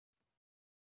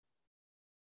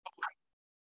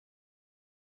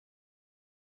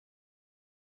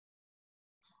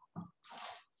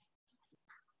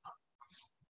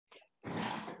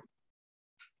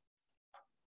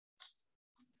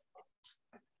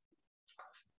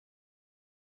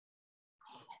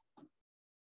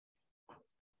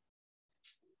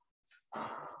Good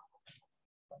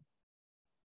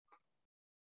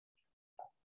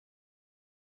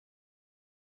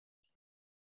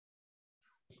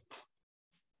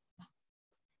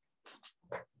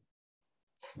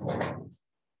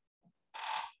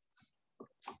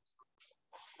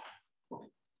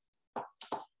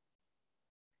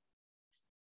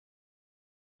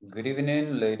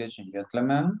evening, ladies and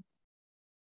gentlemen.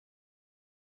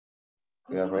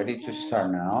 We are ready to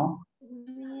start now.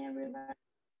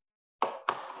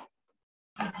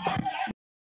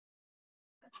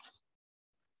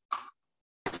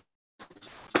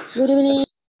 Good evening.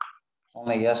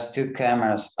 Only just 2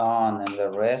 cameras on and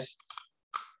the rest,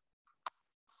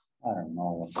 I don't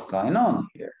know what's going on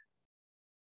here.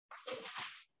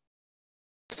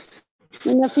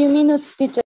 In a few minutes,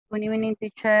 teacher. Good evening,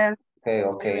 teacher.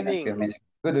 Okay, in a few minutes.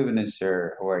 Good evening,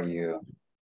 sir. How are you?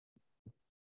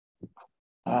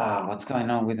 What's going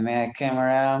on with my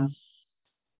camera?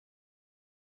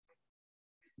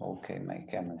 Okay, my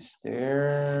camera's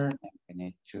there. I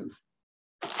need to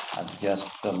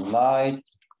adjust the light.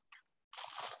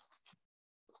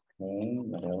 Okay,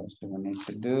 what else do we need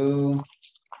to do?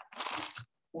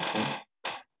 Okay.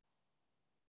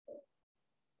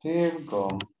 There we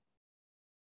go.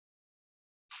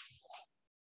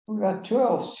 We got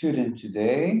 12 students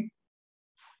today.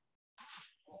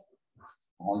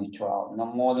 Only 12, no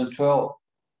more than 12.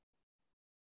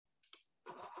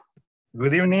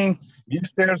 Good evening,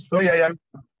 Mr. Soy, I am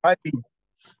happy.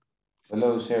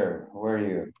 Hello, sir. How are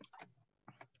you?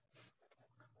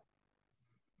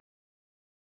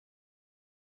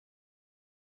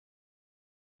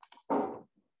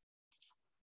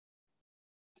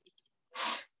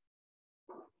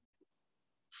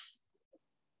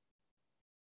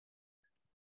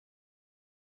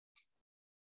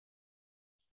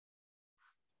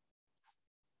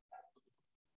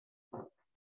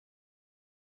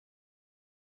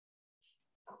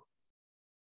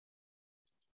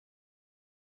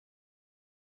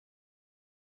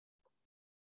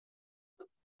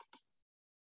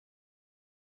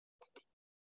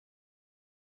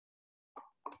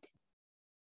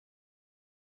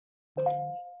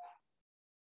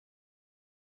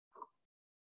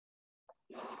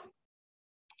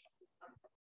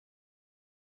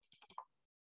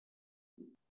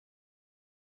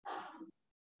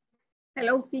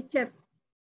 Hello, teacher.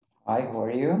 Hi, how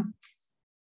are you?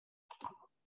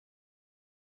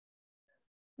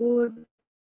 Good.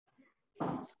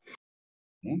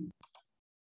 Okay.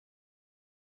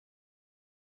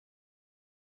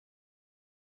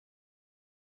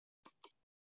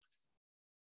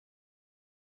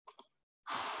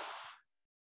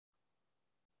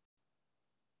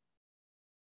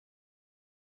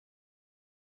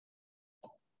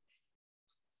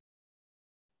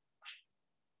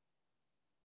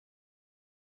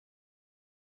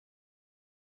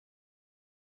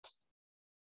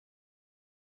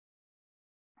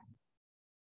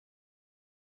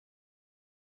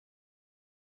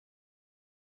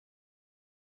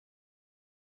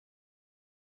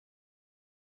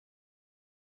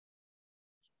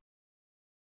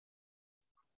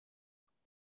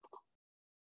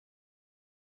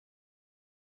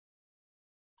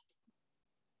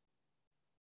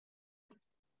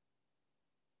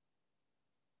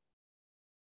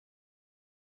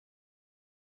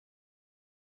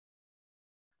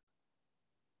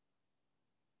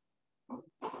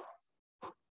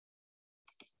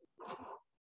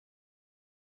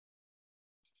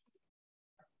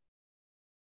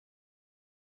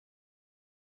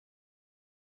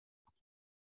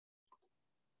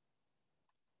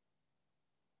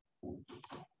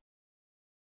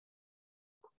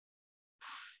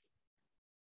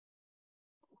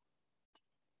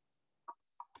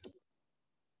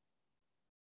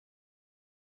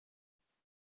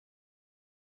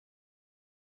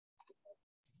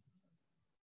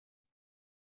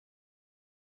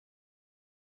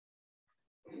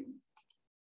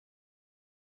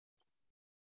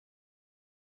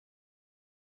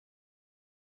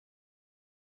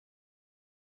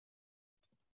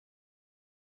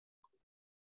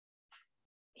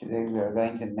 Today we are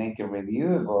going to make a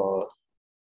review about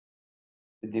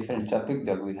the different topic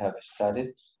that we have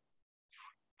studied.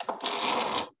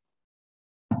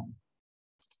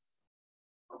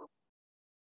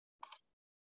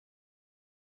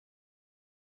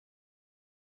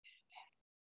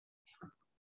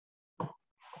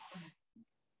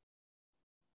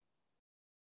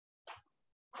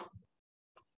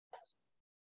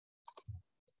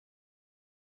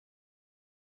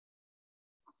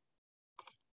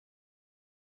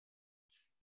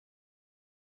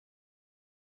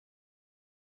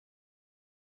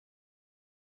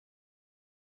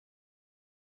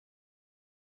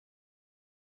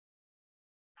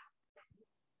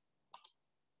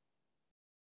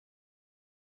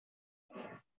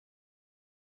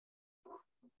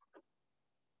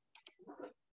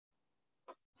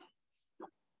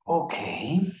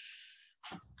 Okay.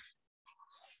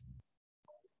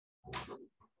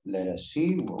 Let us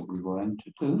see what we're going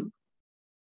to do.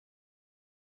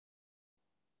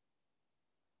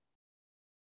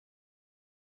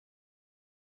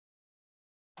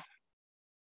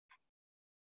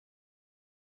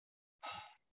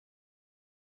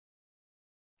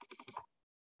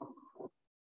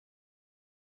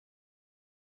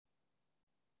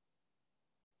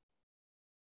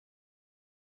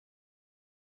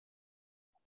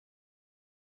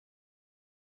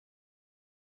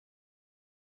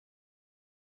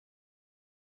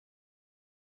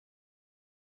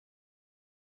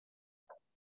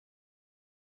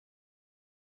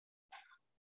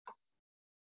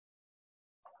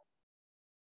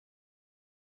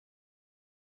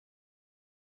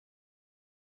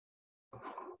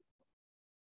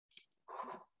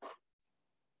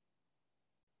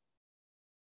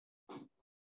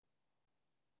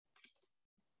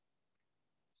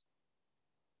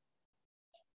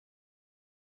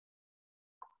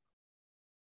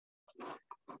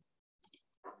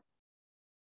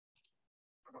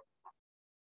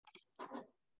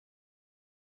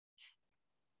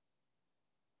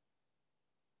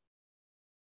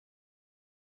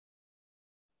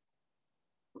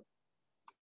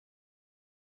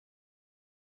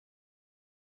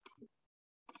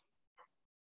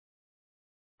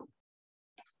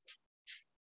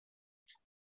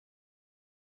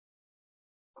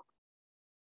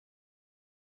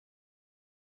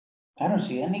 I don't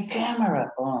see any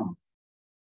camera on.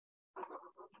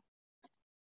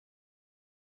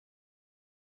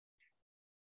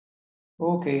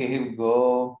 Okay, here we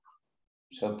go.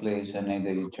 So please, I need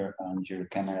that you turn on your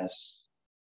cameras.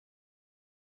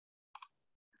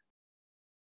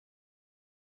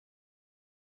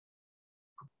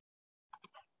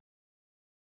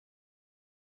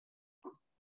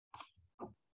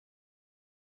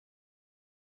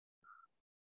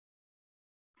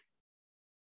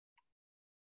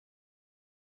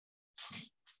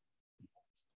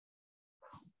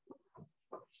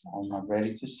 I'm not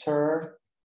ready to serve.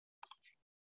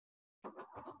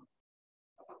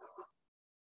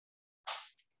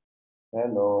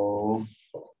 Hello.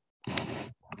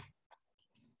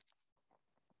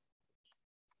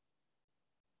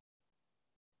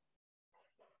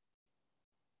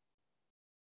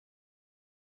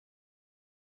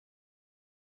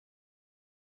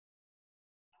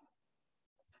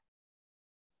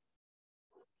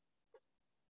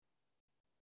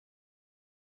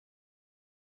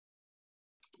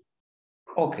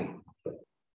 Okay,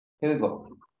 here we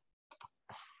go.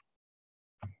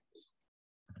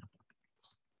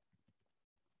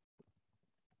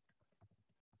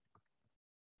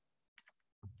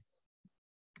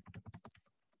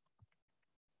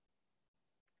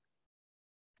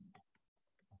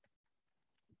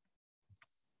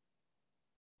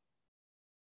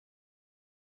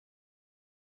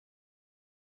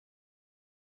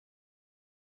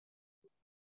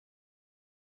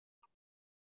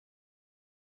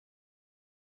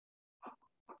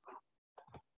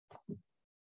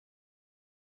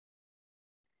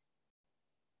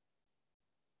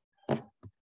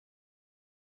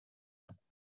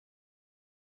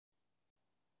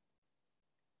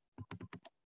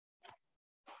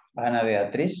 Ana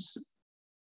Beatriz.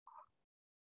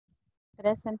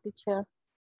 Present, teacher.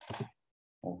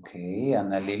 Okay,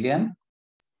 Ana Lilian.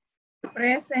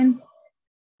 Present.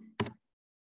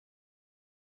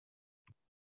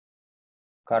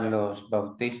 Carlos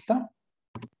Bautista.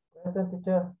 Present,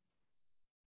 teacher.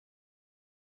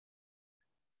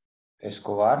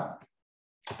 Escobar.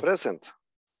 Present.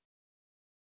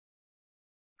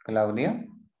 Claudia.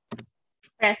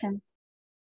 Present.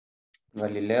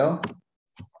 Galileo.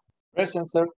 Present,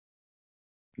 sir.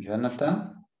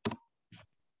 Jonathan.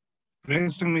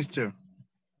 Present, mister.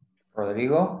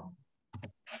 Rodrigo.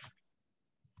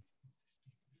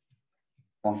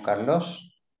 Juan Carlos.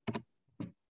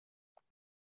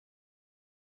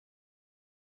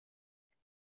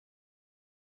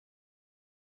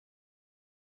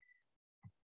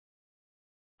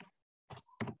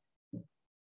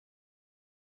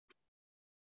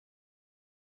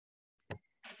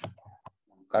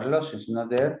 Juan Carlos is not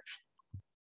there.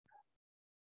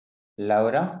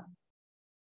 Laura.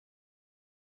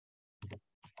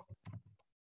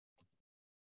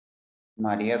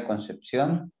 María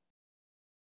Concepción.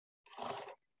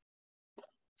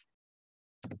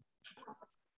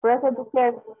 Present,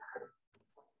 teacher.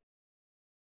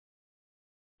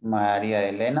 María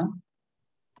Elena.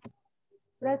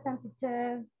 Present,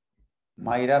 teacher.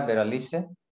 Mayra Beralice.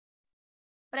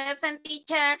 Present,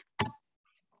 teacher.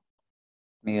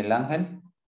 Miguel Ángel.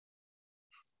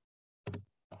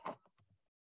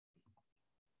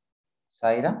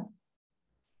 Zaira,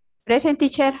 Present,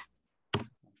 teacher.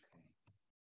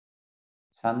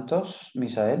 Santos,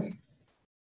 Misael,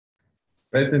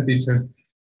 Present, teacher.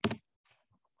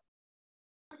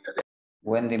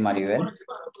 Wendy Maribel,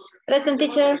 Present,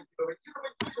 teacher.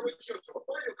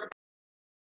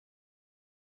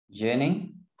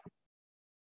 Jenny,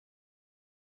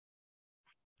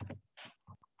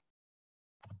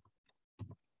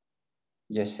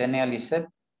 Yesenia Lisette,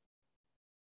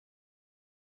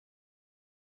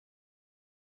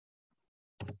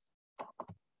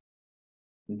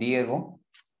 Diego,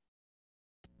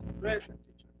 Present,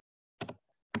 teacher.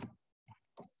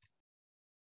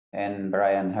 and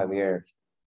Brian Javier.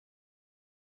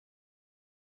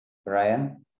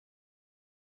 Brian,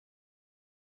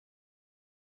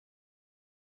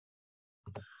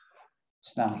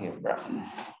 it's not here, Brian.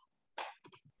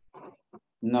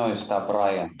 No está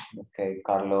Brian. Okay,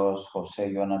 Carlos,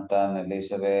 Jose, Jonathan,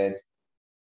 Elizabeth.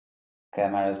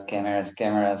 Cámaras, cámaras,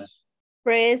 cámaras.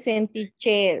 Present,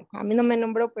 teacher. A mí no me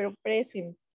nombró, pero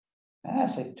present.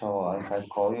 As I told, I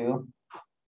call you.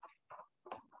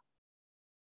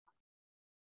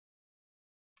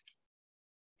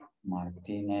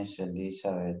 Martinez,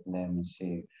 Elizabeth, let me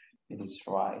see if it is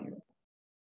right.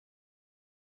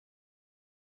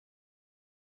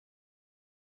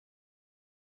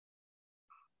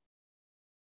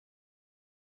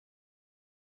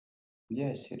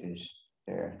 Yes, it is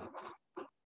there.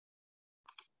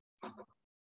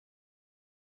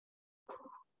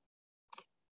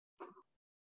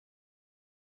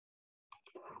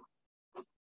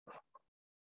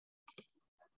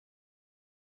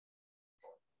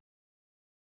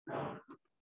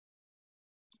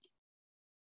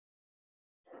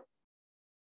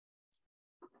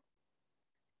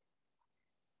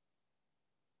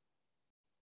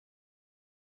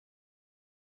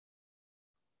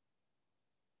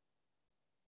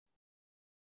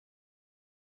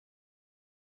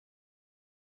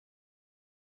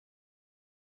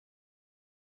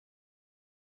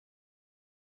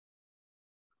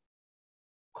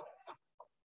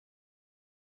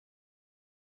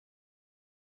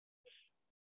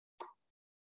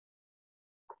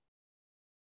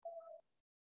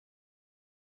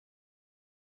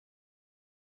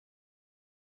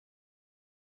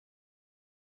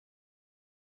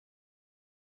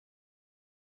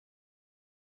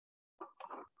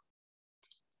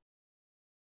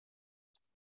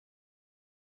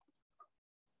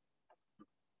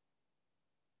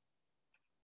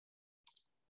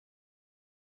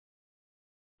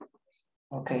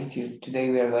 Okay, today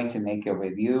we are going to make a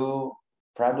review,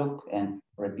 product and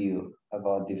review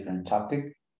about different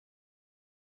topic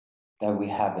that we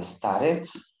have started.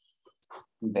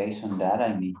 Based on that,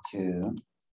 I need to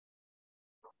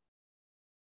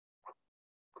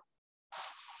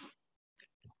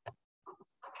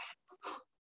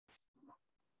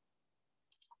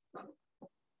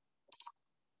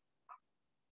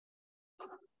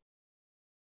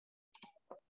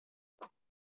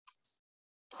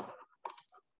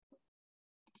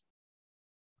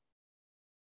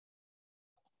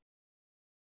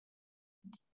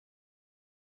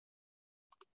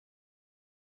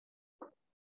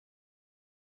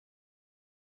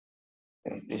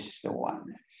okay, this is the one.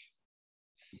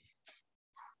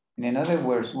 In other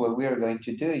words, what we are going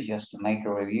to do is just make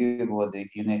a review about the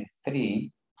unit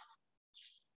 3.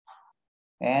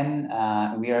 And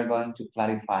we are going to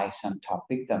clarify some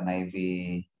topics that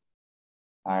maybe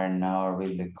are not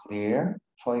really clear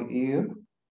for you.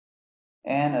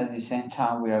 And at the same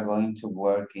time, we are going to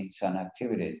work in some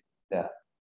activities that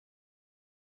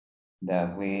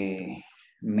we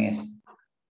missed,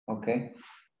 okay?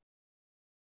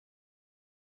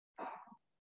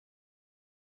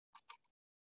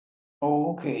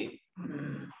 Okay.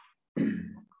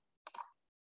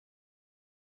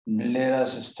 Let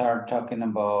us start talking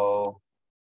about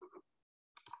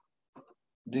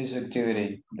this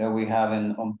activity that we have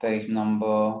on page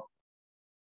number,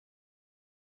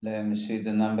 let me see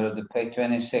the number of the page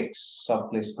 26. So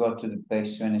please go to the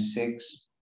page 26.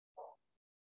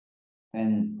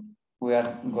 And we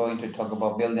are going to talk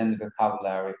about building the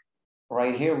vocabulary.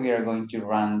 Right here, we are going to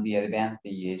run the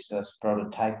advantages of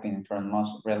prototyping from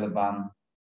most relevant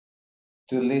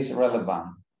to least relevant.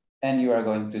 And you are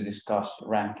going to discuss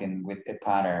ranking with a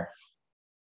pattern.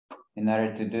 In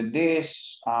order to do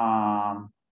this,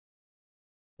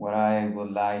 what I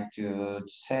would like to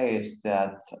say is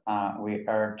that we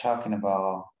are talking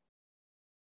about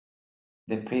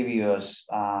the previous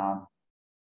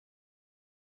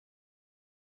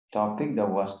topic that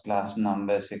was class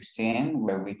number 16,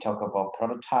 where we talk about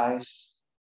prototypes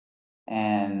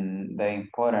and the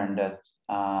importance that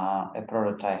a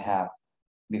prototype have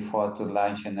before to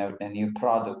launch a new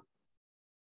product.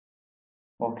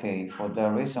 Okay, for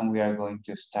that reason, we are going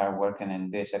to start working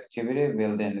in this activity,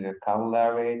 building the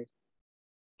vocabulary.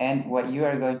 And what you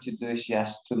are going to do is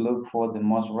just to look for the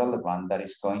most relevant, that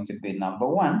is going to be number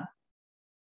 1.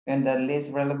 And the least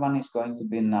relevant is going to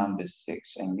be number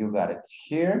 6. And you got it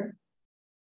here.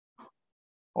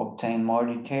 Obtain more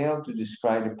detail to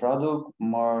describe the product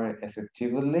more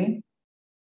effectively.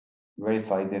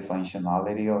 Verify the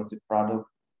functionality of the product.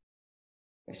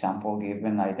 Example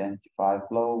given, identify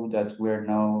flow that we're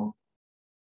now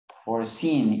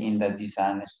foreseen in the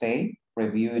design state.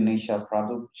 Review initial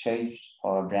product change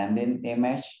or branding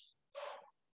image.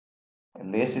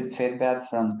 Elicit feedback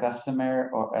from customer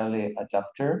or early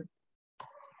adopter.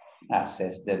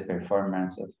 Assess the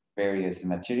performance of various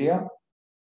material.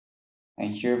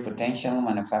 Ensure potential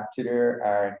manufacturers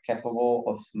are capable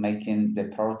of making the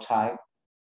prototype.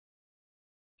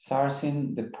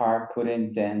 Sourcing the part,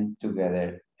 putting them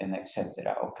together, and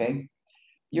etc. Okay,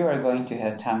 you are going to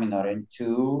have time in order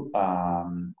to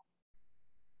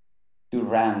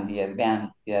run the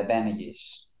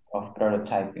advantages of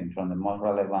prototyping from the most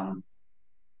relevant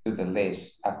to the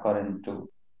least according to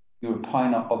your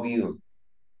point of view.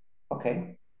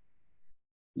 Okay,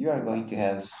 you are going to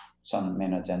have some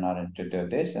minutes in order to do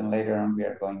this, and later on we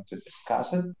are going to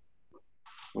discuss it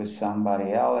with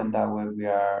somebody else, and that way we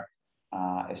are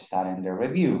starting the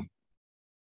review.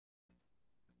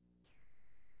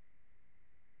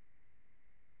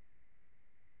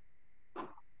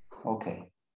 Okay.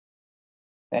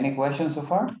 Any questions so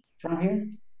far from here?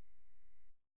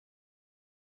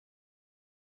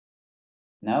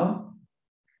 No?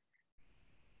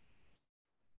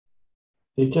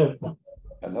 Teacher,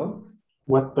 Hello?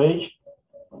 what page?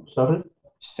 Sorry.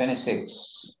 It's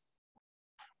 26.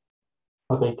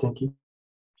 Okay, thank you.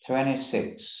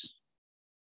 26.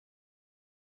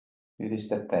 It is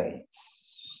the page.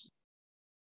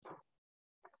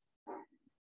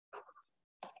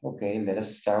 Okay, let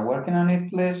us start working on it,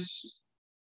 please.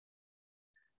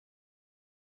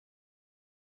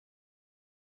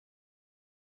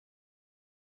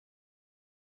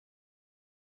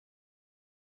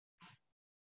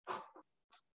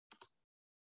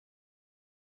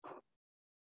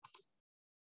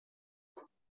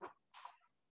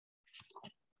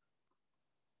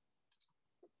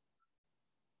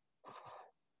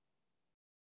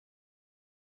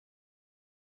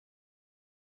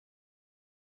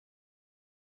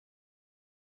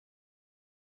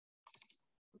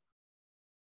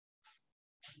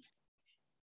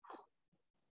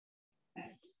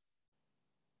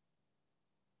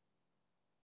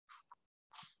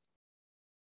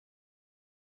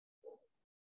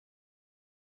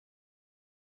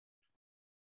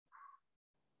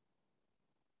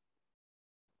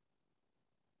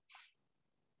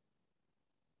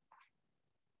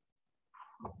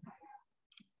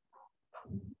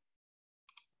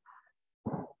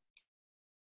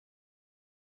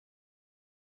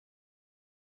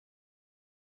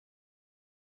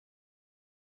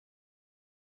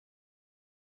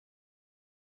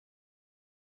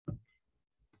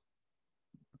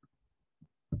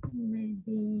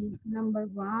 Maybe number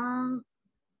 1,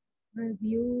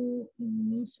 review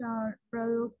initial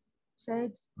product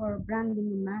shapes or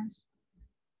branding image.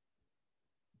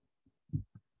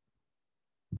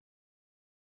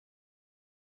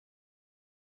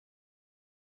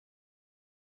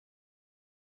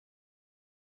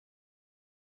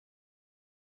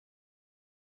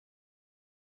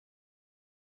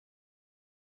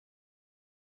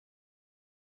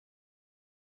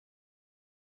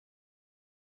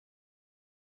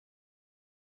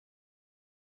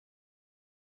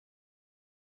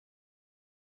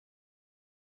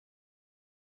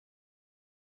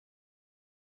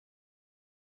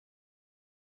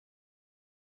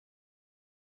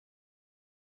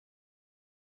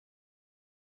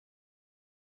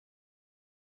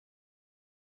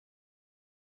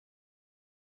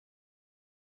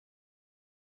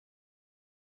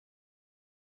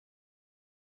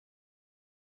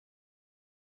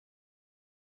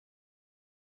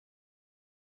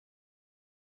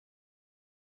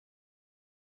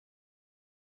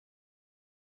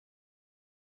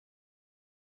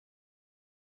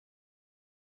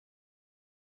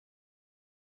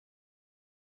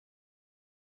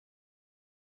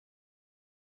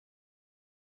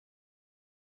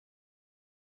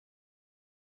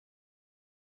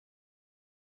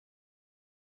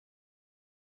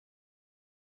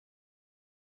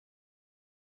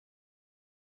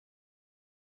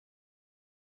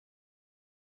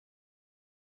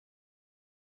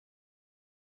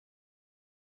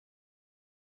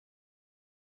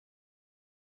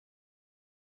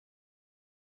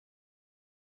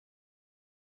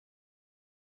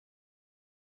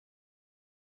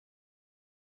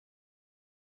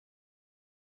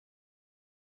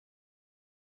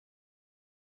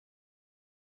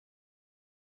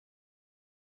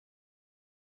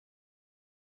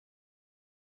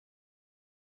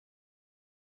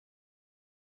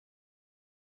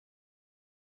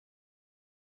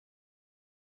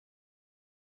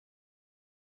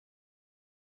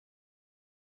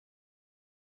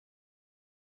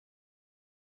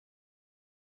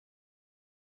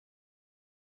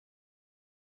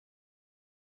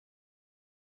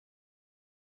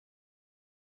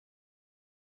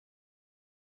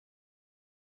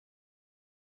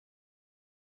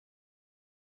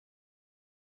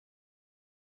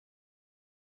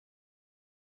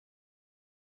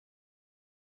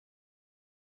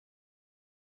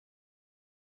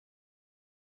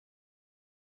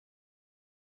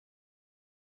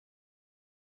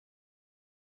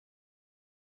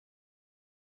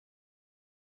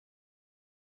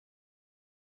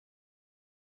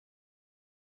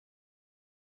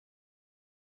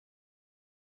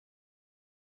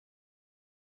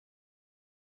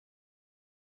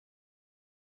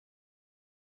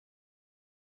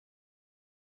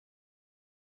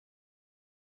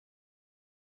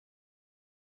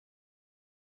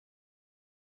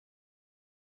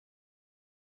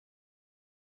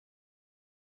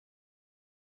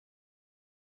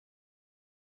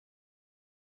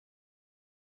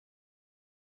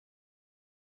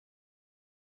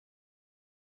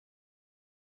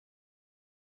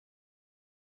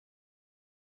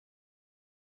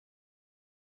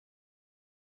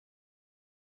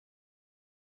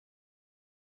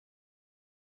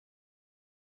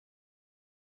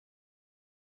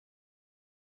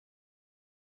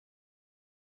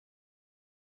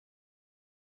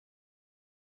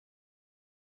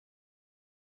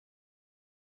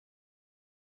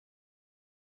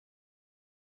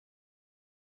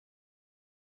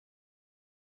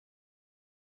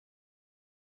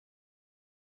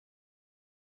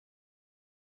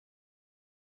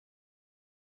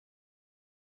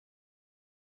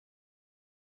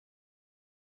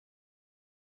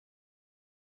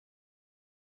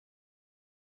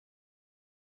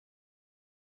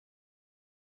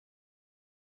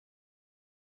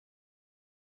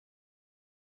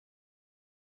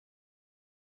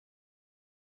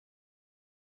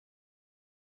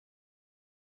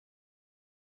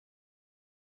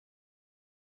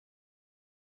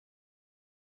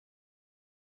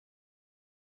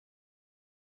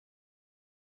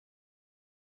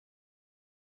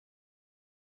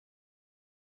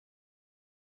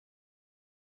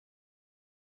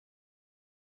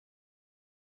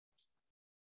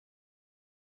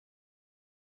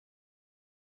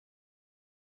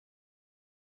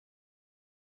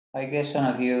 I guess some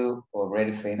of you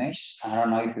already finished. I don't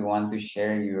know if you want to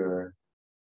share your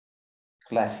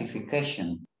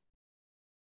classification.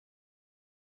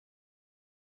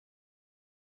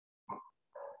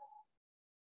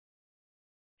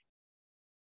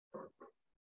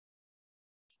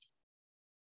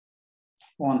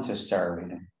 Who wants to start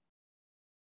with it?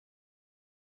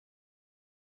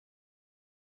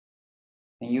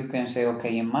 And you can say,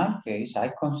 okay, in my case,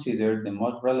 I consider the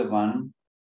most relevant,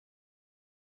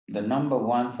 the number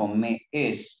one for me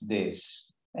is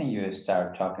this. And you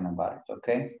start talking about it,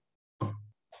 okay?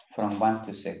 From 1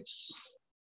 to 6.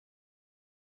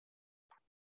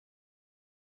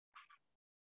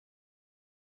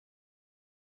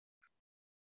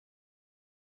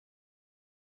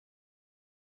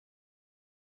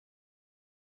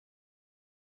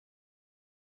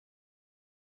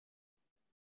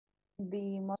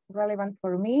 The most relevant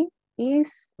for me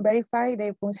is verify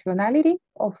the functionality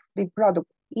of the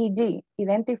product, e.g.,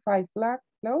 identify flaws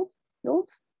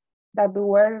that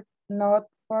were not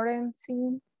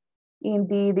foreseen in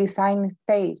the design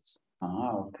stage.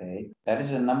 Ah, okay. That is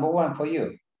the number one for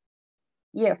you.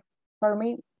 Yes, for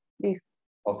me, this.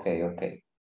 Okay, okay.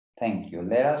 Thank you.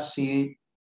 Let us see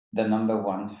the number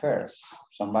one first.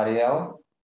 Somebody else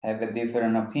have a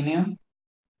different opinion?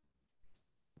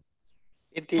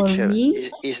 Teacher, me-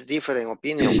 is different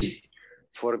opinion.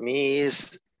 For me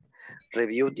is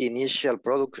review the initial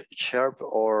product shape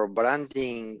or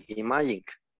branding imaging.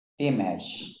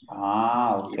 Image.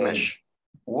 Ah, okay. Image.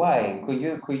 Why?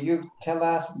 Could you tell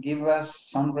us, give us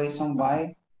some reason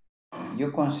why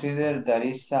you consider that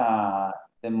is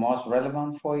the most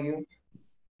relevant for you?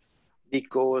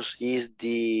 Because is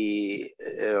the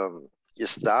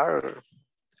star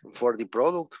for the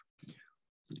product.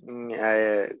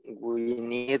 We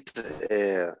need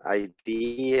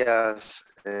ideas,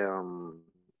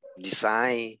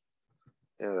 design,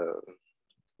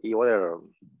 other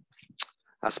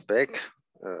aspect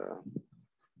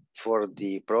for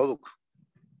the product.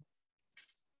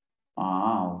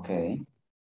 Ah, okay.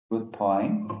 Good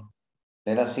point.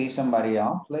 Let us see somebody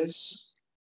else, please.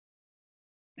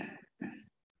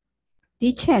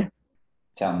 Teacher,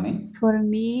 Tell me. for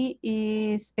me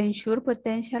is ensure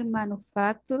potential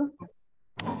manufacturers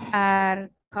are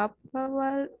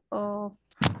capable of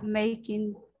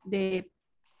making the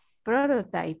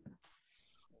prototype.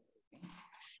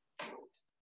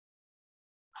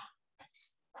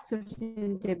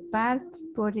 Searching the parts,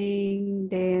 putting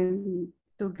them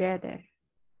together,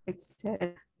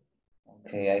 etc.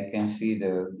 Okay, I can see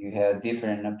that you have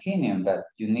different opinion, but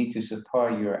you need to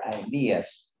support your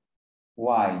ideas.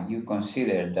 Why you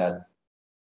consider that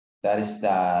that is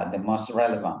the most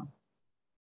relevant?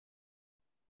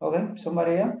 Okay,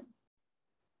 somebody else?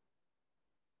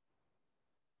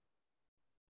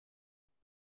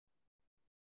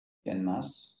 ¿Quién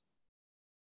más?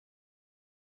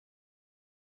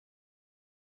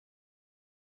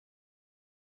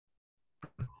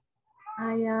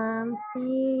 I am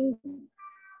seeing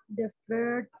the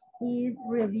first is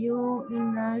review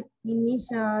in the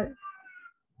initial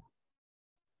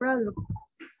product.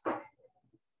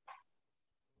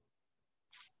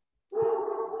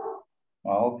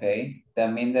 Okay,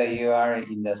 that means that you are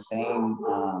in the same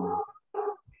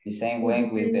way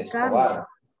with Escobar.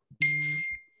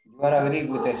 You are agree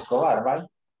with Escobar, right?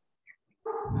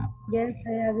 Yes,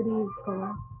 I agree.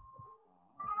 Escobar.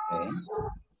 Okay.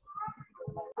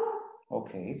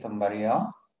 Okay, somebody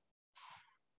else?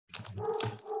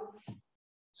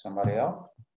 Somebody else?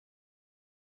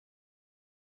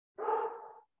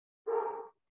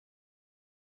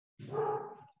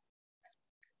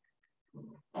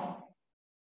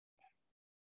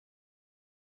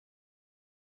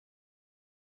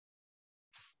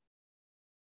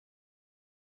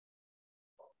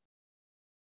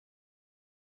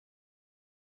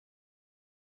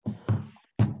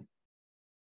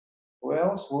 Who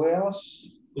else? Who else?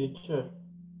 Teacher,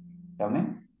 Tell me.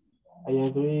 I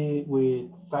agree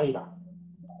with Zaira.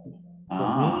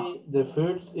 For me, the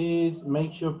first is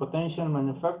make sure potential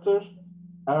manufacturers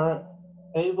are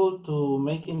able to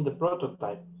making the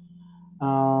prototype.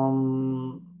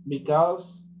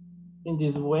 Because in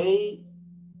this way,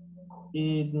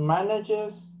 it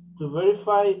manages to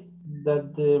verify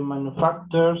that the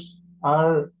manufacturers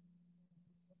are,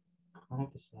 ¿cómo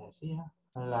es que se decía?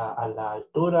 A la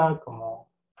altura, como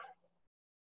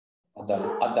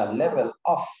At the level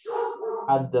of.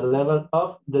 at the level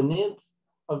of the needs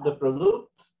of the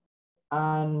product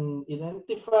and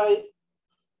identify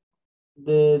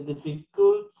the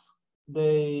difficulties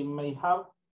they may have,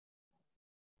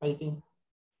 I think.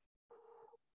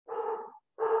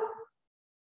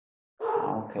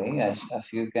 Okay, as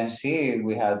you can see,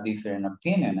 we have different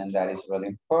opinion, and that is really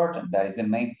important. That is the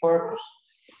main purpose.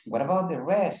 What about the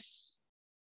rest?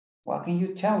 What can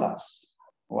you tell us?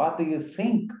 What do you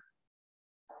think?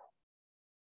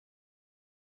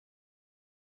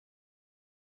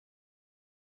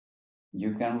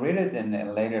 You can read it, and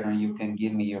then later on you can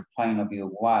give me your point of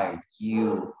view why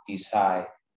you decide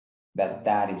that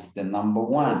that is the number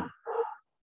one.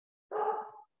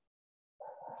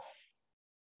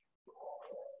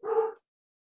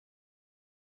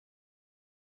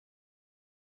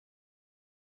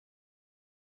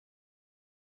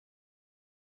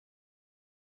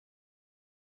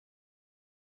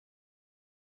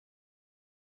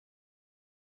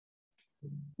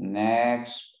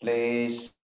 Next,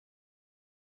 please.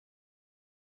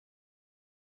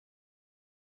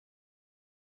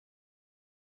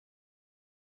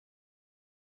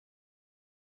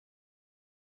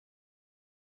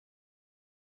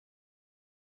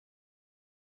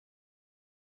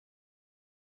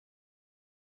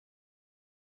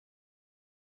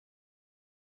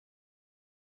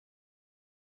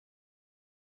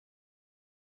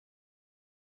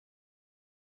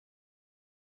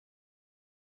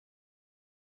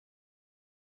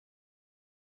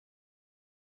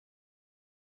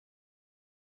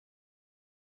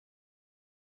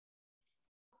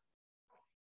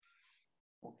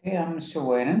 Okay, I'm still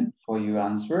waiting for your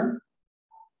answer.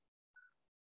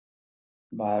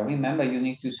 But remember, you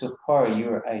need to support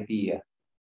your idea.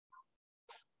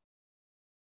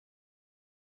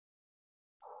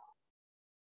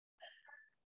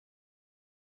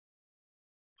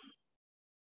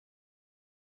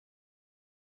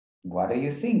 What do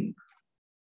you think?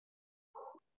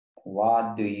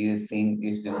 What do you think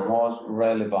is the most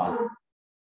relevant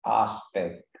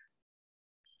aspect?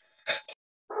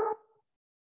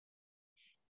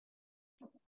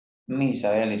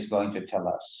 Misael is going to tell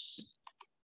us.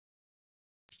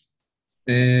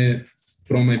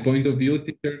 From my point of view,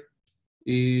 teacher,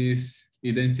 is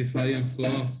identifying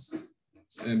flaws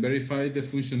and verify the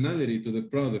functionality to the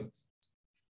product.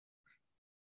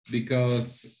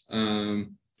 Because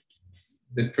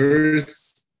the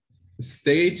first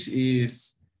stage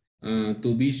is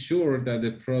to be sure that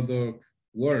the product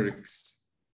works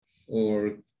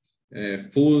or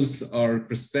fools our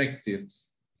perspective.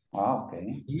 Oh,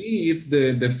 okay. To me, it's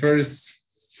the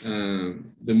first,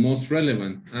 the most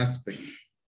relevant aspect.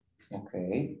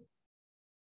 Okay.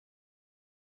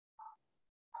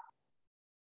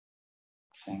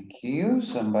 Thank you.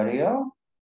 Somebody else?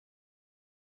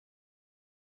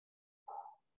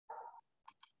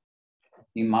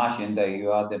 Imagine that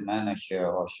you are the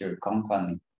manager of your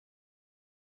company.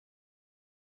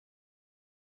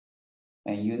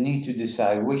 And you need to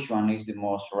decide which one is the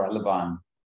most relevant.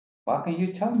 What can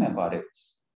you tell me about it?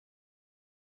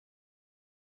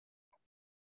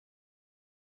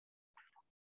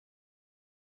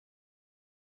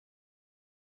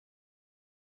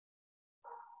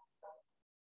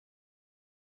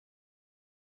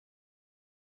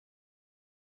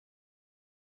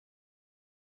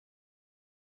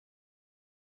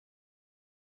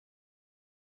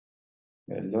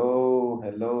 Hello,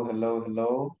 hello, hello,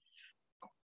 hello.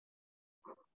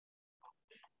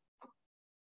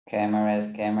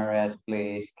 Cameras,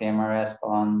 please. Cameras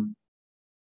on.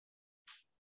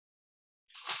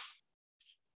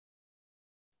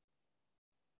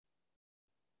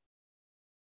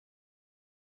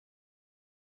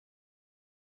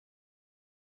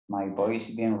 My voice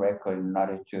is being recorded in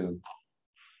order to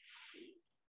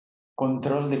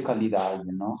control the calidad,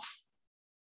 you know.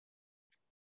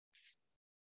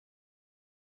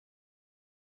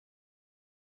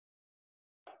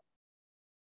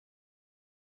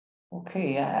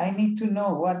 Okay, I need to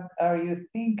know, what are you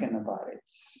thinking about it?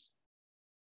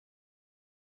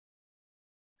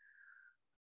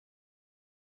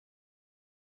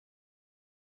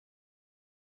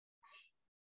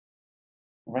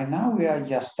 Right now we are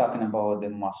just talking about the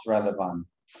most relevant.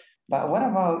 But what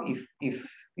about if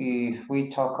we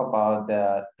talk about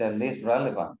the least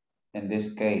relevant in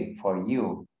this case for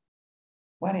you?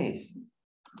 What is?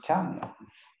 Tell me.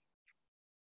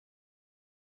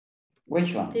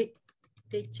 Which one?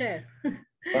 Teacher.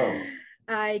 Oh.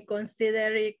 I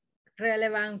consider it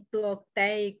relevant to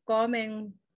obtain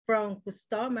comment from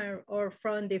customer or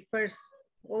from the first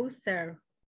user,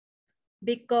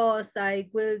 because I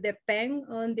will depend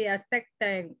on the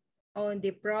acceptance on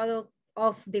the product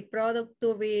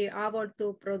to be able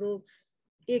to produce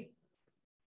it.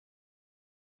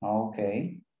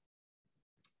 Okay.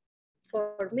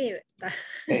 For me.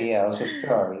 Yeah, also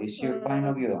sure. It's your point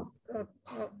of view.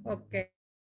 Okay.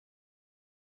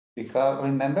 Because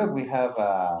remember, we have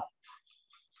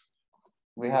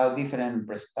we have different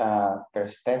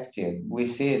perspective. We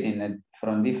see it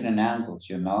from different angles,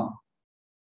 you know.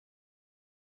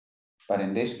 But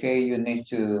in this case, you need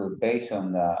to, based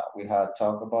on we have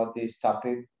talked about this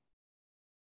topic,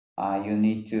 you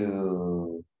need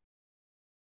to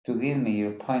give me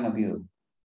your point of view.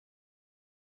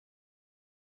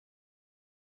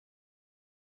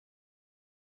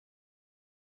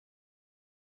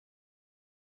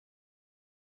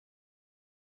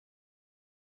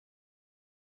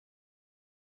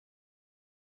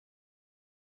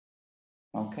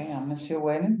 Okay, I'm still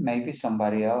waiting. Maybe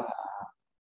somebody else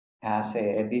has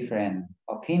a different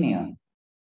opinion.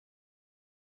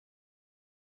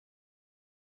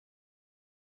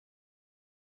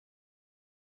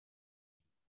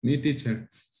 Me, teacher.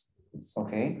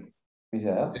 Okay,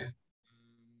 Giselle.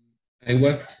 I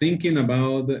was thinking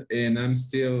about, and I'm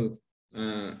still,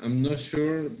 I'm not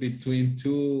sure between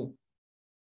two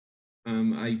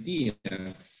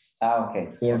ideas.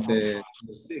 Okay. For the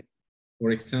sixth. For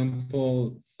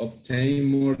example, obtain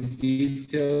more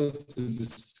details to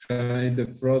describe the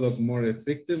product more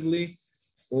effectively,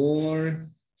 or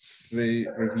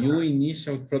review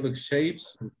initial product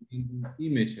shapes in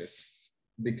images.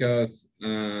 Because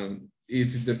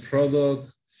if the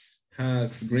product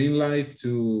has green light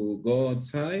to go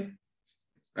outside,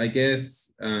 I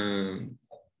guess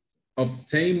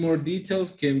obtain more details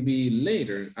can be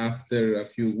later, after a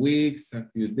few weeks, a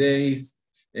few days.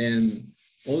 And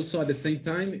also at the same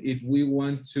time, if we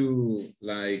want to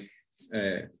like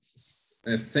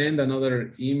send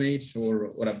another image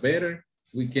or a better,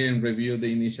 we can review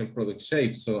the initial product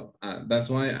shape. So that's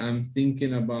why I'm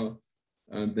thinking about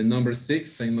the number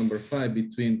 6 and number 5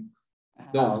 between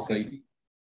those ideas.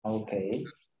 Okay.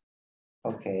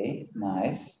 Okay,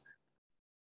 nice.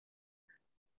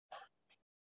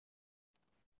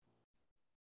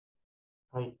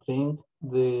 I think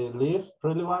the least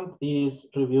relevant is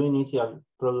review initial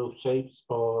product shapes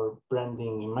or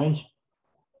branding image.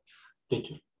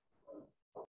 Teacher.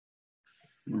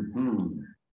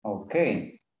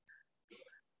 Okay.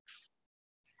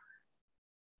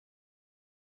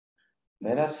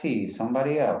 Let us see,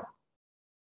 somebody else.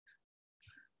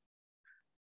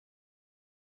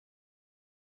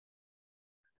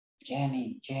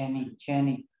 Jenny.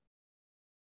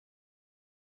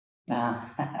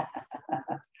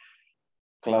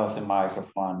 Close the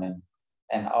microphone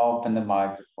and open the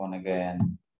microphone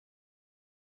again.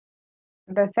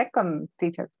 The second,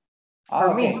 teacher.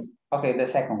 For me. Okay, the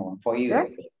second one for you. Yeah?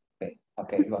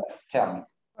 Okay, go ahead. Tell me.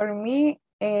 For me,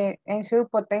 ensure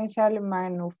potential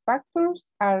manufacturers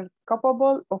are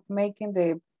capable of making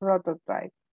the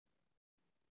prototype.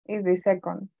 Is the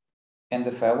second. And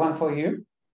the third one for you?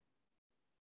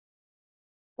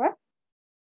 What?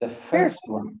 The first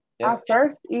one. Yep.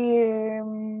 First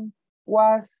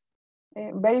was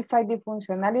verify the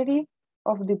functionality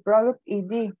of the product,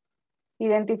 e.g.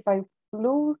 identify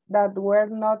flaws that were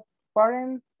not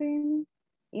present in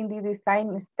the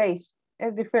design stage.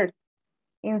 Es the first.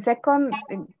 In second,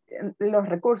 los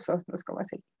recursos, no sé cómo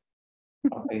decir.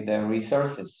 Okay, the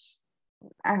resources.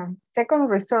 Second,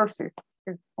 resources.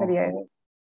 Sería eso.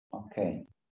 Okay.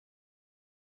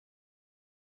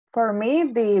 For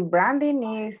me, the branding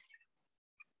is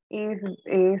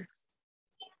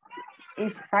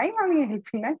finally el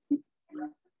final.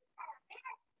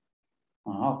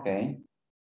 Okay.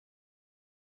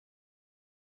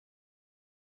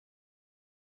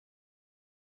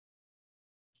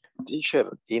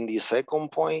 Teacher, in the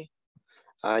second point,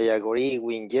 I agree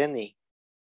with Jenny.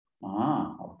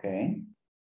 Okay.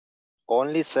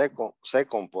 Only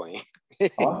second point.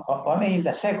 Only in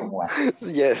the second one.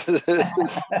 Yes.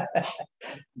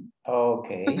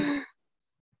 Okay.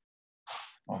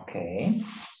 Okay.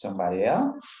 Somebody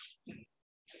else?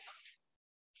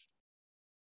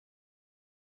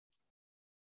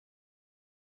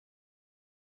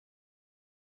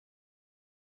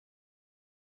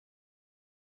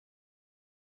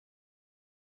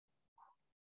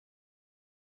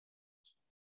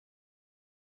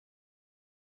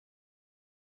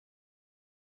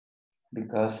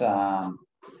 Because right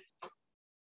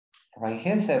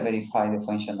here it says verify the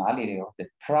functionality of the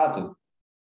product.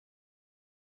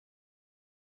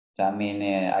 That means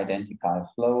identify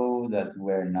flow that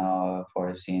were not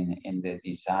foreseen in the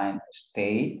design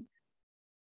state.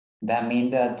 That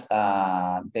means that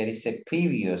there is a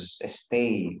previous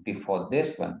state before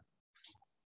this one.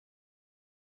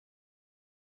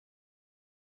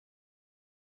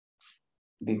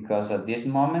 Because at this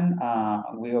moment,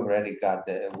 we already had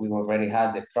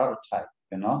the prototype,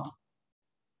 you know.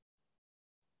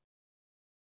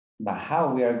 But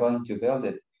how we are going to build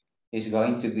it? It's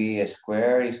going to be a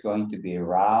square, it's going to be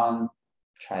round,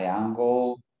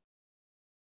 triangle.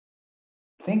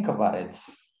 Think about it.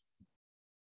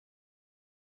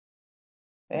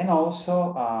 And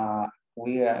also,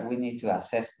 we need to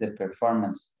assess the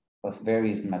performance of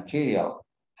various material,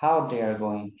 how they are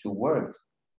going to work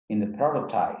in the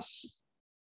prototypes.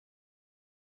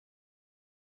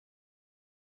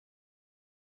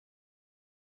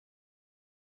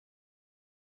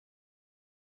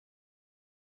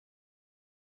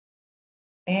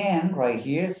 And right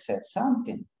here it says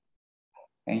something.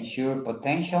 Ensure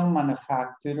potential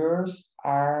manufacturers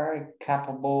are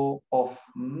capable of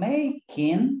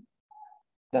making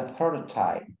the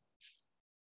prototype.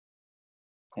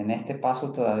 En este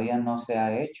paso todavía no se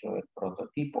ha hecho el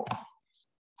prototipo.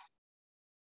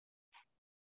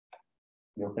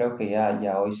 Yo creo que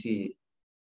ya hoy sí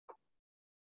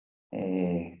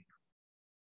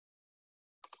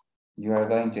you are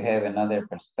going to have another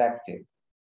perspective.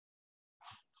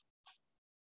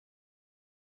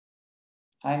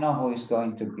 I know who is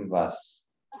going to give us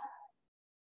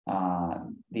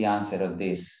the answer of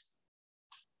this.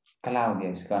 Claudia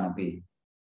is going to be.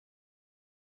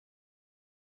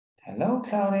 Hello,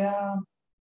 Claudia.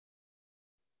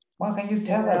 What can you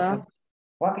tell us?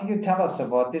 What can you tell us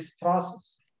about this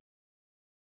process?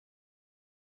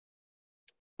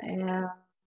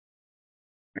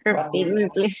 Repeat me,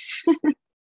 please.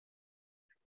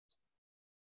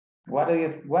 What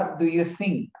do you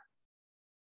think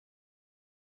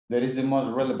that is the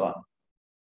most relevant?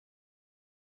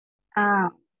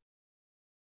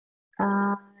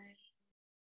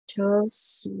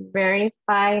 Just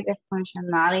verify the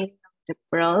functionality of the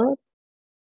product.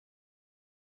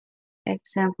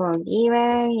 Example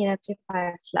given,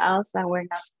 identify flaws that were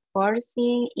not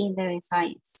foreseen in the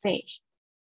design stage.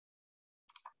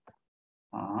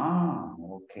 Ah,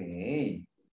 okay.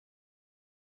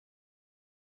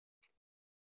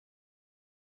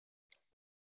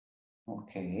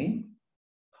 Okay.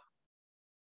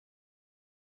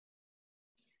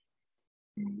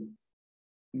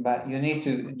 But you need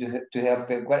to help.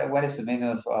 What is the meaning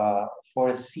of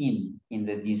foreseen in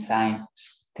the design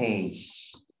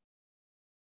stage?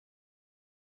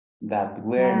 That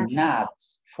were not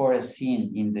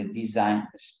foreseen in the design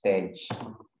stage.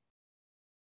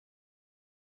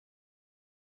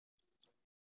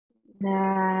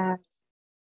 That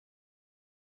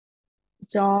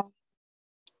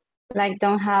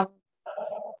don't have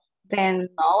the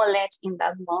knowledge in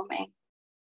that moment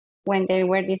when they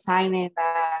were designing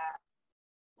that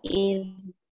if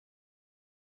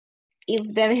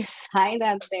the design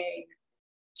that they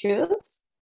choose,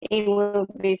 it will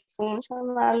be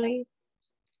functionally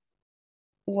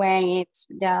when it's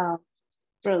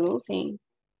producing.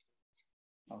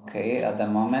 Okay, at the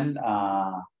moment,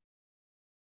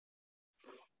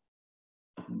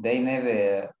 they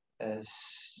never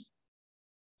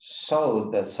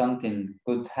saw that something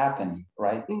could happen,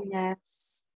 right?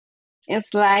 Yes.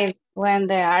 It's like when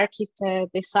the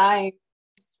architect design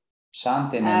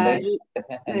something and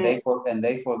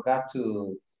they forgot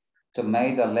to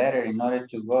make a letter in order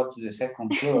to go to the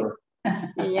second floor.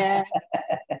 Yes,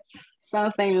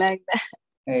 something like that.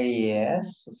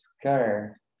 Yes,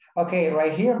 scared. Okay,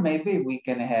 right here maybe we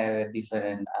can have a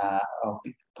different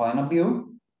point of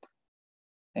view,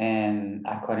 and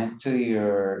according to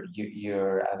your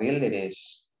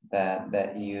abilities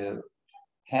that you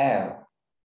have,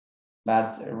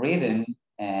 but reading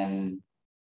and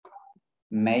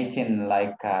making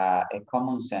like a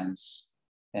common sense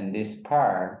in this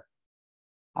part.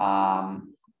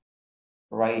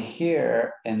 Right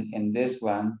here in this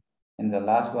one, in the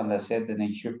last one that said that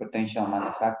ensure potential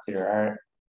manufacturers are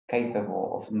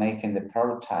capable of making the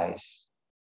prototypes.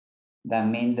 That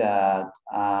means that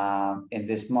in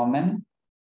this moment,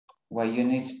 what you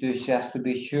need to do is just to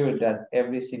be sure that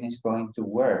everything is going to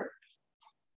work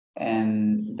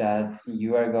and that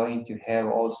you are going to have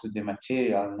also the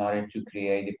material in order to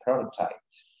create the prototype.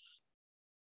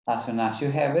 As soon as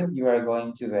you have it, you are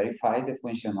going to verify the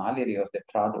functionality of the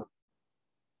product,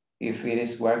 if it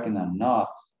is working or not.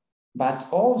 But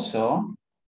also,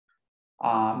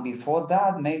 before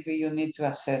that, maybe you need to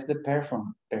assess the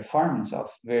performance of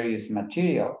various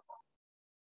materials.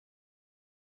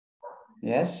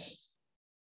 Yes.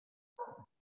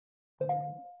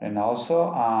 And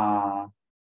also,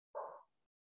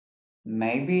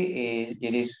 maybe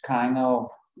it is kind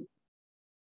of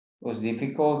was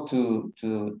difficult to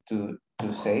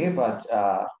say, but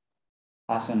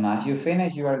as soon as you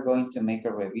finish, you are going to make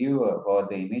a review about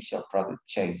the initial product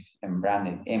shape and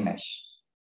branding image.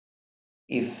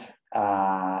 If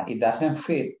it doesn't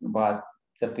fit what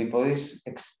the people is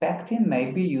expecting,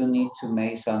 maybe you need to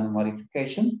make some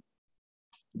modification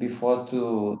before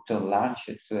to launch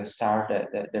it, to start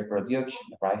the production,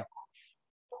 right?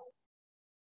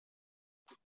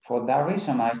 For that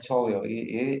reason, I told you,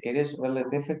 it is really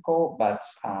difficult, but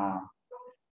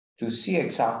to see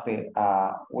exactly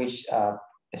which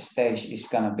stage is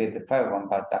going to be the third one.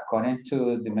 But according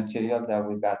to the material that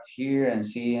we got here and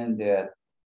seeing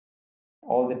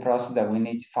all the process that we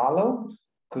need to follow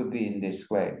could be in this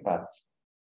way, but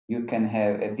you can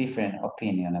have a different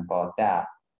opinion about that.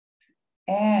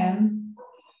 And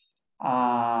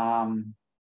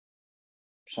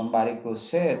somebody could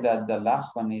say that the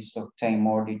last one is to obtain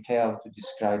more detail to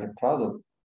describe the product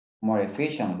more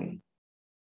efficiently.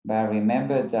 But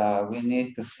remember that we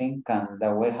need to think on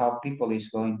the way how people is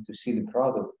going to see the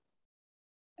product.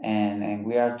 And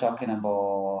we are talking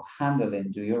about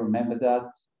handling. Do you remember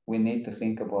that? We need to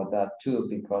think about that too,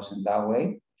 because in that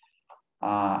way,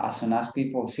 as soon as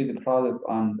people see the product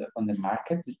on the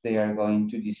market, they are going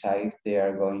to decide if they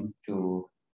are going to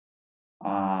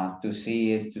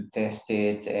see it, to test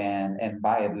it, and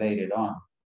buy it later on.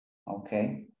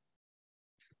 Okay.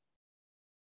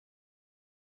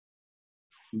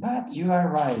 But you are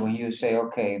right when you say,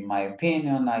 okay, my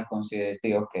opinion, I consider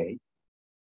it okay.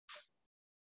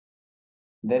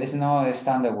 There is no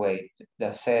standard way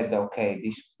that said, okay,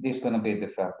 this is going to be the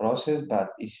fair process, but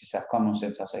this is a common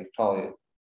sense, as I told you.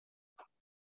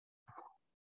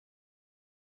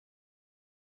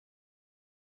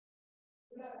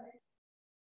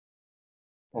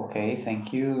 Okay,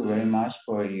 thank you very much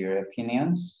for your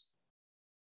opinions.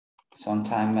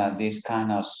 Sometimes this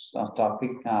kind of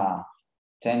topic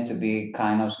tend to be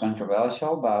kind of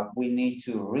controversial, but we need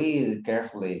to read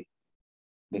carefully,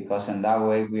 because in that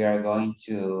way we are going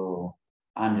to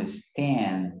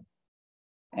understand,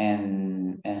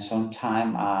 and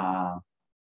sometimes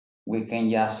we can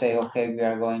just say, okay, we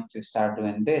are going to start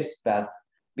doing this, but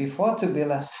before to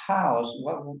build a house,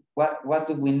 what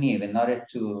do we need in order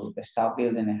to start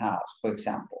building a house, for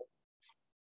example?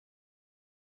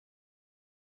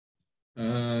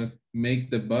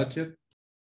 Make the budget.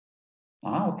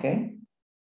 Okay.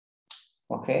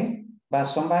 Okay. But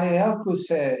somebody else could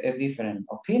say a different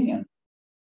opinion.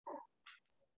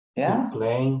 Yeah.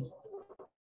 Claims.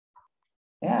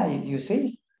 Yeah, you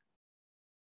see.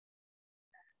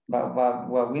 But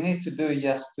what we need to do is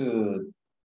just to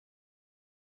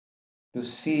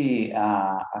see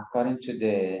according to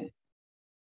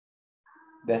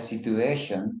the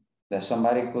situation, that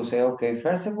somebody could say, okay,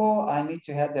 first of all, I need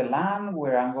to have the land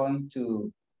where I'm going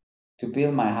to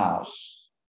build my house.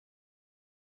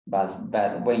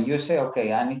 But when you say,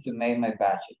 okay, I need to make my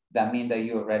budget, that means that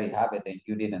you already have it and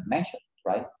you didn't mention it,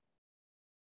 right?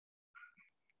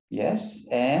 Yes,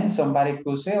 and somebody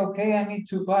could say, okay, I need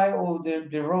to buy all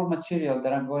the raw material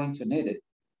that I'm going to need it.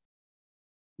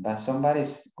 But somebody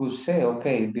could say,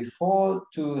 okay, before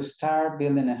to start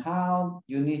building a house,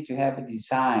 you need to have a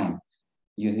design.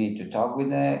 You need to talk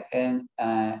with an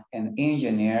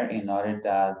engineer in order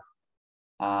that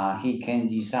he can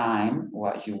design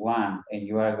what you want, and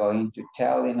you are going to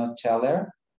tell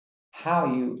her how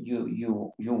you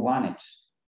want it.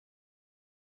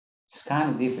 It's kind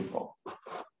of difficult,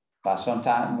 but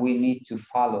sometimes we need to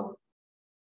follow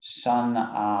some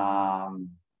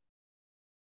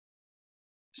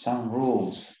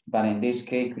rules. But in this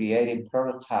case, creating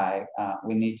prototype,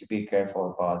 we need to be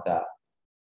careful about that.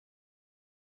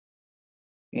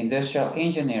 Industrial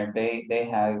engineer, they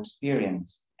have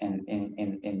experience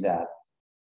in that.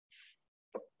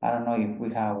 I don't know if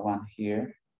we have one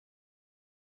here.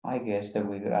 I guess that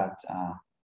we got,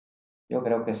 yo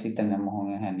creo que sí tenemos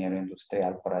un ingeniero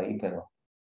industrial por ahí, pero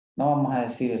no vamos a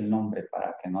decir el nombre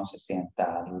para que no se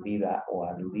sienta aludida o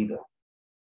aludido.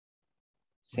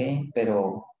 Sí,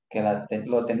 pero que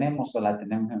lo tenemos o la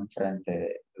tenemos enfrente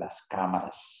de las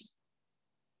cámaras.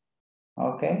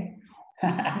 Okay,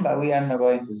 but we are not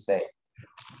going to say.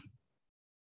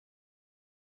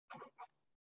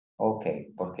 Okay,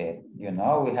 porque, you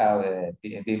know, we have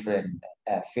different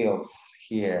fields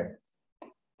here,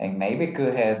 and maybe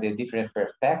could have a different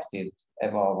perspective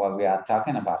about what we are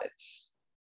talking about it.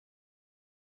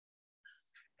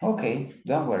 Okay,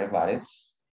 don't worry about it.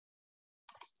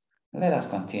 Let us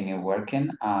continue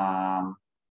working.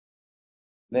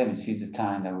 Let me see the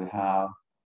time that we have.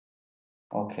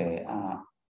 Okay,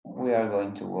 we are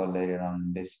going to work later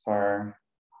on this part.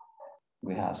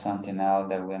 We have something else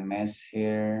that we missed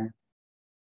here.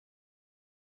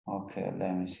 Okay,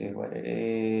 let me see what it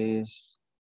is.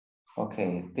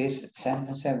 Okay, this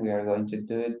sentence, we are going to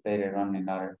do it later on in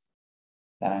order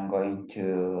that I'm going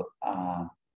to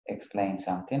explain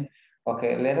something.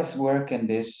 Okay, let us work in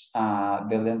this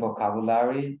building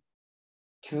vocabulary.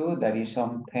 2, that is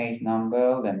on page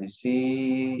number, let me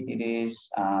see, it is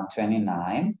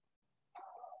 29.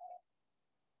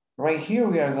 Right here,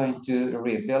 we are going to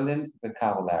read building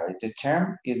vocabulary. The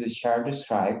term is the chart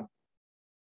describe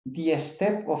the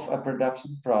step of a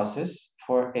production process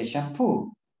for a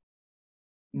shampoo.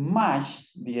 Match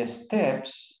the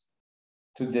steps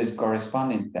to the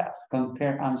corresponding task.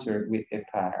 Compare answer with a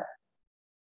pattern.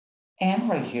 And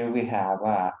right here we have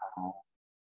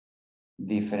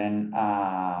different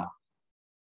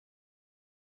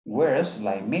words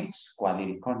like mix,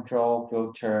 quality control,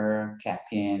 filter,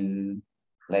 capping,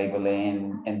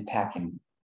 labeling, and packing.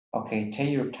 Okay,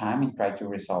 take your time and try to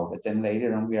resolve it. And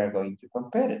later on, we are going to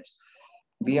compare it.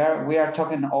 We are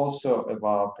talking also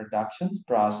about production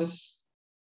process,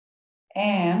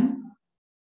 and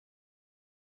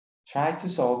try to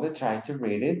solve it, try to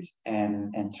read it,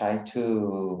 and try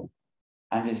to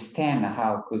understand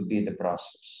how could be the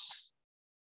process.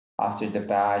 After the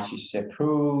batch is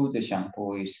approved, the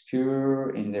shampoo is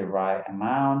poured in the right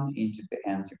amount into the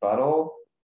empty bottle.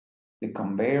 The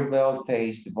conveyor belt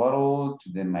takes the bottle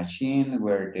to the machine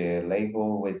where the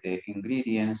label with the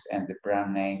ingredients and the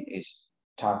brand name is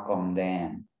stuck on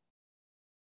them.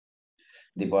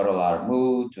 The bottle are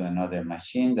moved to another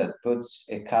machine that puts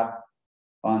a cap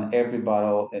on every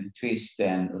bottle and twists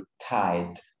them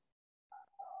tight.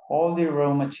 All the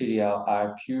raw material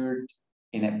are poured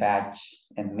in a batch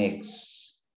and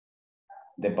mixed.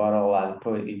 The bottle are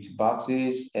put into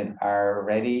boxes and are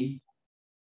ready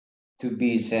to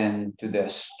be sent to the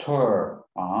store.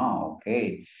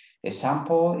 Okay. A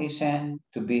sample is sent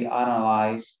to be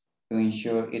analyzed to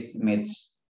ensure it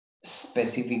meets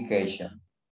specification.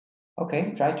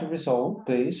 Okay, try to resolve,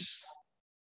 please.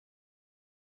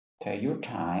 Take your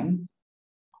time.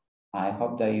 I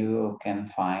hope that you can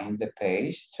find the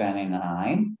page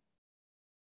 29.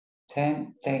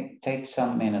 Take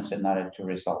some minutes in order to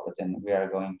resolve it, and we are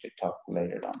going to talk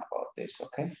later on about this,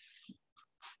 okay?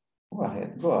 Go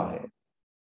ahead, go ahead.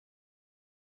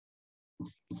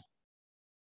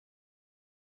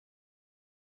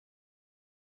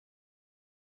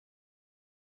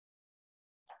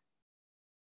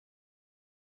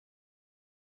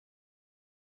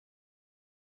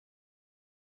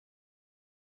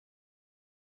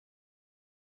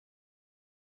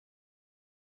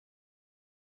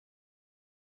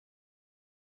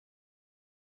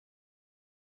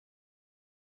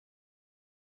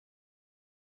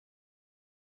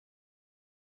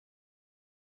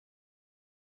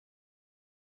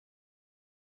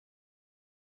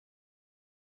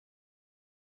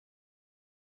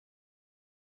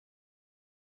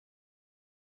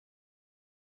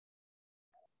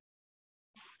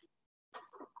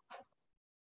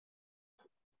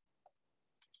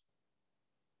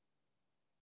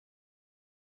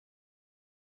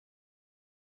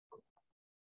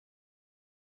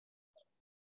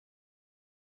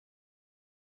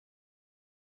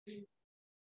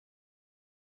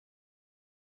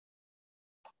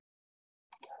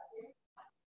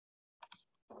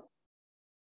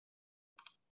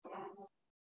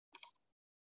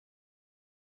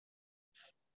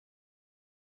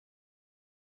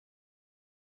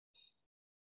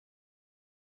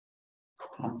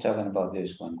 I'm talking about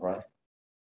this one, right?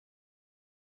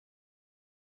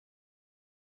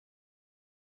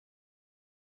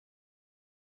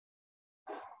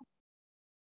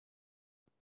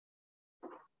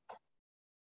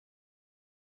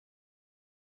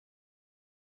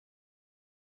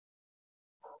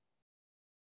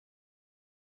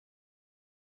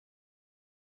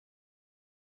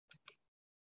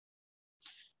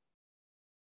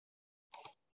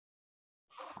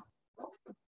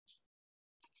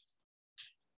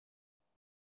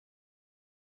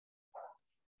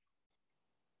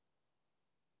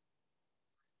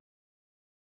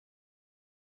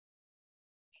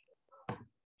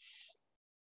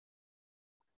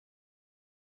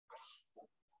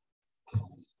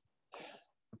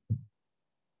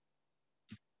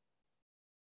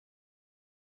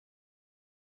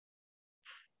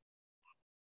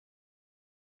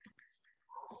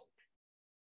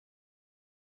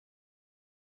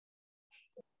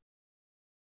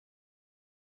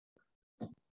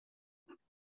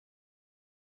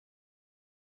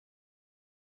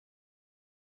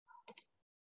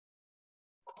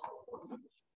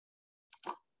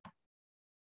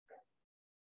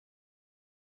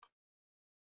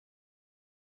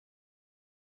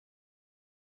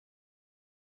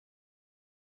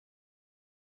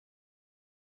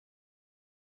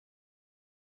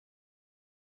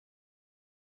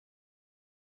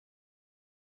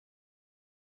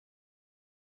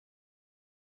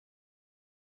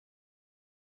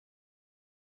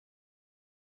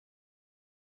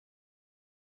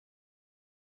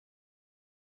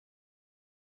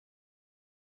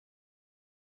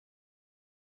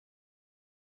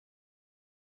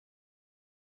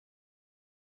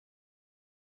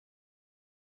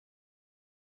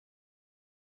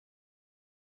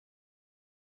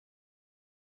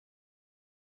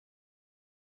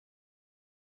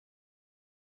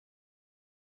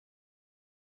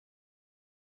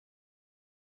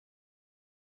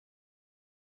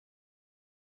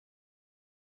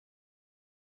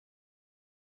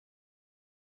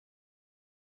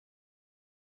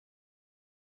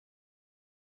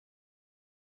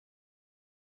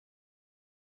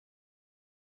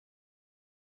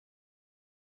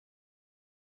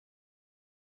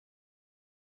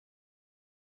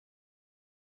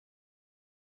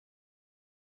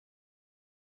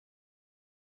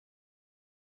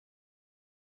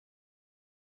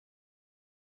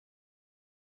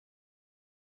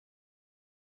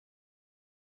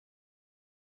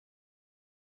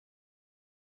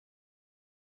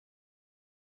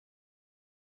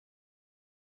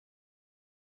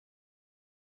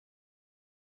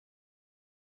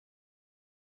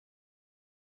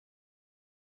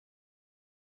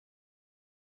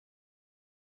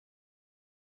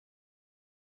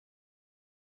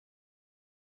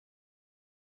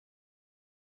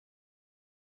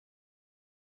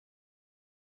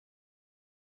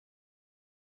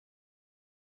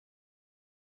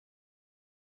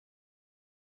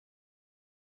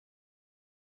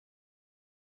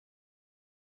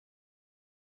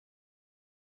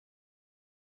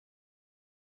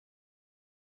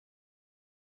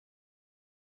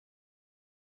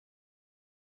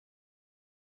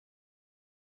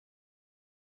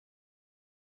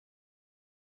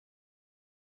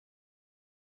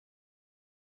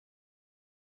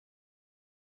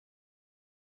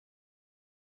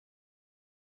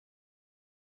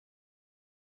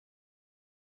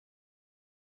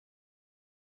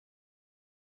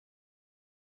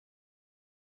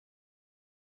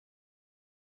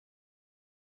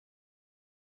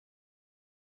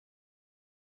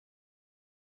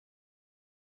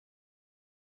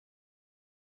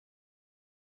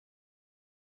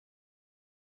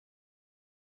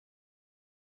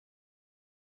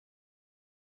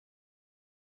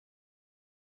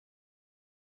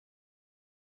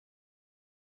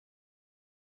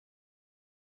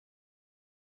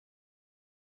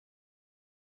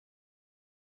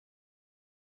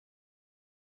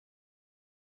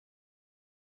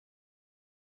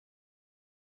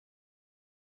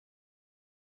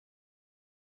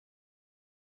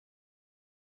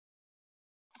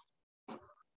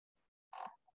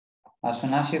 As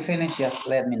soon as you finish, just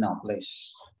let me know,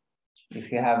 please.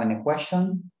 If you have any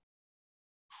question.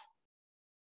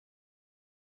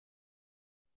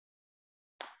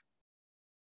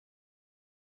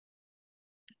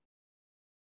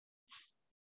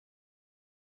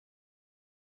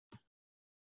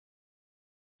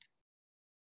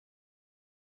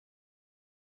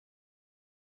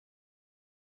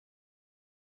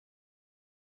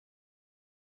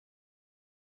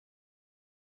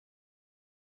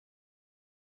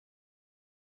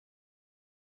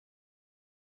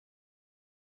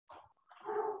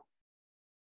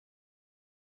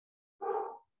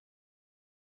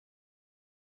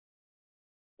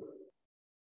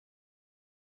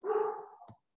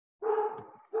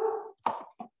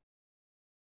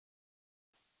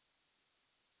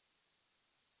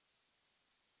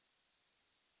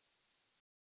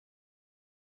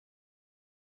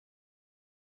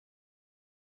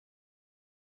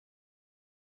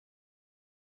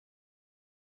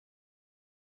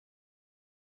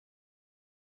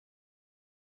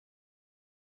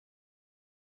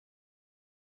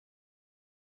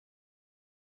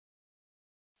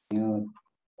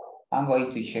 I'm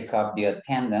going to check up the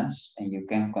attendance and you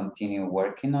can continue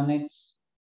working on it.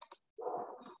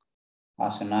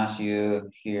 As soon as you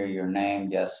hear your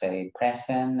name, just say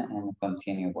present and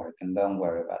continue working. Don't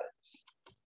worry about it.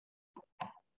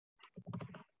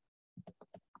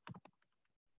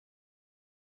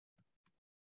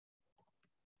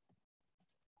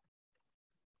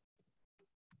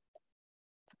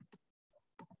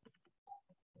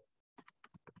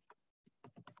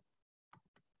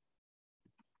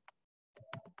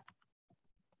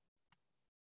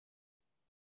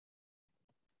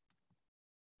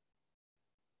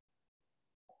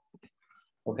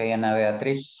 Okay, Ana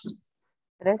Beatriz.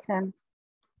 Present.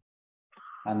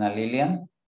 Ana Lilian.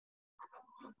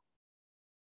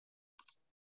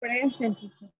 Present,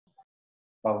 teacher.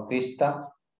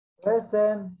 Bautista.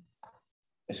 Present.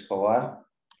 Escobar.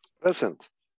 Present.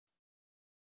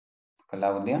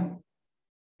 Claudia.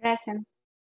 Present.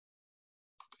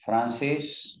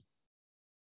 Francis.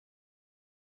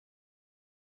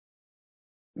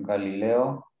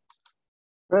 Galileo.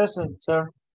 Present, sir.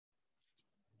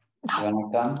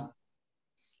 Jonathan.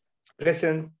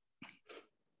 Present.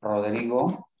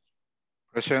 Rodrigo.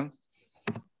 Present.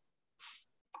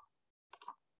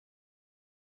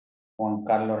 Juan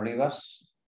Carlos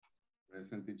Rivas.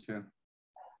 Present, teacher.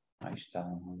 Ahí está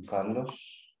Juan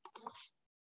Carlos.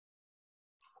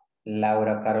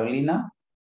 Laura Carolina.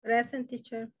 Present,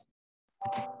 teacher.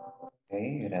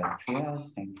 Okay,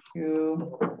 gracias. Thank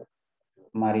you.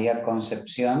 María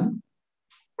Concepción.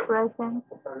 Present.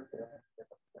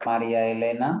 María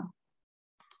Elena.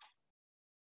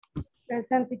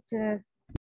 Present, teacher.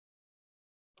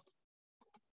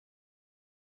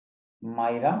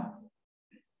 Mayra.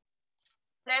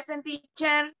 Present,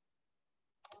 teacher.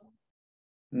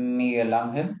 Miguel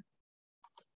Ángel.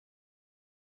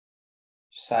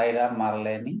 Zaira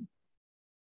Marlene.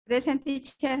 Present,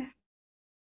 teacher.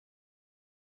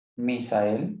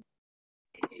 Misael.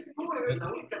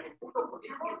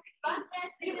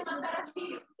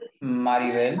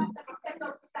 Maribel.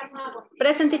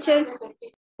 Present, teacher.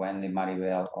 Wendy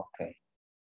Maribel, okay.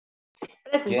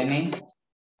 Present, Jenny.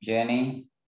 Jenny.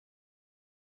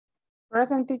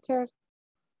 Present, teacher.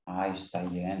 Ahí está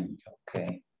Jenny,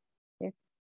 okay. Yes.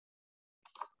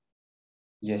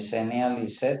 Yesenia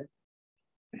Lisette.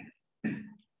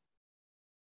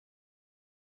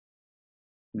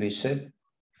 Lisette.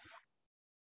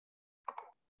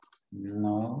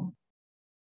 No.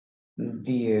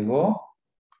 Diego.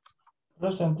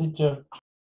 Present, teacher.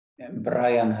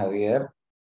 Brian Javier.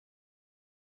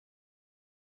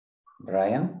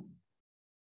 Brian.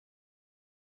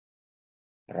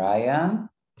 Brian.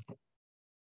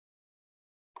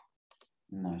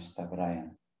 No está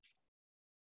Brian.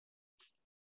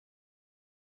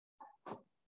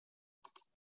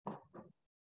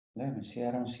 Let me see,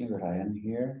 I don't see Brian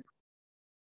here.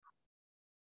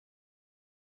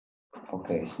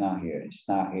 Okay, it's not here, it's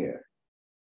not here.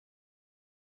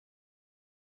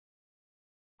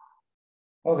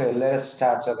 Okay, let us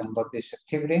start talking about this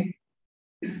activity.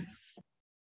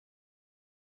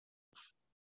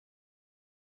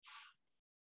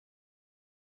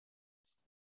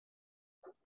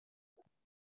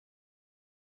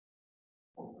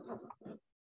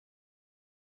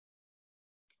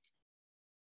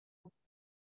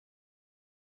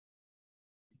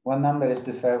 What number is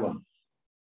the fair one?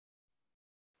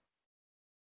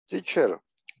 Teacher,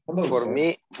 Hello, for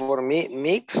sir. me,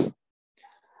 mix.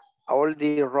 All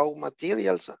the raw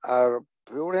materials are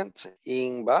current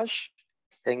in batch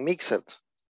and mixed.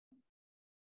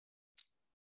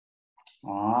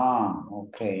 Ah,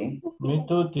 okay. Me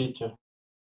too, teacher.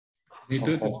 Me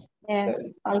too. Okay. Yes,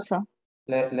 also.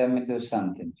 Let me do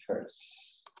something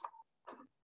first.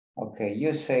 Okay,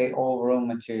 you say all raw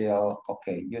material.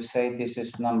 Okay, you say this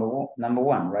is number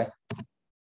one, right?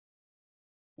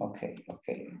 Okay,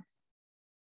 okay.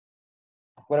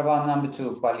 What about number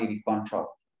 2, quality control?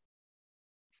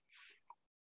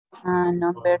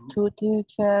 Number 2,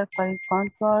 teacher, quality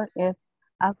control. If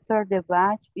after the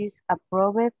batch is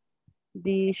approved,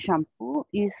 the shampoo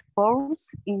is poured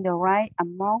in the right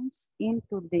amounts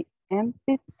into the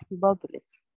empty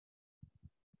bottles.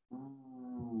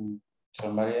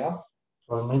 Somebody else?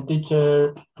 For me,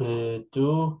 teacher,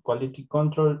 2, quality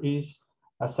control is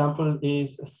a sample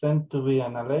is sent to be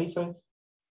analyzed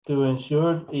to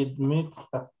ensure it meets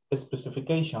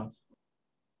specifications.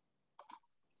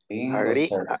 Bingo,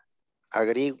 sir.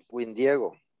 Agree with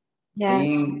Diego.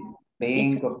 Yes.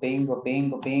 Bingo, bingo,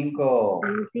 bingo, bingo.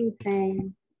 Anything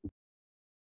same.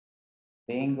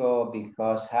 Bingo,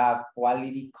 because have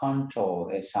quality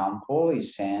control. A sample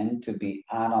is sent to be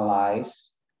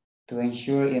analyzed to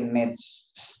ensure it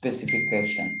meets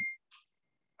specification.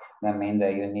 That means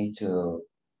that you need to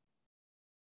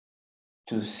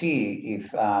see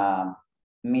if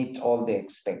meet all the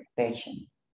expectation.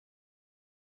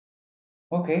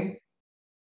 Okay.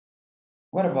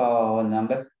 What about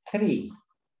number 3?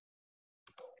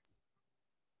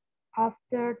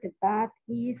 After the bath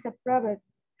is approved,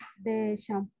 the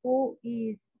shampoo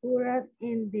is poured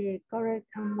in the correct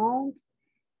amount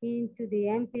into the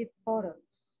empty bottles.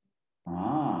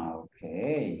 Ah,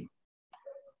 okay.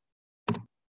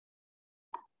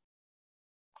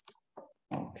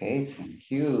 Okay, thank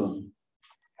you.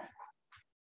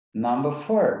 Number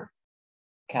 4,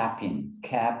 capping.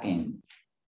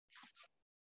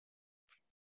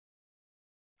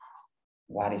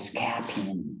 What is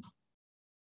capping?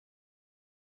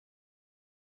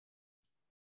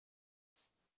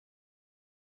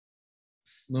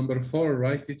 Number 4,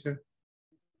 right, teacher?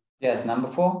 Yes,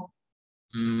 number 4.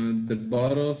 The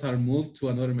bottles are moved to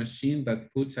another machine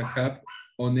that puts a cap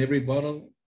on every bottle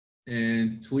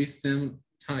and twists them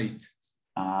tight.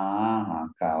 Ah,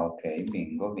 okay,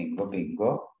 bingo, bingo,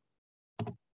 bingo.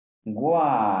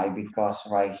 Why? Because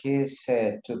right here it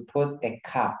said to put a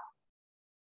cap.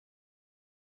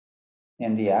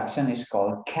 And the action is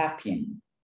called capping.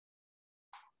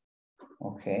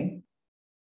 Okay.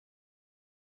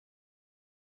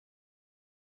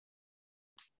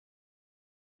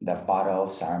 The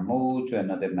bottles are moved to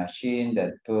another machine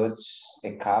that puts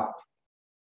a cap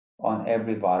on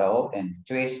every bottle and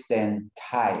twist then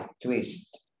tie,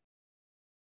 twist.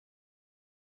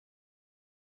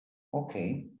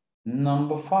 Okay,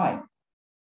 number 5.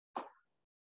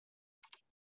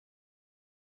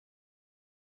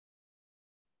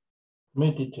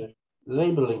 Me, teacher,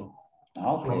 labeling.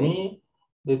 Okay. For me,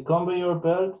 the conveyor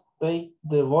belts take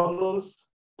the bottles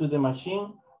to the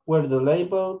machine where the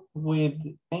label with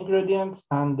ingredients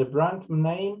and the brand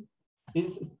name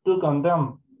is stuck on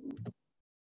them.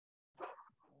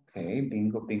 Okay,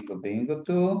 bingo, bingo, bingo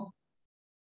too.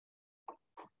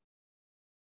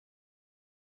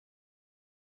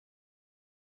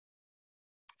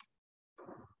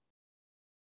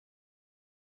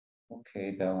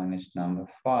 Okay, that one is number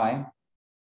 5.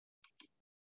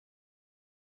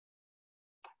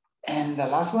 And the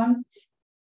last one?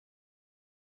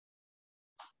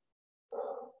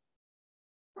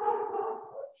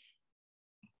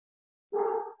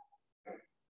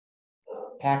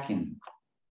 Packing.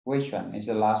 Which one is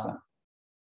the last one?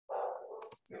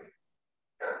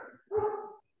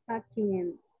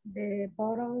 Packing. The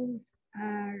bottles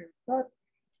are put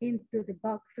into the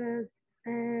boxes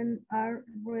and are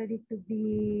ready to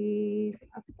be...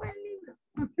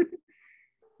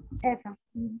 Esa,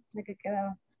 la que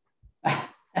quedaba.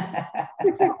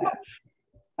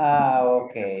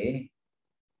 Okay.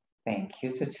 Thank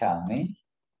you to tell me.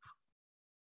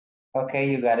 Okay,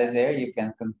 you got it there. You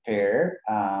can compare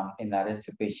in order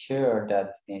to be sure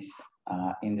that is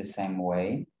in the same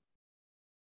way.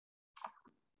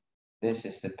 This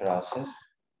is the process.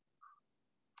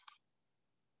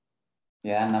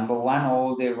 Yeah, number 1,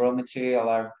 all the raw material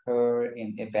are poured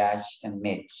in a batch and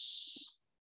mix.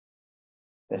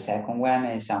 The second one,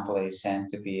 a sample is sent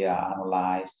to be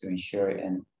analyzed to ensure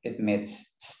it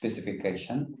meets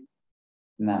specification.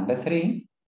 Number 3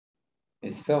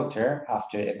 is filter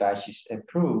after a batch is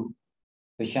approved.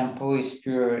 The shampoo is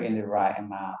poured in the right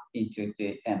amount into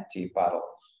the empty bottles.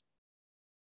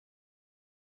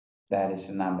 That is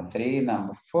number 3.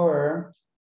 Number 4,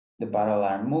 the bottle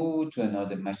are moved to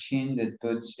another machine that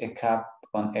puts a cap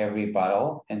on every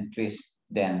bottle and twists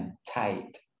them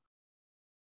tight.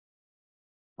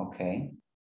 Okay.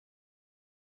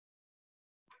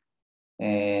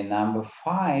 And number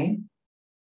 5.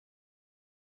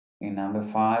 In number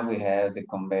 5, we have the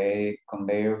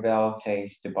conveyor belt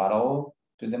takes the bottle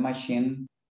to the machine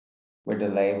where the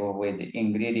label with the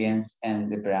ingredients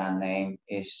and the brand name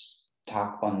is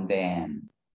stuck on them.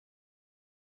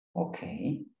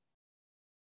 Okay.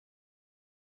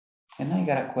 And I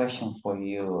got a question for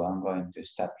you. I'm going to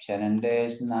stop sharing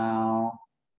this now.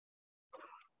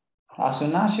 As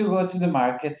soon as you go to the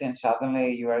market and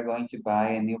suddenly you are going to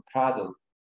buy a new product,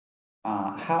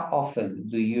 how often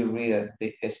do you read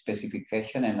the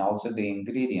specification and also the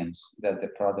ingredients that the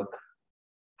product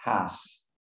has?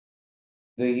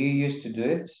 Do you used to do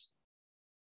it?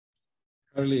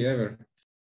 Hardly ever.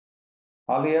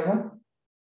 Hardly ever?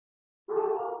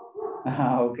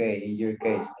 Okay, in your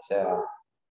case, Michelle.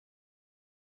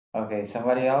 Okay,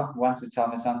 somebody else wants to tell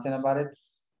me something about it?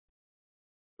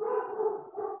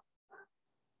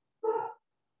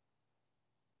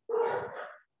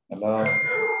 Hello?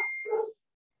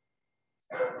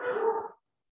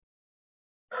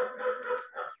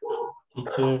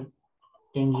 Teacher,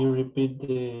 can you repeat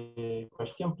the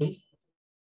question, please?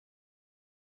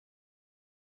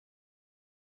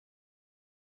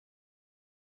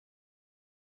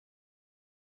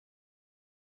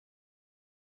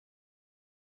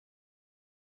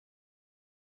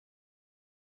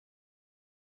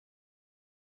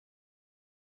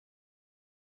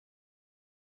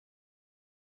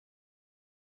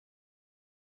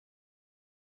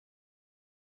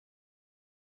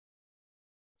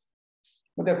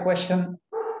 Well, the question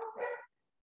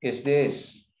is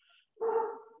this.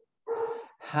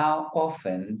 How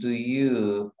often do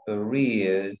you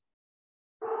read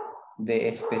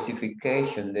the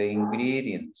specification, the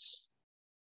ingredients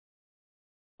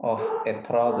of a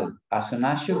product? As soon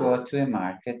as you go to a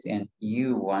market and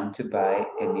you want to buy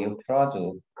a new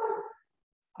product,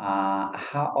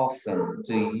 how often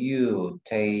do you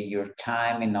take your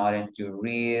time in order to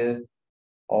read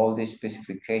all the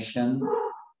specification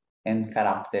and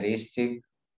characteristic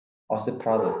of the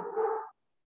product?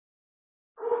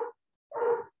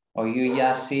 Or you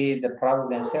just see the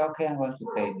product and say, okay, I'm going to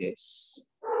take this.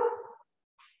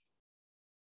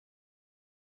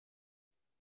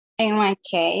 In my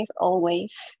case,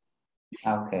 always.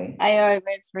 Okay. I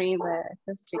always read the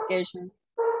specification.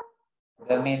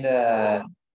 That means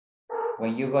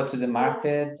when you go to the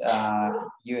market,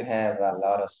 you have a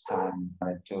lot of time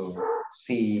to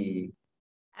see.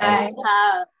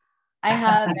 I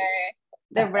have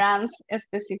the brands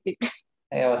specific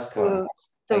It was cool.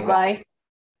 to buy.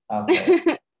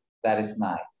 Okay, that is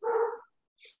nice.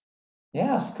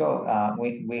 Yeah, it's cool.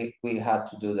 We had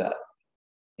to do that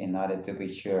in order to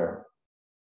be sure.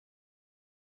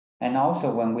 And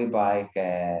also when we buy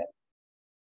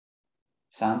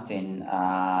something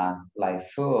like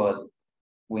food,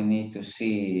 we need to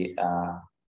see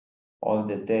all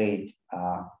the date,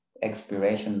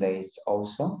 expiration dates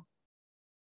also.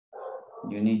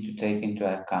 You need to take into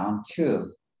account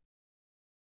too.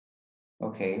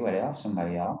 Okay, what else?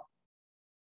 Somebody else?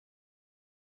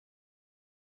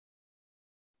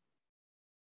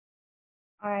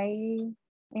 In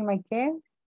my case,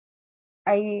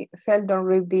 I seldom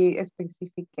read the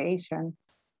specifications.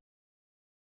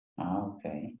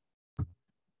 Okay.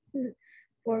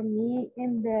 For me,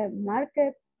 in the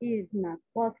market is not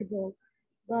possible,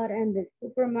 but in the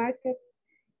supermarket,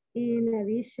 in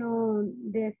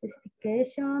addition, the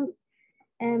specification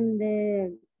and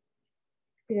the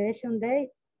expiration date,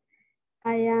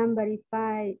 I am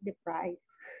verify the price.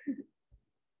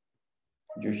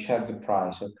 You check the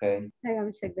price, okay? I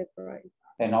am check the price.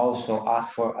 And also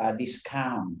ask for a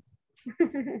discount.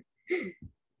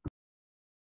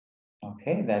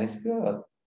 Okay, that is good.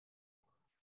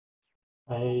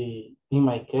 In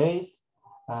my case,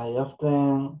 I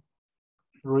often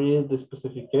read the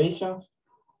specifications,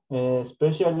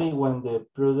 especially when the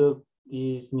product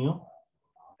is new.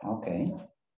 Okay.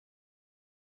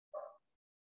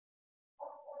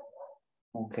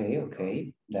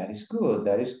 Okay, that is good,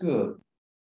 that is good.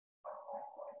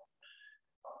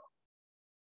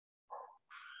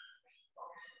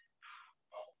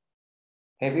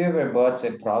 Have you ever bought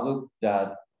a product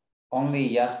that only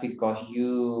just because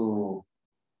you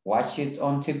watch it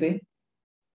on TV?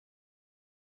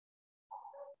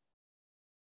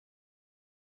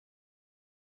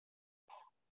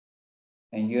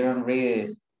 And you don't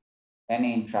read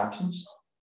any instructions?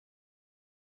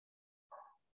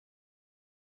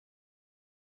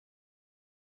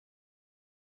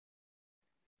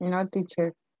 No,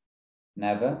 teacher.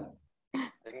 Never?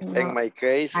 In my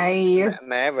case,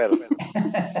 never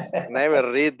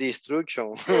read the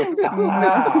instruction.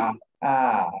 No.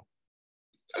 Ah,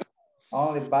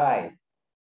 only buy.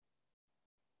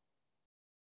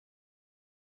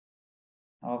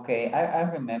 Okay, I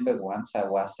remember once I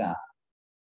was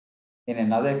in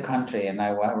another country and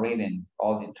I was reading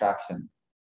all the instructions.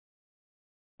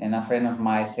 And a friend of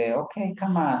mine said, okay,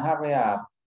 come on, hurry up.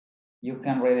 You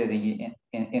can read it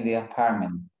in the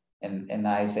apartment. And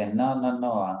I said, no,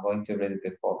 I'm going to read it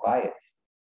before I buy it.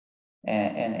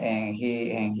 And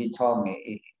he told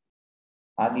me,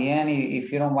 at the end,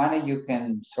 if you don't want it, you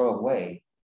can throw away.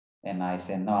 And I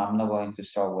said, no, I'm not going to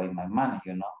throw away my money,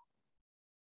 you know.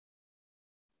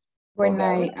 When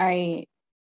Okay.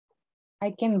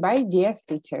 I can buy, yes,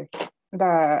 teacher.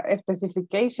 The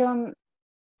specification,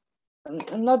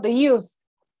 not the use.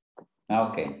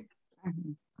 Okay.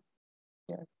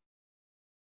 Yes.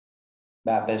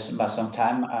 But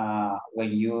sometimes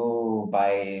when you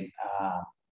buy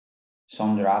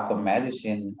some drug or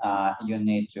medicine, you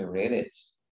need to read it.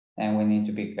 And we need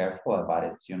to be careful about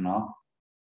it, you know,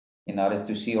 in order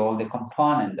to see all the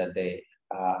components that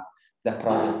the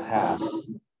product has.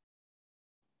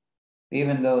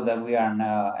 Even though that we are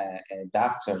now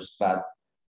doctors, but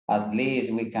at least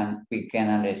we can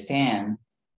understand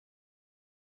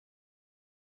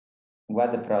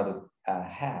what the product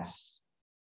has.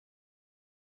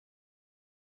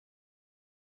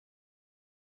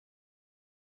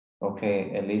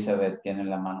 Okay, Elizabeth tiene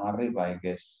la mano arriba. I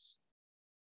guess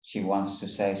she wants to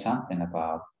say something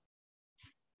about.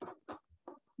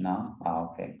 No?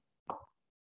 Okay.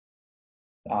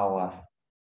 I was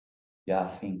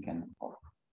just thinking.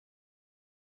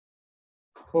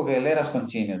 Okay, let us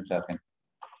continue talking.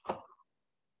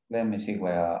 Let me see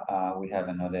where we have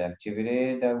another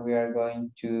activity that we are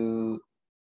going to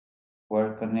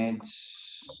work on it.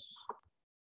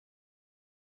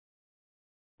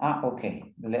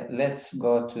 Okay. Let's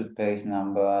go to page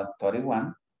number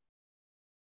 31.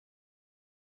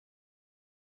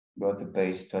 Go to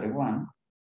page 31.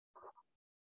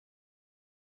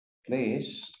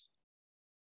 Please.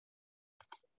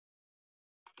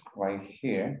 Right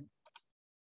here.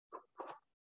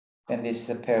 And this is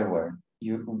a pair word.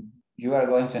 You are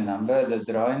going to number the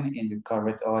drawing in the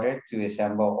correct order to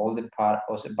assemble all the parts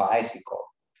of the bicycle.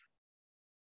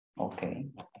 Okay.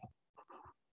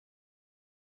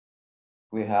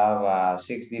 We have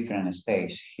 6 different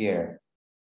stages here.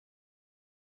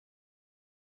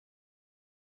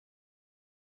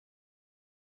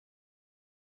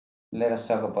 Let us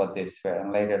talk about this first,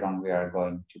 and later on we are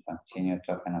going to continue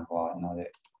talking about another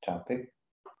topic.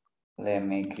 Let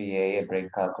me create a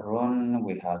breakout room.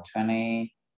 We have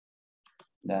 20.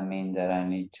 That means that I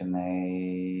need to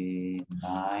make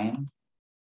 9.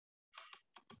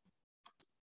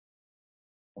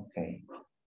 Okay.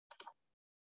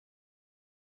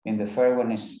 And the first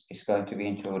one is going to be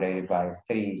integrated by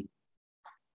 3.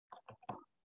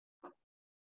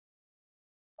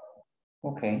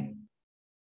 Okay.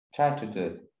 Try to do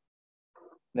it.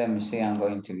 Let me see, I'm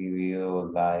going to give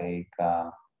you like,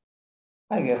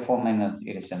 I guess 4 minutes,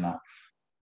 it is enough.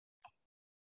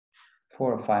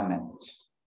 4 or 5 minutes.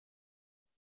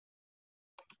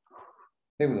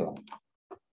 Here we go.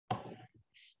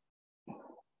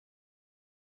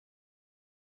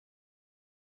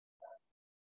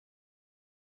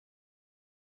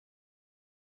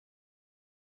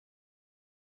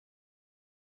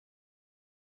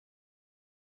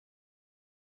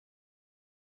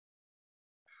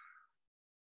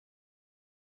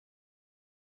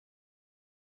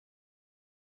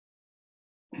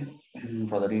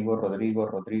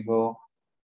 Rodrigo.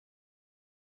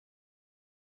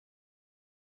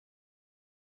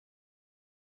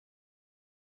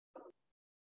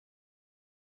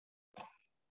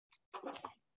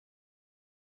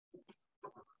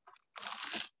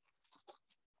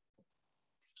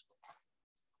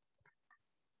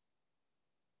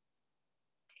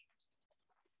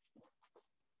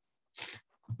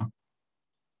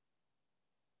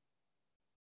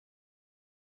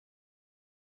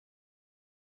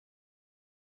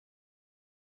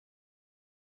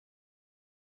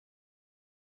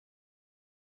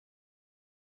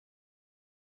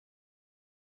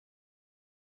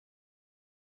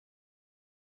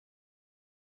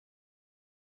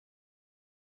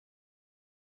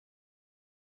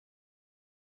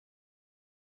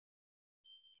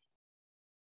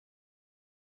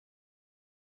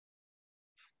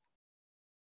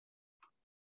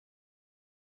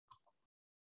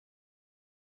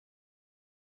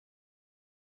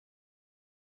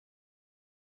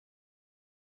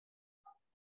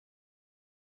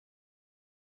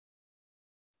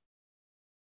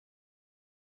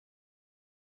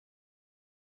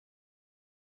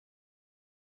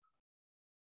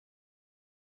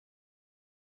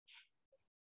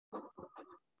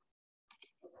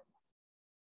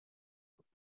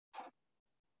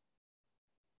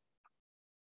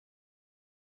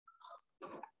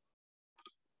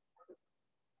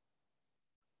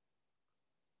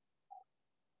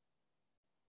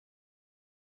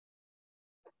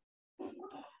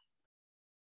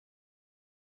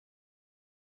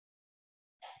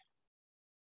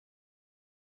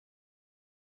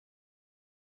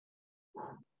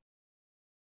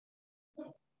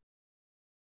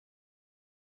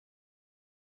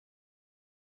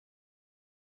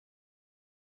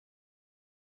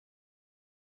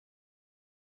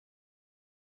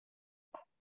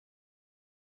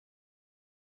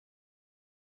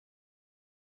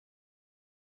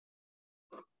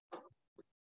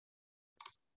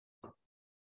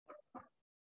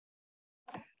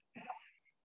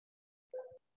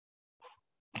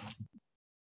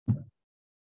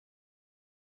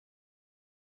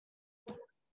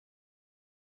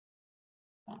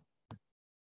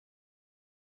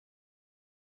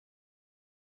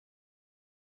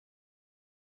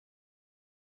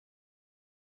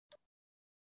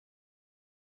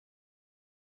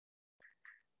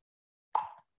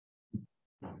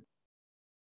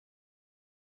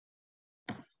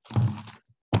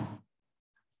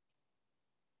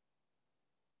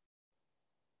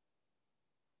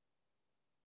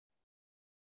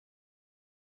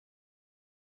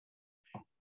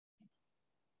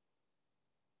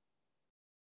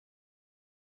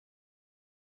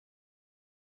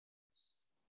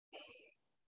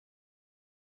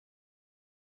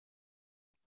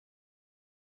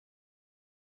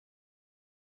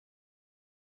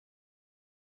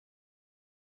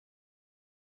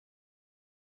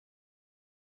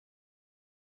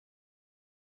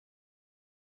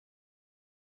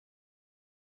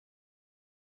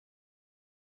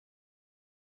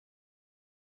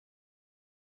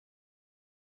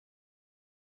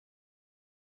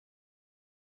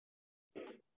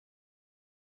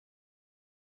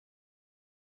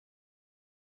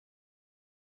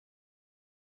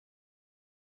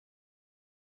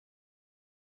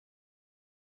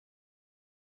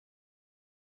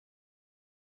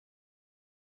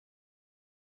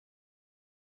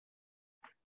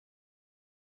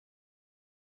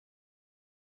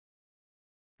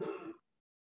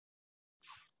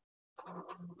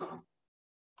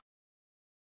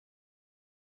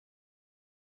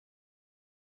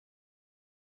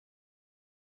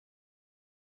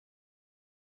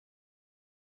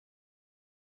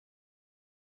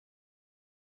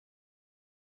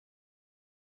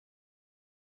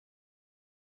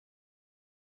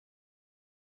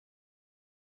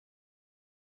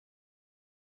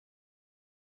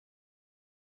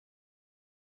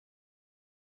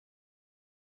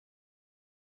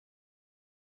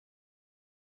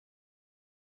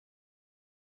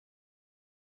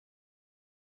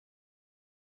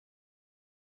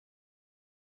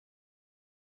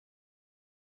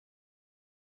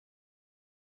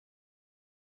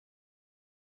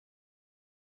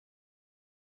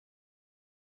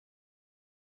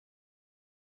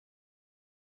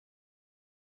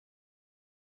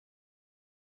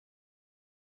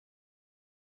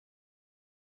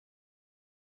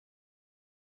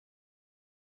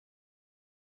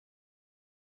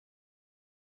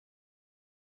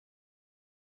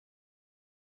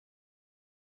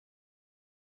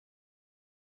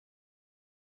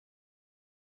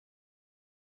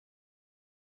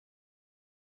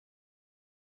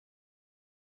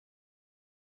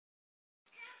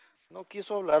 No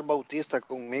quiso hablar Bautista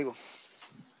conmigo.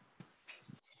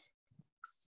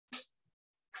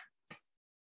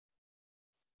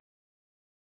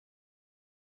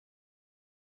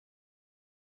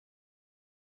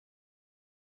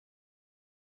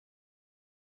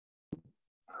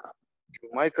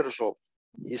 Microsoft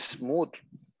is mute.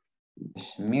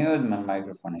 It's mute, my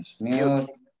microphone is mute. Mute.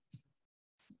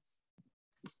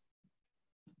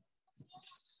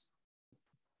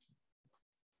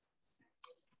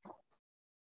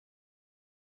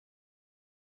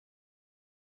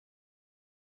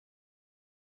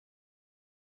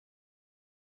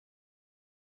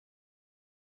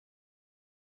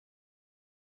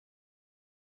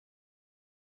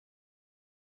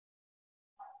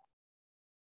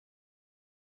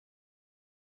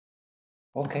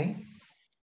 Okay.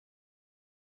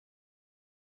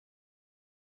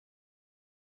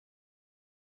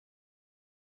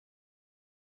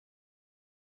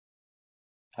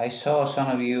 I saw some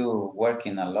of you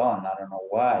working alone. I don't know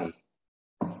why.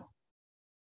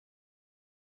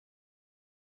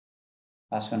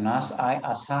 As soon as I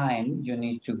assign, you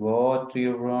need to go to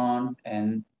your room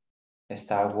and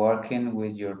start working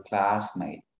with your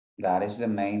classmate. That is the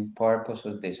main purpose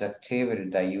of this activity,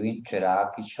 that you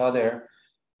interact each other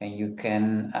and you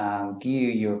can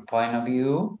give your point of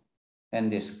view and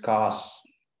discuss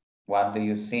what do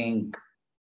you think.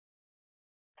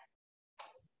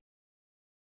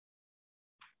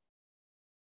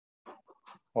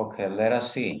 Okay, let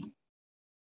us see.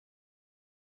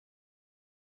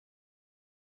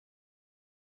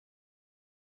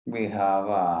 We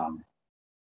have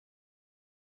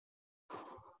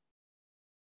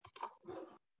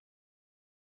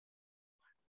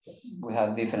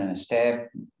different steps.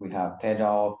 We have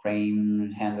pedal,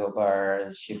 frame,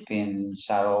 handlebar, shipping,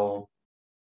 saddle,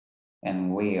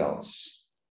 and wheels.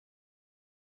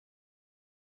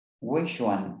 Which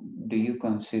one do you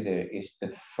consider is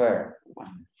the fair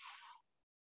one?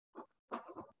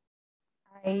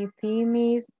 I think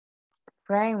it's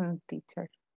frame, teacher.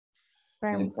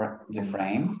 Frame. The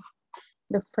frame?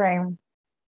 The frame.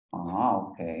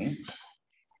 Oh, okay.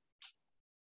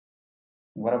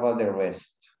 What about the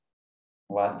rest?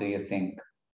 What do you think?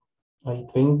 I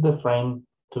think the frame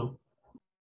too.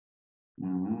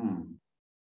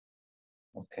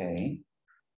 Okay.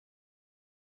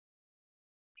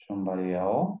 Somebody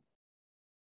else?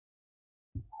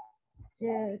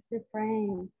 Yes, the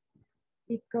frame.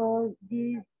 Because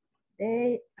this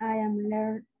day I am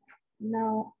learning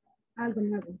now algo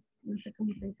nuevo. No sé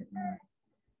cómo se dice.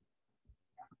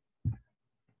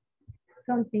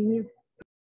 Something new.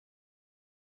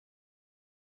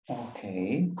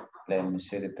 Okay, let me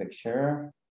see the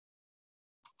picture.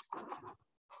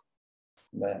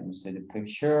 Let me see the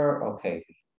picture. Okay,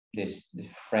 the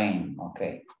frame.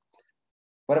 Okay.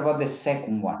 What about the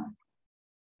second one?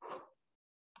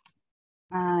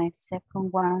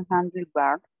 Second one,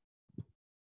 handlebar.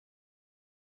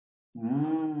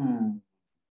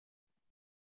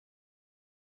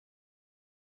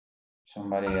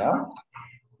 Somebody else?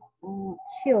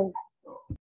 Shield.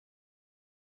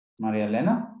 Maria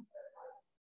Elena?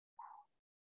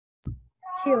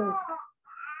 Shield.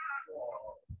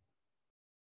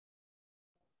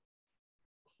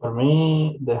 For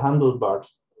me, the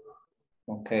handlebars.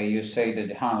 Okay, you say that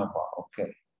the handlebar.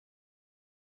 Okay.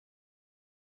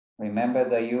 Remember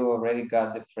that you already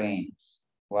got the frames.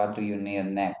 What do you need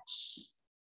next?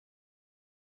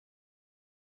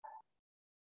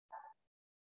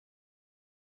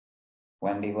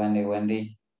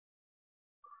 Wendy.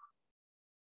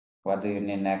 What do you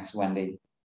need next, Wendy?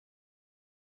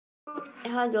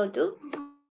 Handle too.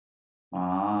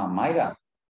 Ah, Mayra.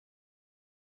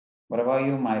 What about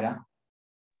you, Mayra?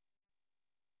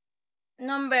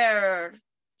 Number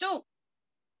 2.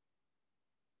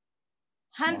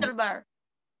 Handlebar.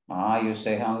 Ah, you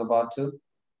say handlebar too?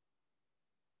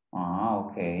 Ah,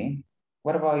 okay.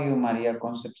 What about you, Maria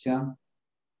Concepcion?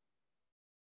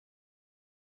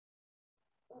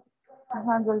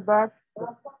 Handlebar.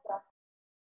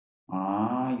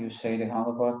 Ah, you say the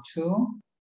handlebar too?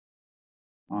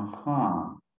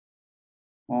 Uh-huh.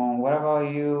 What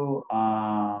about you,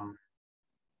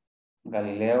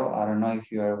 Galileo? I don't know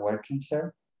if you are working,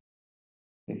 sir.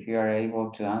 If you are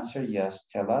able to answer,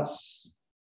 just tell us.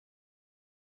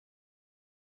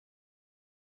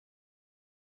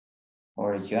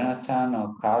 Or Jonathan,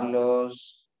 or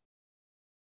Carlos,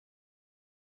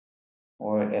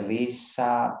 or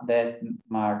Elizabeth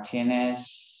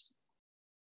Martinez.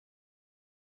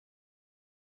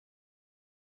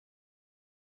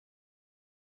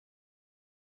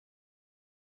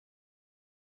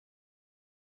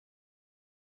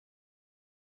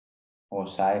 Or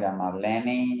Zaira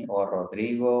Marlene, or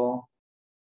Rodrigo.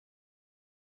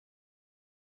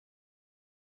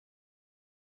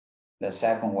 The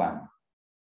second one.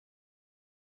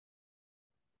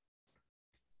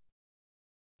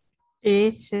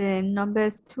 It's number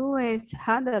 2 is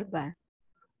handlebar.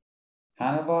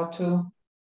 Handlebar too?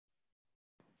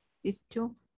 It's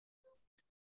 2.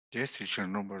 Yes, teacher,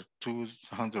 number 2 is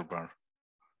handlebar.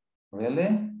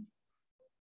 Really?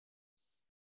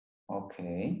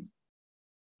 Okay.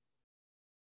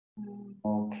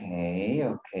 Okay.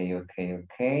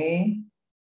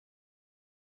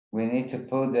 We need to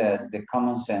put the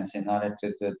common sense in order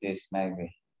to do this,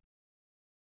 maybe.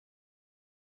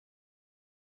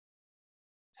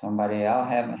 Somebody else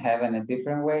having a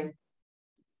different way?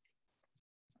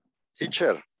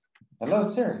 Teacher. Hello,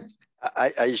 sir.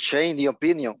 I changed the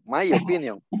opinion, my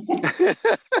opinion.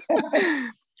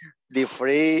 The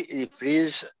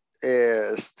first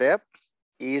step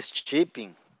is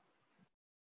shipping.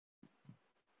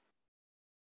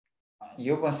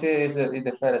 You consider it's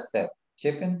the first step,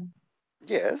 shipping?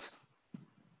 Yes.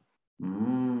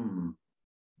 In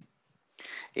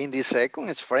the second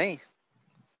is frame.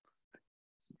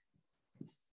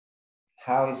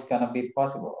 How is gonna be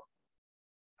possible?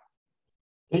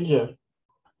 Teacher,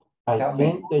 I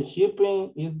think the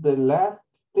shipping is the last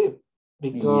step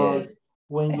because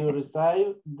when you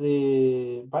receive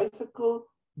the bicycle,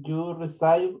 you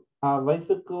receive a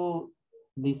bicycle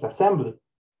disassembly.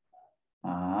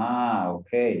 Ah,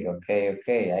 okay.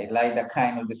 I like that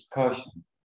kind of discussion.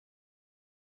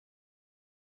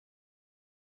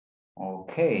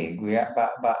 Okay, we are,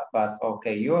 but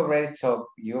okay, you already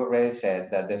said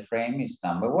that the frame is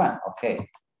number 1. Okay,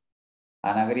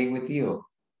 and I agree with you.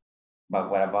 But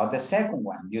what about the second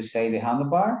one? You say the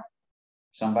handlebar?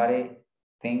 Somebody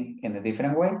think in a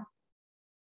different way?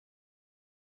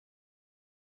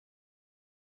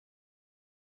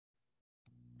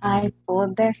 I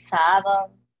put the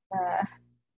saddle.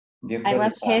 I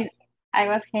was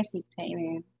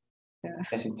hesitating.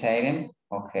 Hesitating?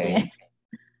 Okay. Yes.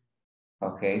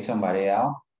 Okay, somebody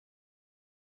else?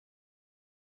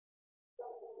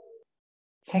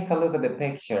 Take a look at the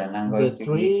picture and I'm going to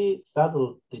three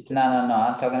saddle. Teacher. No,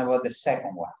 I'm talking about the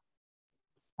second one.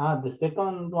 The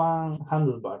second one,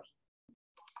 handlebars.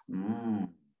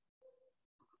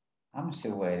 I'm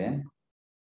still waiting.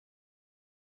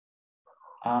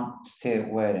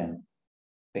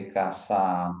 Because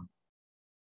how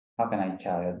can I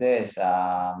tell you this?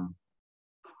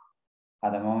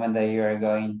 At the moment that you are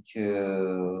going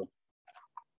to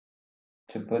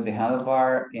put the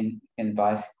handlebar in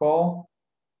bicycle,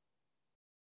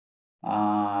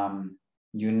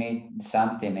 you need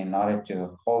something in order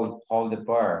to hold the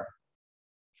bar,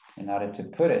 in order to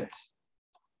put it.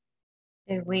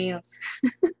 The wheels.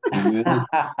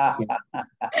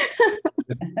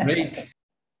 Brake.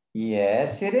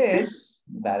 Yes, it is.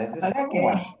 That is the second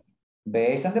one.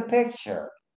 Based on the picture,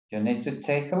 you need to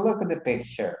take a look at the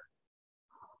picture.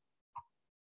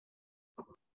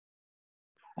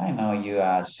 I know you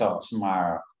are so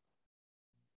smart.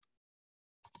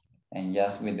 And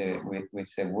just with the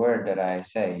word that I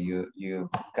say, you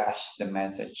catch the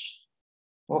message.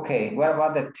 Okay, what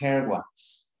about the third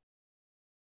ones?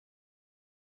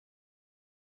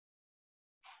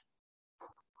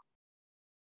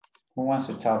 Who wants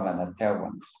to talk about the third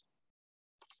one?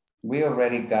 We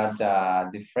already got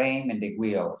the frame and the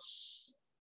wheels.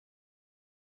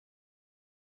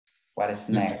 What is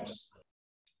next?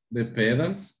 The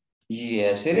pedals?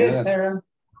 Yes, it is, sir.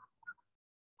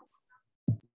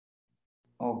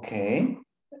 Okay,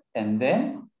 and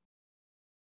then?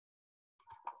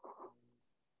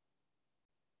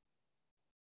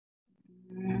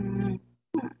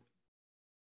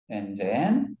 And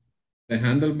then? The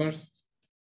handlebars.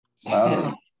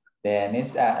 Then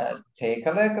it's, take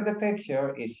a look at the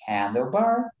picture. It's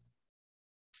handlebar.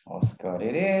 Oscar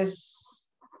it is.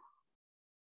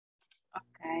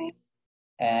 Okay.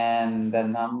 And the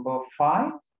number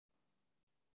 5?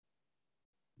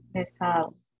 The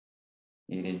saddle.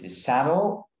 It is the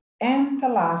saddle. And the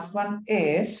last one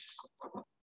is?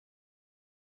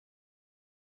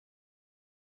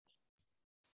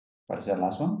 What is the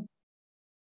last one?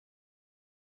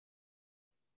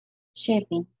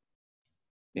 Shipping.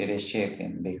 It is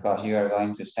shipping because you are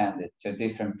going to send it to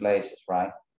different places,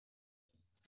 right?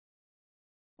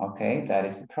 Okay, that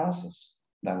is the process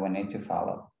that we need to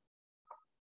follow.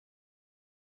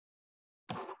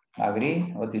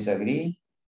 Agree or disagree?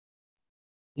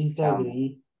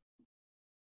 Disagree.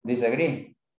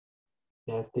 Disagree?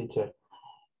 Yes, teacher.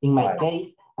 In my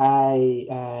case,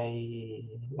 I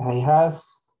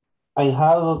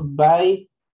have buy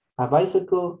a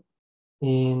bicycle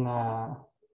in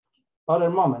other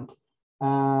moment.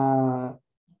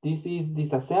 This is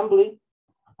disassembly.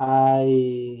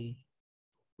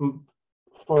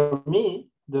 For me,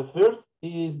 the first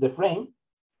is the frame.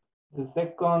 The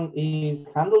second is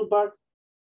handlebars.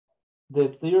 The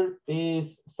third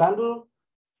is saddle.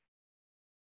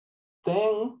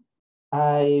 Then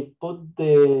I put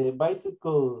the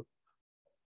bicycle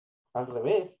al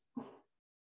revés.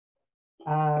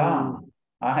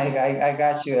 I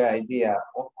got your idea.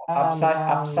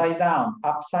 Upside down.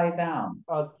 Upside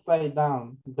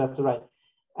down. That's right.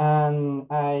 And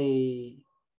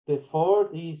the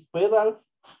fourth is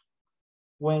pedals.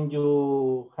 When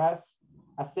you have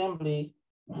assembly,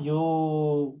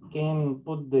 you can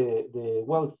put the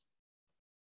wheels.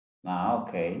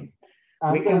 Okay.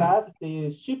 And the last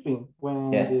is shipping, when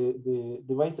the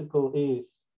bicycle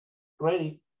is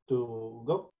ready to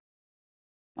go.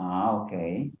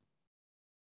 Okay.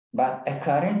 But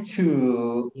according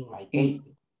to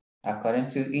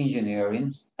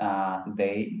engineering,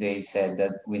 they said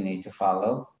that we need to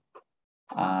follow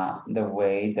the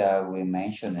way that we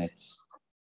mentioned it.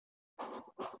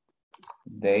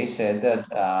 They said that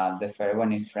the first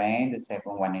one is frame, the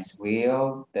second one is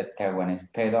wheel, the third one is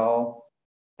pedal,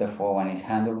 the fourth one is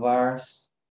handlebars,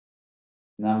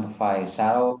 number 5 is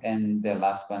saddle, and the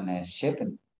last one is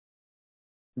shipping.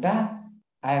 But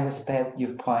I respect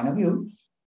your point of view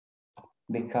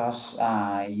because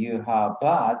you have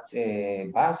bought a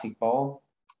bicycle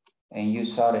and you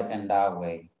saw it in that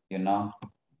way, you know.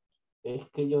 Es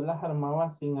que yo las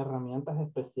armaba sin herramientas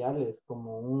especiales,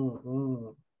 como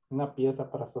una pieza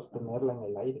para sostenerla en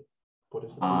el aire. Por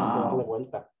eso tenía que darle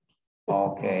vuelta.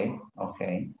 Okay.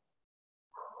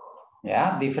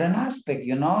 Yeah, different aspect,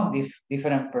 you know,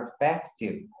 different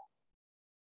perspective.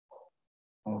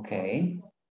 Okay.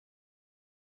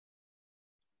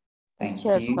 Thank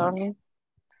you. Sorry.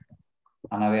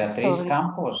 Ana Beatriz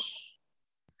Campos.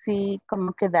 Sí,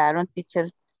 ¿cómo quedaron, teacher?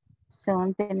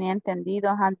 Según tenía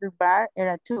entendido, handlebar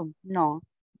era 2. No.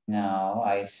 No,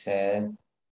 I said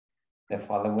the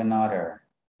following order.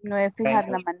 No es fijar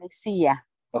la manecilla.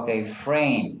 Okay,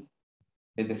 frame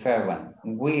is the first one.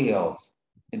 Wheels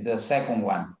is the second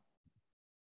one.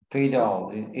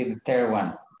 Pedal is the third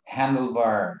one.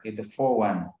 Handlebar is the fourth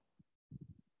one.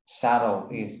 Saddle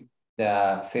is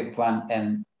the fifth one.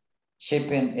 And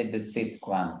shipping is the sixth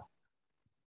one.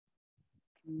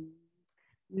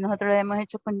 Nosotros lo hemos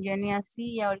hecho con Jenny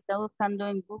así, y ahorita buscando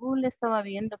en Google estaba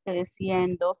viendo que decía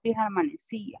en 2 fijar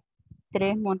manecilla,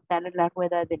 3 montar la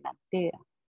rueda delantera,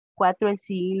 4 el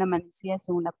seguir la manecilla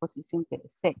según la posición que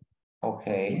desee.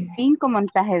 Okay. Y 5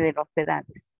 montaje de los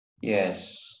pedales.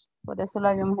 Yes. Por eso lo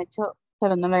habíamos hecho,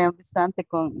 pero no lo habíamos visto antes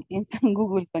en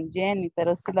Google con Jenny,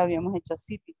 pero sí lo habíamos hecho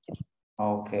así, teacher.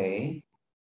 Okay.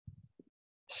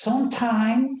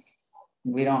 Sometimes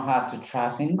we don't have to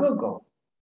trust in Google.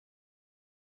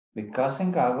 Because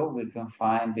in Google, we can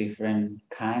find different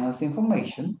kinds of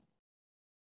information.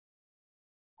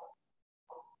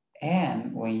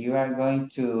 And when you are going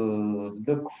to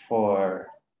look for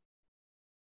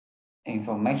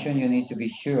information, you need to be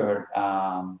sure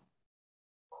about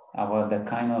the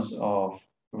kinds of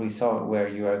resort where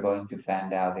you are going to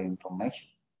find out the information.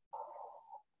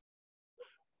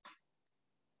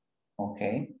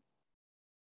 Okay.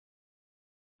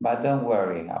 But don't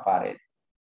worry about it.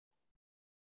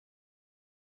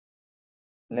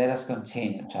 Let us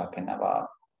continue talking about,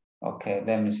 okay,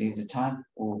 let me see the time.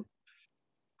 Ooh.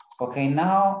 Okay,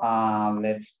 now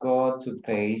let's go to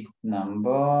page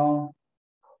number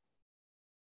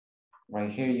right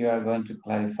here, you are going to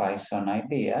clarify some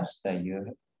ideas that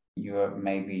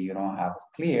maybe you don't have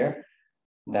clear.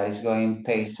 That is going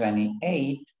page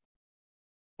 28,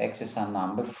 exercise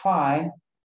number 5.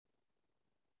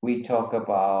 We talk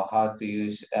about how to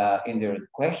use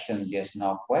indirect question, yes,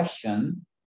 no question.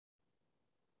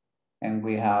 And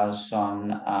we have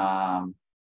some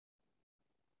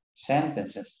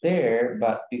sentences there,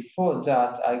 but before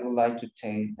that, I would like to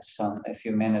take a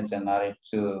few minutes in order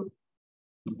to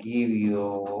give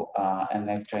you an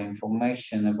extra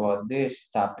information about this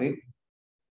topic.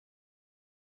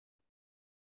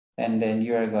 And then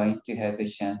you are going to have the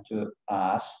chance to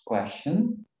ask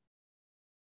questions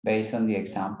based on the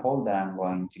example that I'm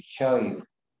going to show you.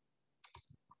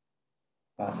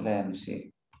 But let me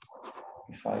see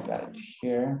if I got it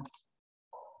here.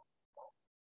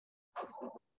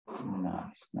 No,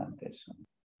 it's not this one.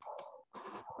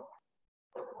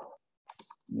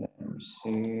 Let me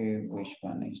see which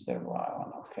one is the right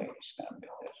one. Okay, it's gonna be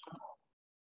this one.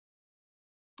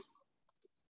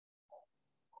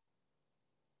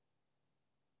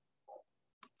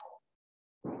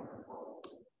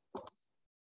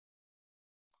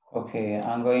 Okay,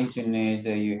 I'm going to need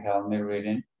you help me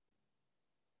reading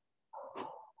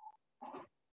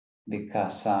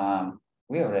because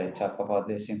we already talked about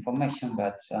this information,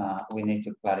 but we need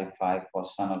to clarify for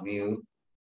some of you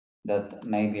that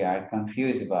maybe are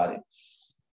confused about it.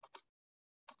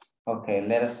 Okay,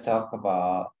 let us talk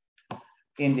about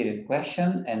indirect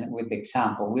question, and with the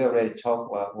example, we already talked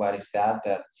about what is that,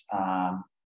 but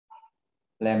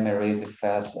let me read the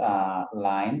first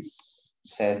lines.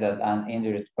 Said that an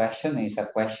indirect question is a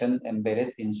question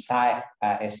embedded inside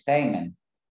a statement.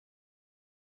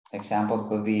 Example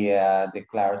could be a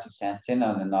declarative sentence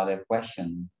on another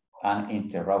question. An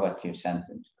interrogative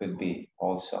sentence could be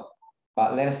also.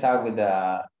 But let's start with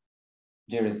the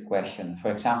direct question.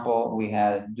 For example, we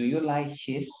had, do you like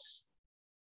cheese?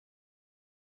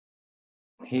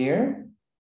 Here,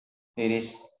 it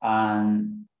is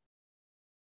an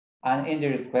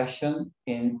indirect question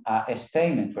in a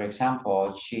statement. For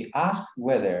example, she asked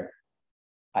whether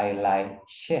I like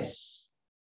cheese.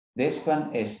 This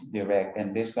one is direct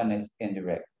and this one is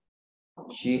indirect.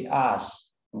 She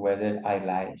asked whether I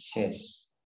like cheese.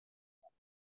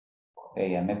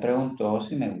 Ella me preguntó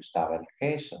si me gustaba el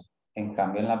queso. En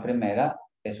cambio, en la primera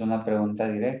es una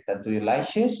pregunta directa. Do you like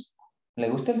cheese? ¿Le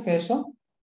gusta el queso?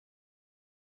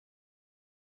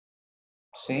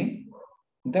 ¿Sí?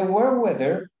 The word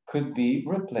whether could be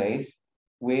replaced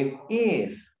with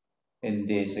if in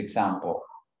this example.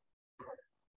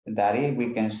 That is,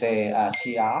 we can say,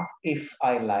 she asked if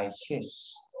I like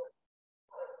cheese.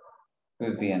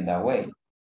 Could be in that way.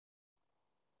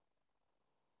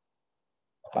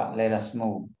 But let us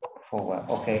move forward.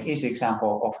 Okay, each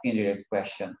example of indirect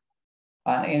question.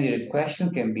 An indirect question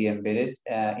can be embedded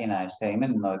in a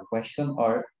statement, not a question,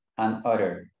 or an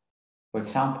order. For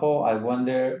example, I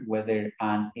wonder whether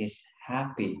Anne is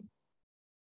happy.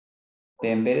 The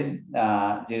embedded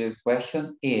direct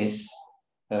question is,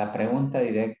 la pregunta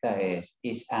directa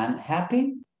is Anne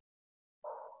happy?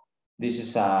 This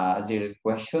is a direct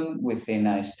question within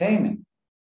a statement,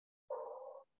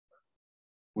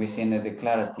 within a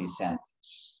declarative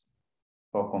sentence,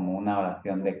 o como una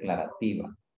oración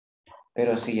declarativa.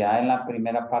 Pero si ya en la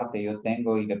primera parte yo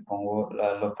tengo y le pongo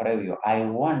lo previo, I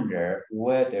wonder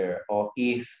whether or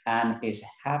if Anne is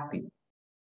happy.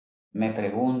 Me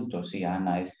pregunto si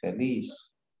Ana es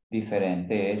feliz.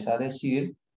 Diferente es a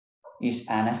decir, is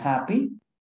Anna happy?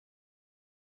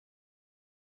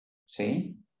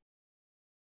 ¿Sí?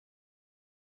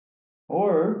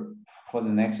 Or, for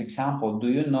the next example, do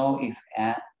you know if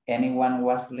anyone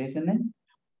was listening?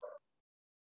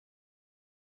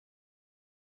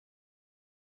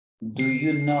 Do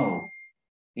you know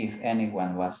if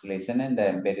anyone was listening? The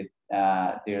embedded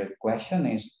direct question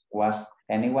is, was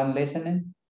anyone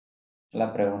listening?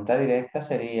 La pregunta directa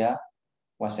sería,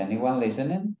 was anyone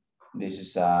listening? This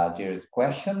is a direct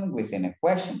question within a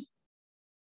question.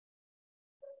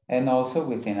 And also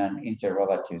within an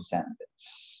interrogative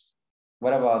sentence.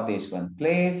 What about this one?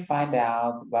 Please find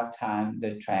out what time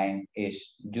the train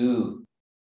is due.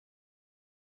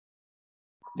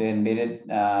 The embedded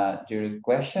direct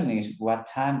question is, what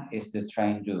time is the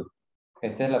train due?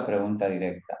 Esta es la pregunta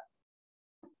directa.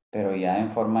 Pero ya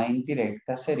en forma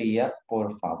indirecta sería,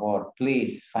 por favor,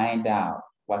 please find out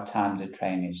what time the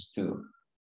train is due.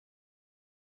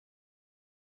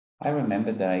 I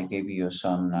remember that I gave you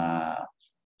some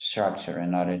structure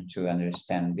in order to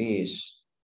understand this.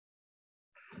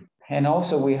 And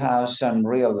also we have some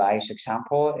real life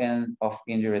example of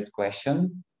indirect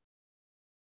question.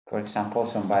 For example,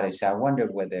 somebody said, I wonder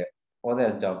whether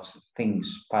other dogs,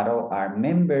 things. Paddle are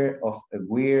member of a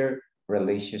weird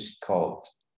religious cult.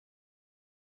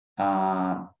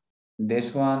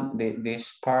 This part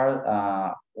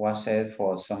was said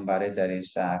for somebody that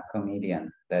is a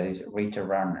comedian, that is Rita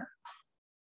Runner.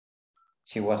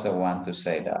 She was the one to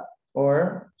say that.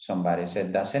 Or somebody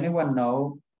said, does anyone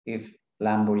know if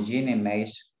Lamborghini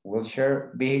makes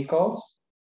wheelchair vehicles?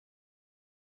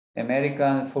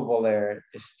 American footballer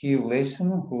Steve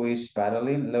Leeson, who is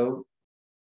battling low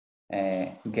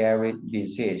Gary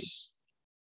disease.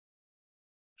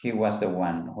 He was the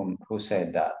one who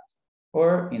said that.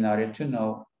 Or in order to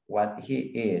know what he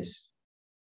is,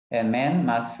 a man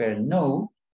must first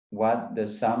know what the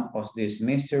sum of this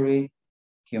mystery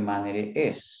humanity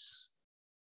is.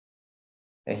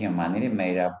 A humanity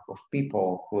made up of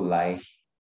people who, like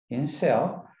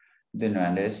himself, do not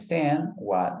understand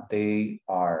what they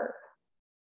are.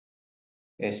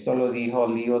 Esto lo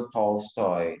dijo Leo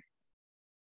Tolstoy.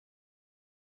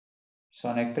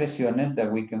 Son expresiones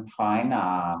that we can find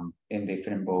in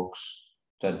different books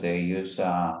that they use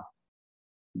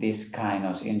this kind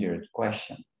of indirect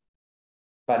question.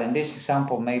 But in this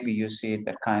example, maybe you see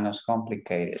it kind of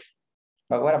complicated.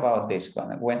 But what about this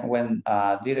one? When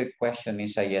direct question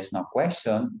is a yes, no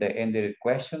question, the indirect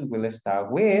question will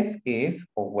start with if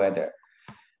or whether.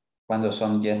 Cuando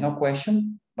son yes, no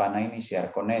question, van a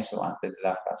iniciar con eso antes de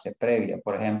la frase previa.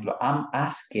 Por ejemplo, I'm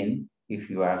asking if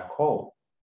you are cold.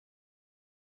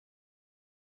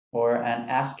 Or I'm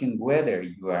asking whether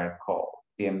you are cold.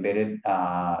 The embedded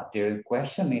direct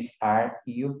question is, are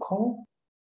you cold?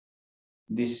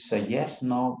 This is a yes,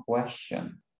 no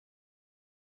question.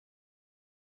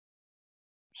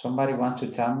 Somebody wants to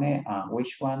tell me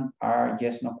which one are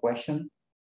yes, no question?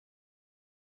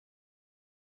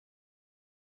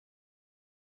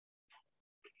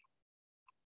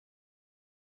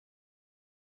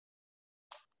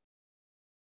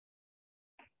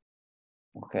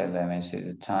 Okay, let me see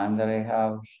the time that I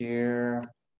have here.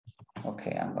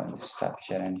 Okay, I'm going to stop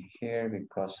sharing here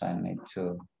because I need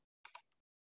to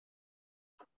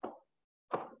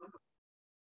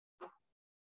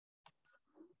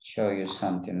show you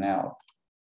something else.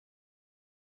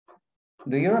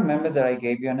 Do you remember that I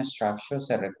gave you an structure?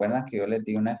 ¿Se recuerdan que yo les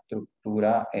di una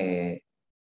estructura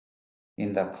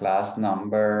in the class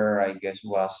number, I guess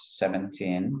was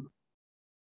 17?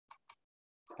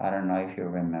 I don't know if you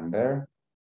remember.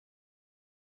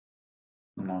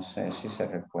 No sé si se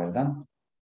recuerdan.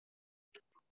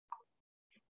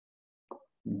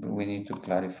 We need to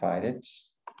clarify it.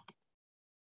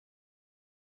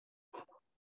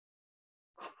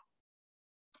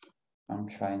 I'm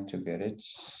trying to get it.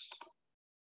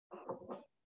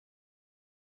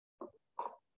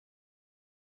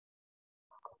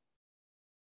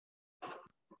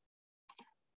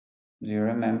 Do you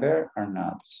remember or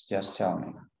not? Just tell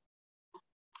me.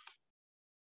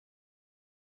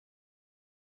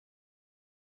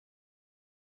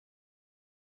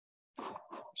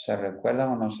 ¿Se recuerdan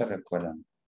o no se recuerdan?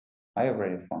 I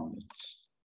already found it.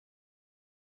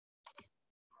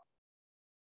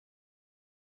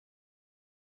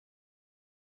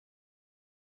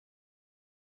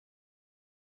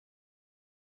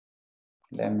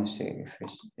 Let me see if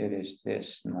it is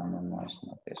this. No, it's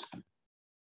not this one.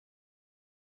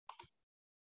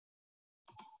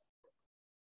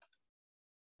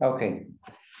 Okay.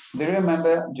 Do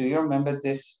you remember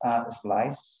this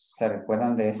slice? ¿Se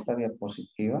recuerdan de esta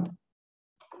diapositiva?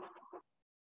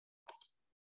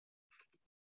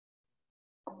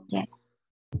 Yes.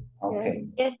 Okay.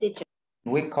 Yes, teacher.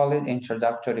 We call it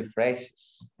introductory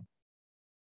phrases.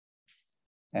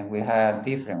 And we have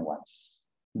different ones.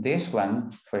 This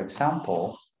one, for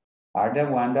example, are the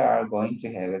ones that are going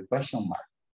to have a question mark.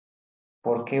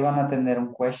 ¿Por qué van a tener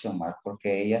un question mark? Porque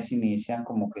ellas inician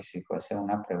como que si fuese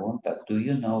una pregunta. Do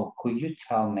you know? Could you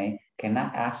tell me? Can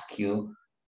I ask you?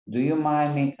 Do you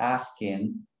mind me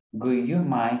asking? Would you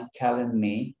mind telling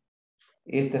me?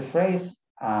 If the phrase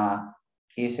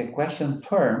is a question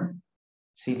form,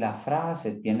 si la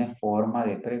frase tiene forma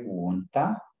de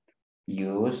pregunta,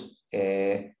 use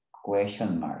a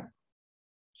question mark.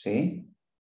 ¿Sí?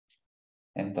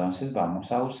 Entonces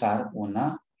vamos a usar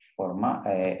una forma,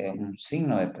 un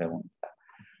signo de pregunta.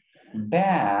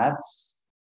 But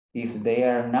if they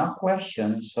are not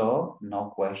questions, so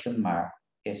no question mark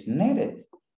is needed.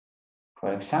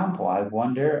 For example, I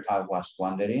was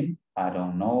wondering, I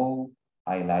don't know,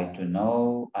 I like to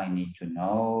know, I need to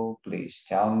know, please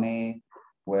tell me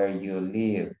where you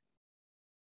live.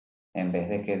 En vez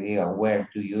de que diga, where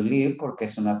do you live? Porque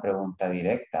es una pregunta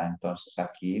directa. Entonces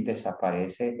aquí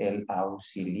desaparece el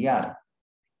auxiliar.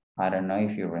 I don't know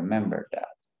if you remember that.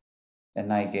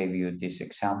 And I gave you this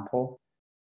example,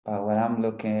 but what I'm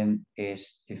looking is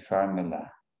the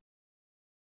formula.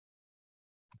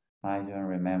 I don't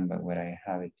remember where I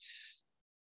have it.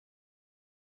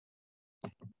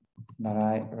 But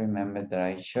I remember that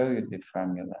I showed you the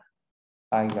formula.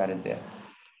 I got it there.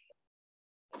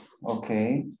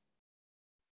 Okay.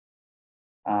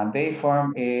 They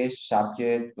form is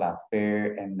subject plus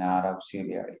verb and not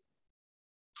auxiliary.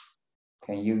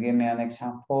 Can you give me an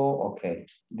example? Okay,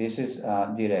 this is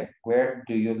direct. Where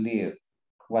do you live?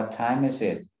 What time is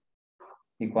it?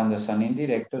 Y cuando son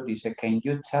indirectos, dice, can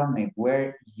you tell me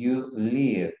where you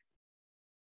live?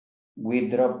 We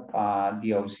drop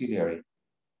the auxiliary.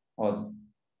 Or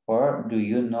do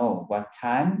you know what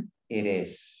time it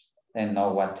is? And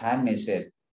know what time is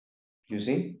it? You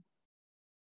see?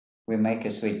 We make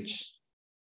a switch.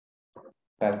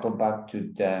 But go back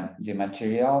to the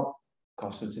material,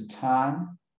 goes to the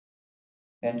time,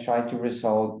 and try to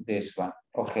resolve this one.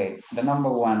 Okay, the number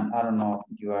one, I don't know,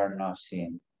 you are not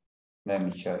seeing. Let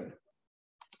me show you.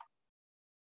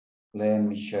 Let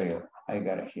me show you. I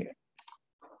got it here.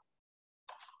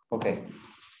 Okay,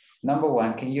 number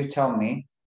one, can you tell me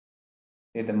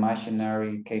if the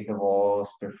machinery capable of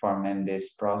performing these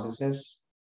processes?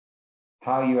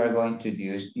 How you are going to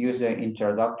use the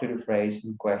introductory phrase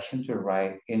in question to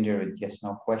write indirect yes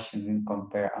no question and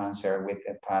compare answer with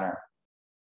a pattern.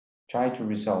 Try to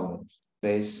resolve it,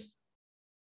 please.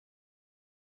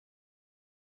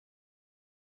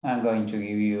 I'm going to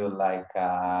give you like,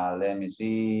 let me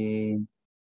see,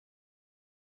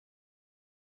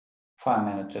 5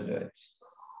 minutes to do it.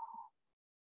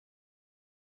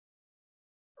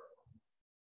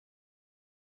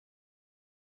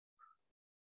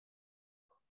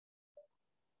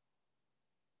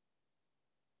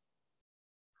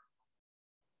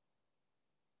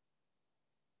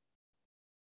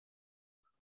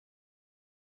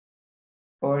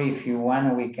 Or if you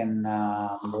want, we can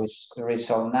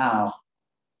resolve now,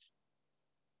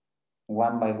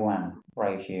 one by one,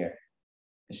 right here.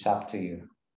 It's up to you.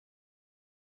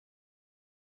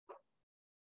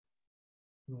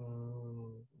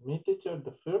 Me, teacher,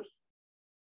 the first.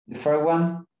 The first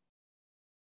one?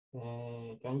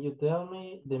 Can you tell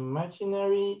me the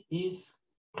machinery is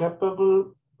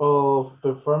capable of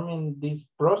performing this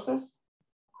process?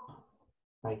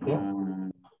 I guess.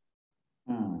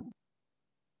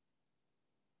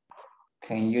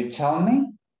 Can you tell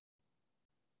me?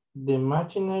 The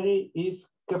machinery is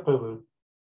capable.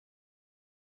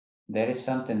 There is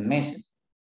something missing.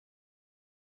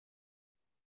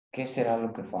 ¿Qué será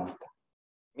lo que falta?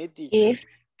 If.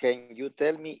 Can you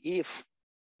tell me if?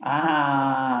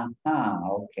 Okay.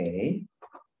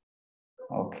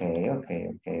 Okay.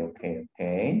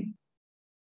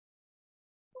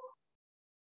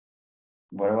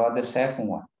 What about the second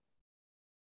one?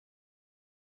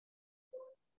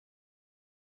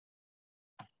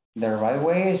 The right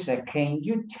way is, can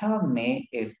you tell me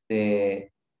if the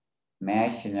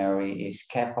machinery is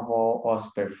capable of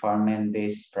performing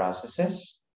these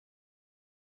processes?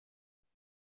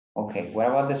 Okay, what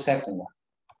about the second one?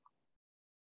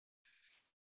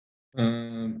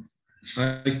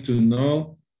 I'd like to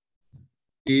know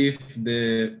if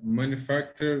the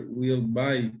manufacturer will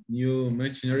buy new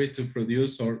machinery to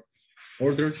produce or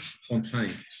orders on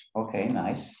time. Okay,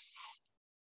 nice.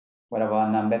 What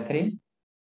about number 3?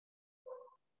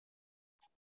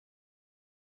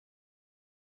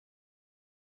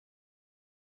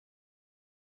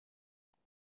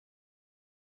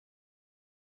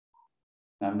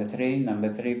 Number three,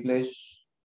 please.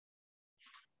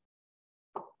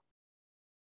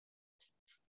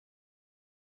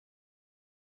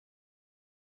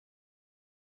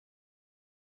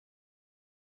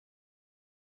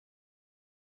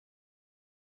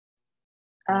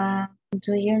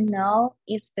 Do you know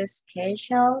if the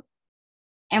schedule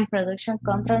and production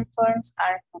control forms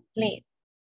are complete?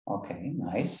 Okay,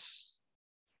 nice.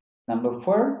 Number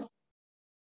 4.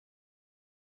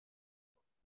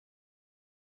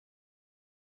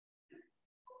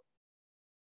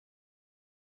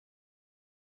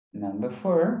 Number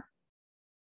 4.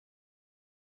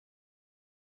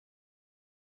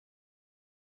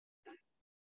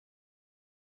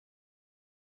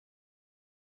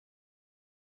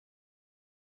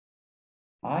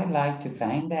 I'd like to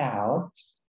find out.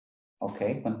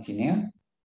 Okay, continue.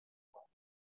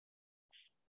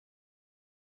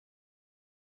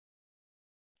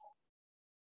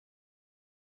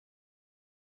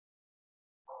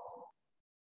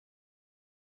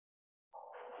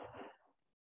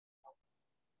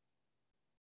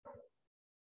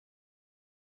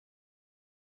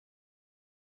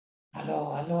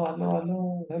 Hello.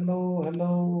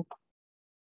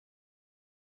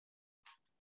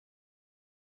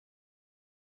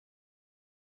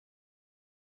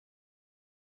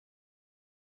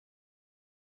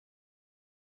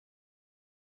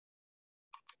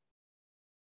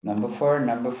 Number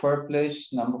four, please.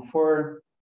 Number 4.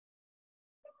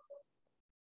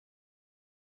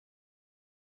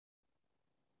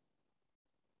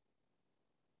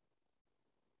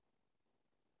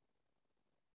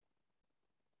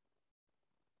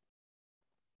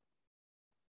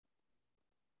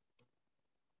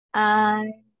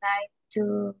 I'd like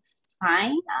to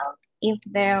find out if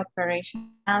the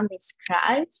operation plan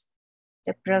describes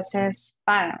the process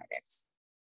parameters.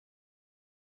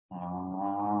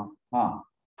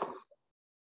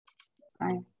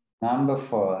 Number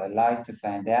 4, I'd like to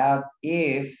find out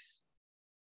if,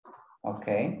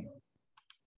 okay,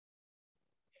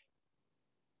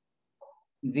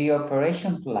 the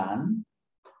operation plan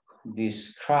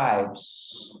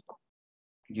describes,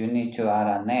 you need to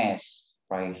add an S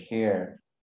right here.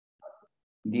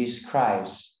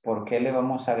 Describes, ¿por qué le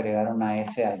vamos a agregar una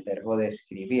S al verbo de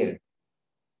escribir?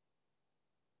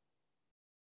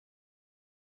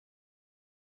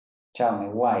 Tell me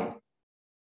why.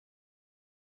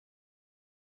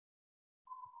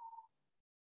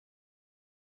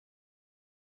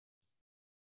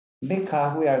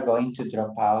 Because we are going to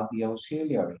drop out the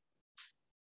auxiliary.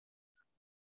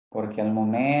 Porque al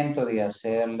momento de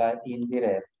hacer la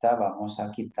indirecta vamos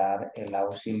a quitar el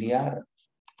auxiliar.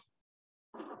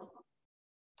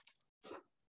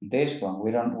 This one,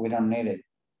 we don't need it.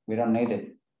 We don't need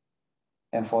it.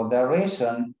 And for that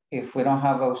reason, if we don't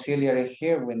have auxiliary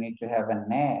here, we need to have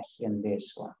an S in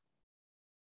this one.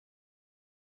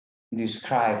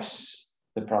 Describes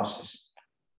the process.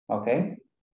 Okay?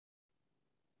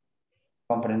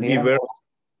 ¿Comprendieron?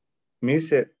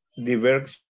 The verb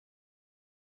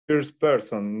first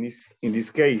person is in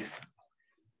this case.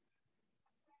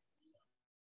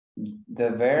 The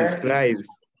verb is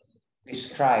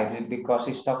described because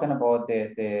it's talking about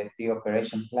the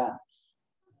operation plan.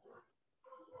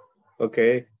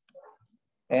 Okay.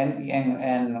 And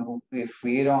if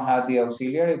we don't have the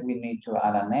auxiliary, we need to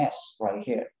add an S right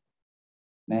here.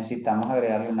 Necesitamos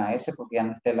agregarle una S porque ya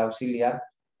no está el auxiliar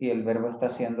y el verbo está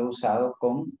siendo usado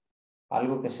con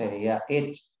algo que sería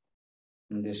it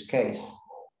in this case.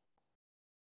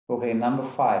 Okay, number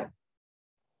 5.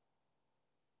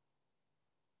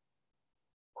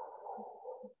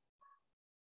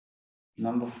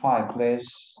 Number 5,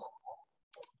 please.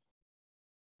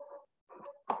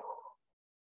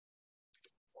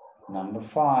 Number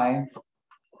 5.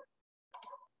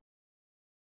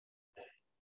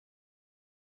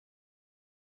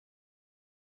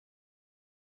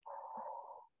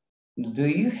 Do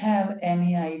you have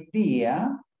any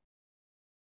idea?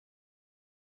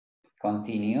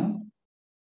 Continue.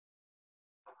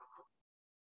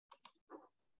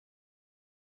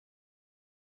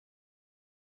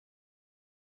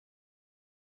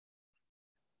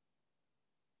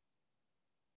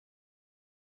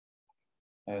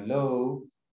 Hello.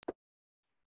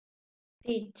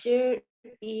 Teacher,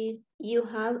 is you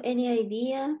have any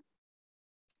idea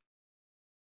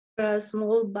for a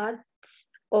small batch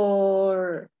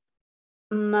or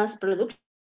mass production?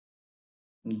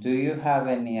 Do you have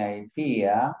any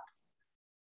idea?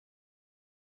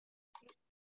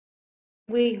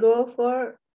 We go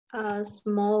for a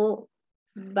small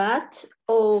batch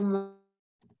or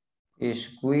Is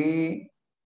we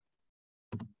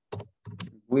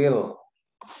will.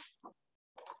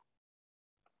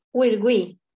 Will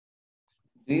we?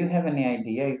 Do you have any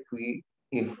idea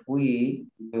if we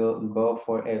will go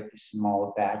for a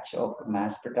small batch of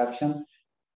mass production?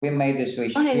 We made the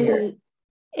switch here.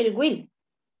 El will.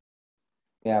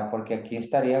 Ya, porque aquí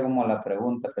estaría como la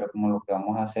pregunta, pero como lo que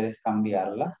vamos a hacer es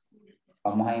cambiarla,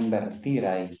 vamos a invertir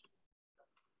ahí.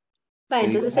 Va,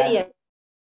 entonces sería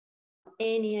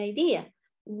any idea.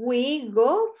 We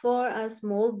go for a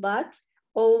small batch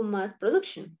or mass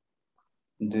production.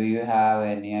 Do you have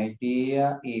any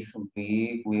idea if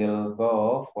we will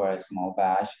go for a small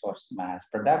batch or mass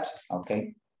production?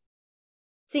 Okay.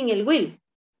 Sin el will.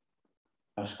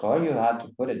 Of course, you have to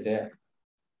put it there.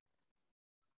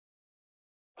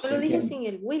 Yo lo dije sin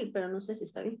el will, pero no sé si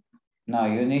está bien. No,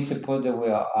 you need to put the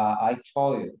will. I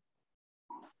told you.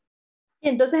 ¿Y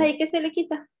entonces ahí qué se le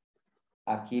quita?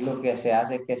 Aquí lo que se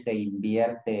hace es que se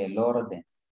invierte el orden.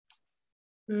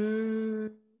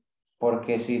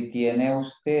 Porque si tiene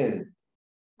usted,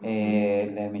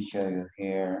 let me show you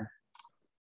here.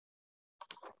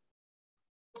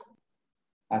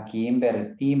 Aquí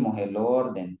invertimos el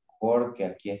orden porque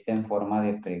aquí está en forma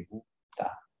de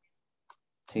pregunta.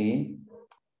 ¿Sí?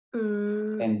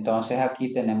 Entonces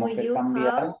aquí tenemos que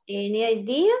cambiar. Any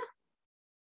idea?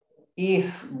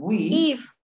 If we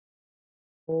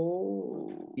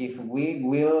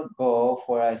will go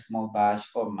for a small batch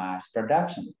or mass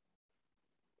production.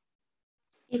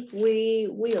 If we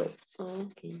will.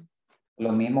 Okay.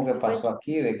 Lo mismo que pasó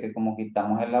aquí, de que como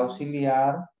quitamos el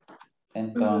auxiliar,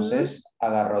 entonces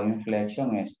agarró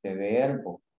inflection este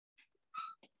verbo.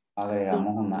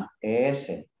 Agregamos una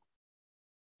S.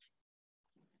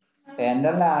 And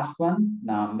the last one,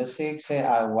 number 6,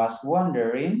 I was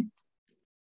wondering.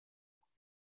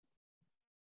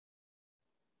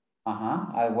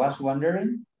 I was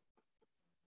wondering.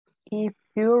 If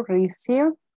you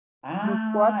receive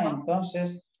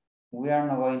entonces we are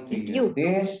not going to use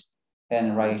this,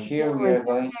 and right here we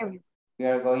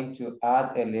are going to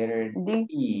add a letter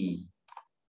D.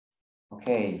 Ok,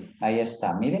 ahí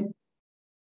está, miren.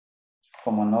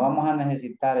 Como no vamos a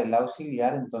necesitar el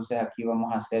auxiliar, entonces aquí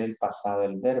vamos a hacer el pasado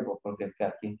del verbo, porque es que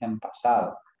aquí está en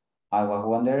pasado. I was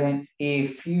wondering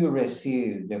if you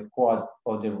received the quote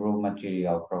of the raw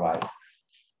material provided.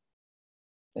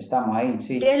 Estamos ahí,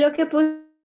 sí. ¿Qué es lo que puse?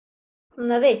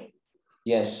 Una D.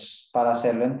 Yes, para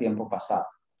hacerlo en tiempo pasado.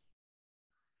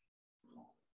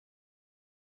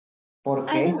 ¿Por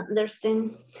qué? I don't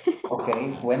understand. Ok,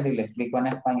 Wendy, le explico en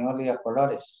español y a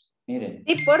colores. Miren.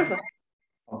 Sí, porfa.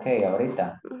 Ok,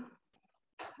 ahorita.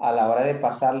 A la hora de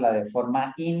pasarla de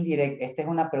forma indirecta, esta es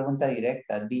una pregunta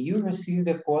directa. Do you receive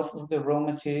the quote of the raw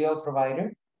material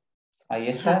provider? Ahí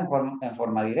está en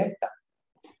forma directa.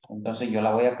 Entonces yo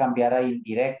la voy a cambiar a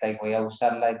indirecta y voy a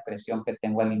usar la expresión que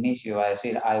tengo al inicio. Va a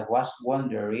decir, I was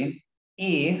wondering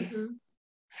if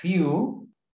you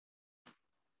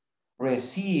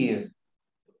receive.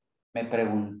 Me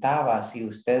preguntaba si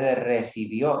usted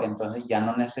recibió, entonces ya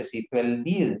no necesito el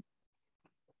did,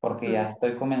 porque ya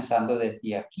estoy comenzando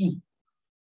desde aquí.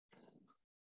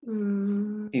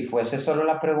 Si fuese solo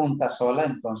la pregunta sola,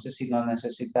 entonces sí no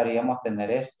necesitaríamos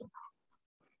tener esto.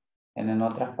 En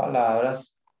otras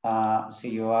palabras,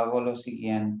 si yo hago lo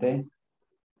siguiente,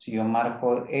 si yo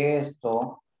marco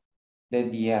esto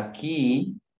desde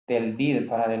aquí, del did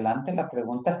para adelante, la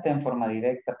pregunta está en forma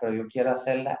directa, pero yo quiero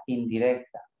hacerla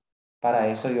indirecta. Para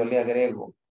eso yo le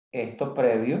agrego esto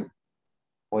previo,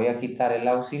 voy a quitar el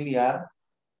auxiliar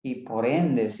y por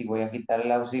ende, si voy a quitar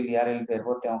el auxiliar, el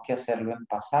verbo tengo que hacerlo en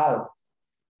pasado.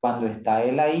 Cuando está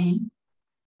él ahí,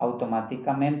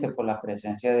 automáticamente por la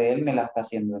presencia de él me la está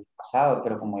haciendo en pasado,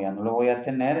 pero como ya no lo voy a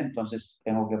tener, entonces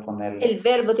tengo que ponerle. El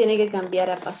verbo tiene que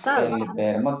cambiar a pasado. El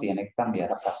verbo tiene que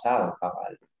cambiar a pasado,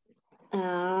 cabal.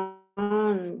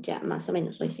 Ya, más o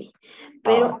menos, hoy sí.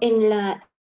 Pero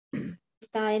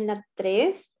está en la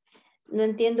 3, no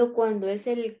entiendo cuándo es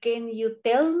el can you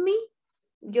tell me.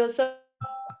 Yo soy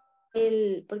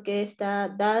porque está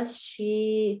does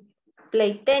she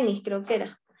play tennis, creo que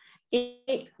era.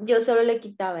 Y yo solo le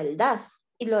quitaba el does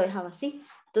y lo dejaba así.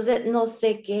 Entonces no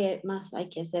sé qué más hay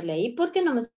que hacerle ahí porque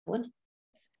no me bueno.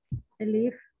 El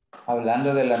if.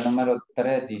 Hablando de la número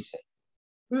 3, dice.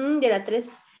 De la 3.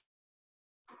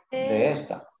 De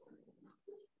esta.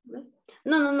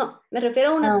 No. Me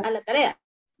refiero a la tarea.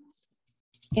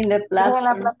 In the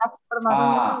platform. En la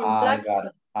plataforma.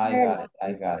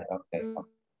 I got it. Okay.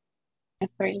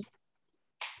 Free.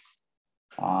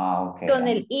 Okay. Con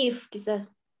el if,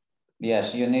 quizás.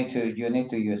 Yes, you need to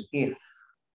use if.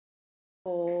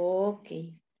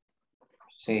 Okay.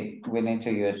 Sí, we need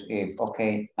to use if.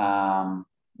 Okay.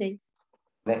 Sí.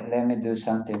 Let me do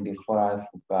something before I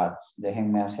forgot.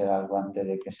 Déjenme hacer algo antes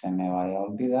de que se me vaya a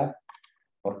olvidar,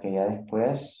 porque ya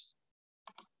después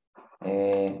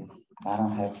I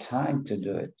don't have time to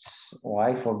do it, or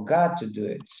I forgot to do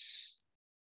it.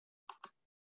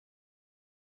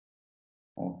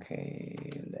 Okay,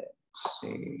 let's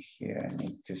see here. I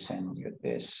need to send you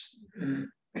this.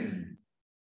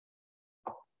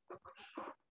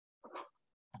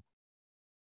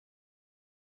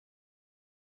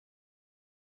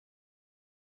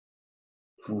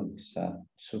 Está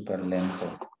súper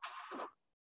lento.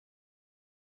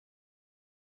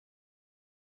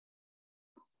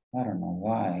 I don't know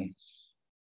why.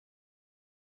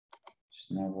 It's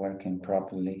not working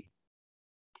properly.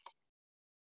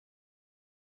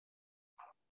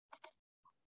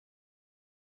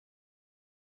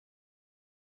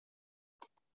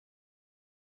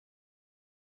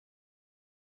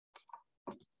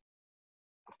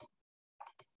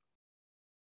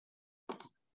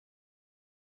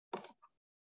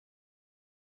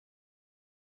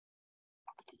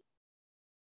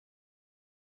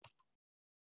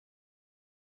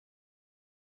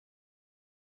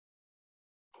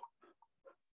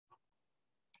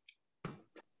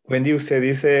 Wendy, usted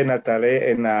dice Natalia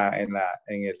en la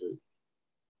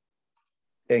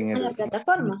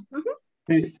plataforma.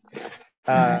 Sí.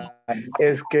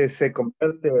 Es que se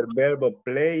convierte el verbo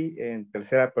play en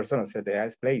tercera persona, o sea,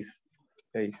 de plays,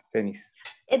 tenis.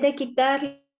 Es de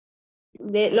quitar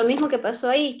De lo mismo que pasó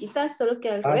ahí, quizás, solo que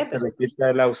al revés. Se le quita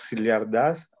el auxiliar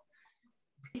das.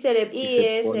 Y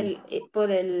es pone.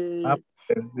 por el,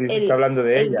 Dice, está hablando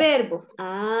de el ella. verbo.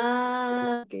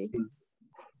 Ah, ok.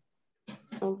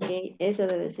 Ok, eso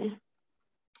debe ser.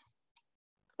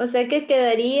 O sea que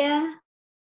quedaría,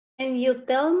 can you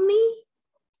tell me?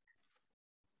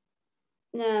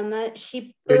 Nada más,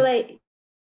 she plays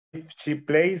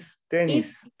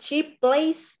tennis. If she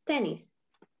plays tennis.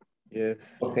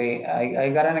 Yes. Okay, I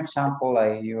got an example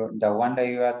like the one that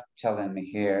you are telling me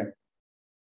here.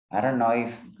 I don't know if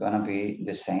it's gonna be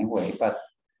the same way, but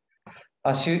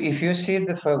if you see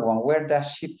the first one, where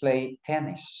does she play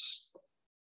tennis?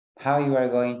 How you are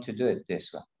going to do it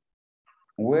this one?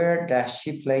 Where does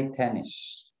she play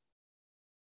tennis?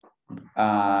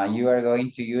 You are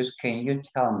going to use, can you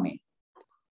tell me?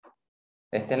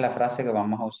 Esta es la frase que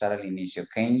vamos a usar al inicio.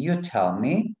 Can you tell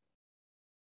me?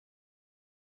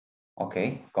 Ok,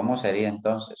 ¿cómo sería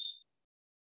entonces?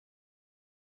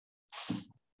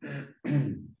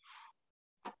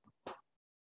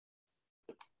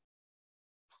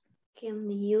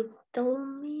 Can you tell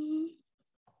me?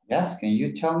 Yes, can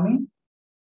you tell me?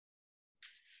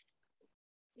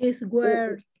 Is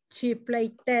where she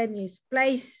plays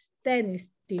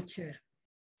tennis, teacher.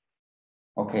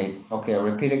 Okay,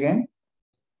 repeat again.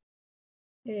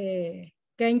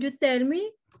 Can you tell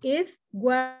me if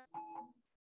where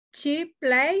she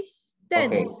plays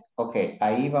tennis? Okay,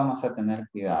 ahí vamos a tener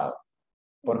cuidado.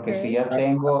 Porque Okay.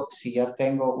 si ya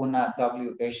tengo una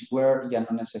WH word, ya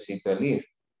no necesito el if.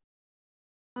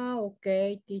 Ok,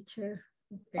 teacher.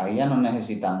 Okay. Ahí ya no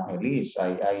necesitamos el is.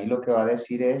 Ahí lo que va a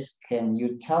decir es, can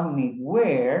you tell me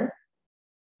where?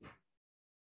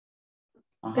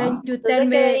 Can you tell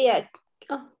me? Quedaría,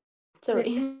 oh,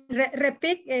 sorry.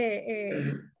 Repeat,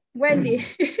 Wendy.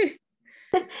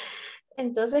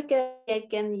 Entonces quedaría,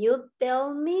 can you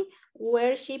tell me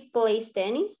where she plays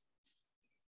tennis?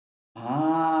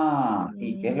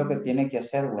 ¿Y qué es lo que tiene que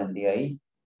hacer Wendy ahí?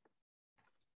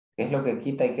 ¿Qué es lo que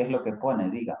quita y qué es lo que pone?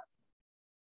 Diga.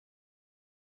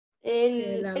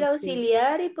 El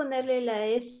auxiliar y ponerle la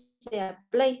S a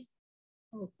place.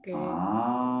 Okay.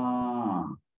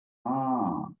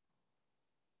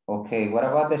 Okay, what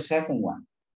about the second one?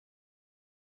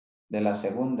 De la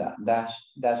segunda.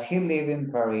 Does he live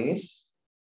in Paris?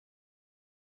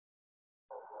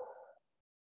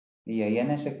 Y ahí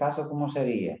en ese caso, ¿cómo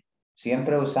sería?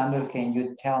 Siempre usando el can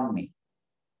you tell me.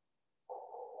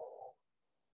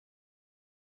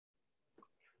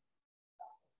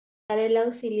 El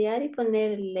auxiliar y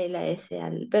ponerle la S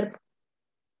al verbo.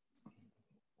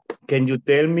 Can you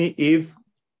tell me if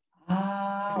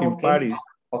in okay. Paris?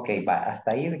 Ok,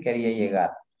 hasta ahí quería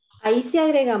llegar. Ahí sí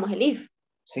agregamos el if.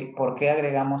 Sí, ¿por qué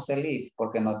agregamos el if?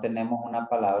 Porque no tenemos una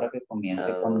palabra que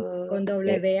comience con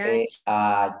WH.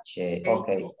 H. Ok,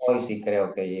 hoy sí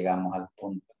creo que llegamos al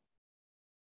punto.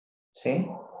 ¿Sí?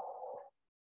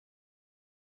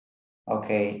 Ok,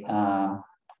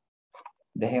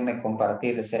 déjenme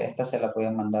compartir. Esta se la voy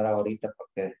a mandar ahorita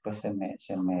porque después se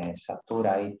me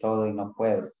satura ahí todo y no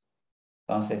puedo.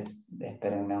 Entonces,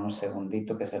 espérenme un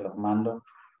segundito que se los mando.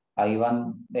 Ahí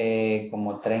van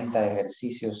como 30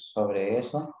 ejercicios sobre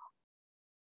eso.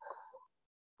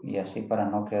 Y así para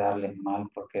no quedarles mal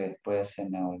porque después se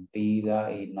me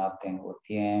olvida y no tengo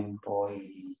tiempo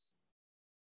y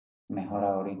mejor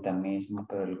ahorita mismo,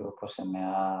 pero el grupo se me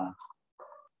ha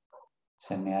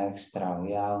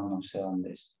extraviado, no sé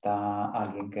dónde está.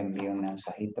 Alguien que envíe un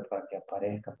mensajito para que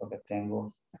aparezca porque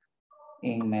tengo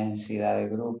inmensidad de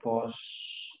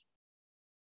grupos.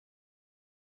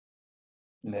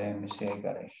 Let me see, I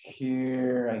got it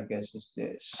here. I guess it's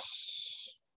this.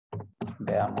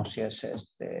 Veamos si es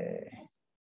este.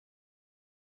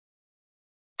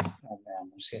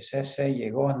 Veamos si es ese.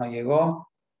 ¿Llegó? ¿No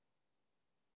llegó?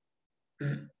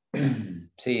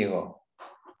 Sí llegó.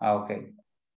 Ok.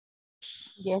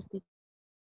 Yes.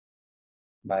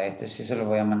 Va, este sí se lo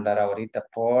voy a mandar ahorita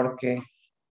porque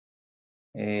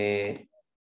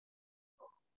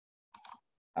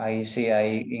ahí sí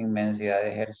hay inmensidad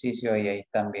de ejercicio y ahí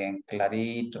también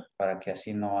clarito para que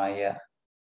así no haya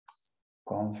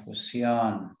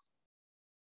confusión.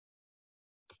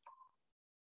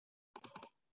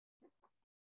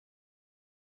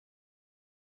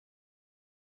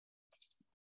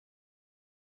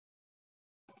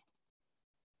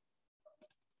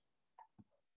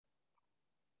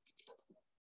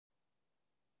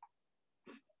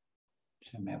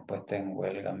 Se me ha puesto en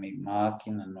huelga mi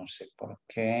máquina, no sé por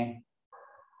qué.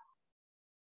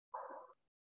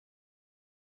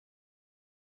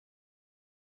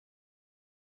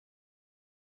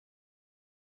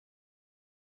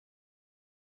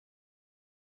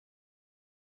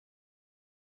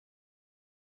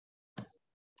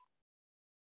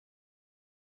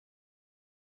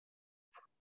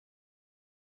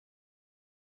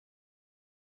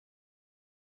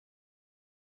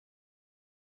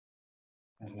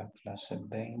 La clase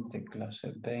 20,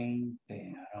 clase 20.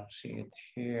 I don't see it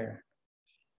here.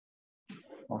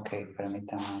 Ok,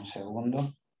 permítanme un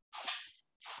segundo.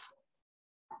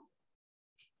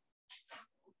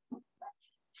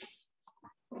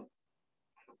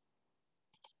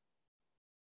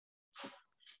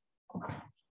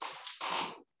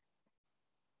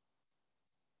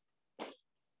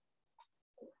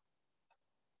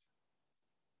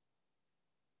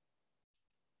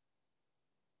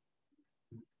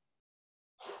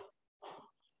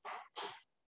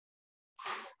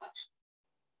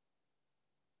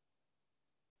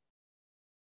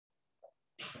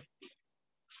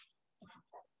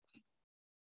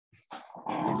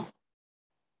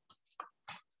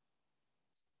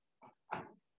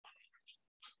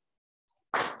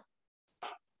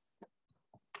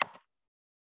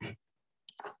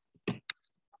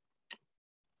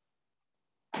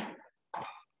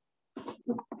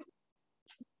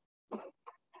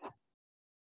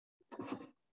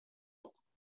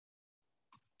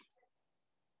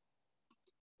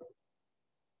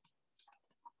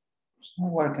 It's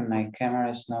not working, my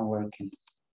camera is not working.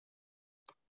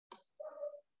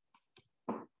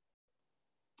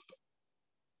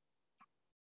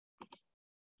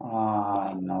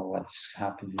 I know what's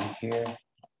happening here.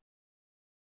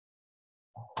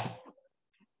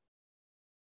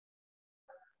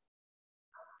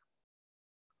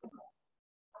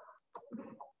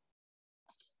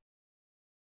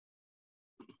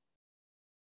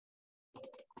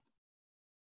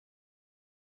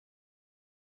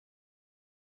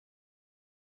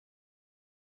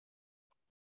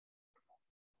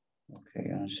 Ok,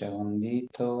 un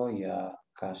segundito, ya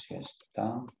casi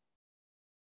está.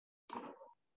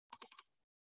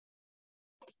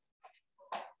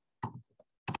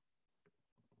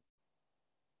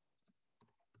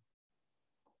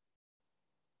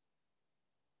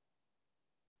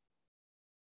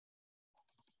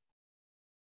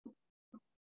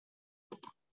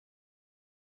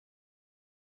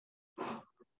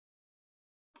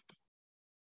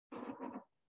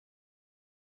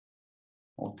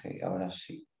 Ok, ahora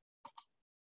sí.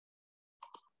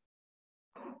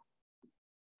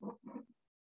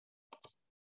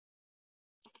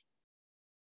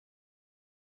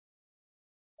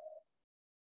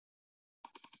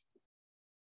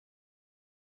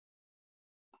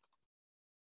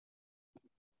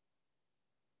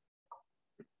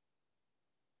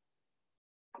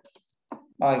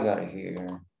 I got it here.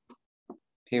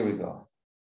 Here we go.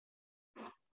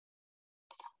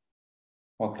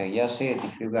 Okay, just see it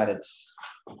if you got it.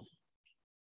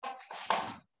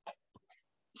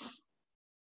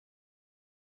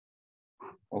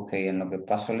 Ok, en lo que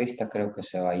paso lista creo que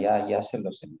se va. Ya se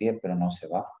los envié, pero no se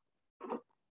va.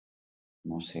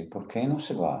 No sé por qué no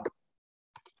se va.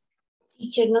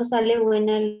 Teacher, no sale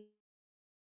buena el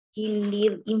He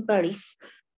live in Paris.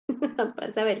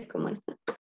 Para saber cómo es.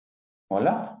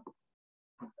 ¿Hola?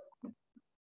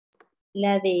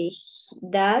 La de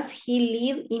Does he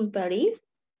live in Paris?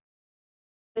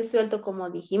 Resuelto como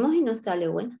dijimos y no sale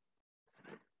buena.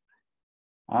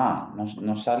 Ah,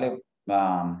 no sale.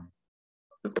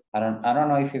 I don't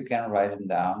know if you can write it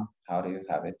down. How do you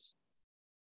have it?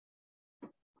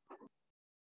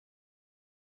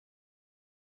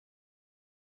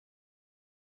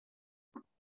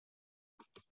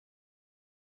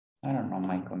 I don't know,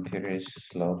 my computer is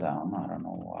slow down. I don't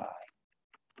know why.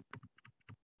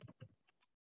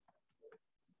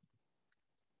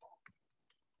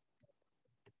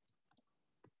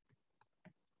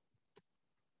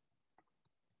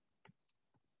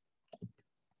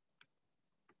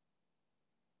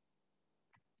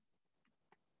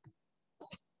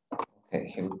 Okay,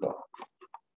 here we go.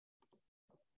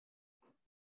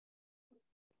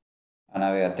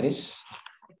 Ana Beatriz.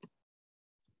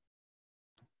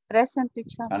 Present,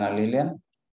 teacher. Ana Lilian.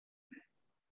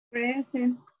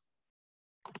 Present.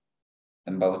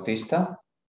 Bautista.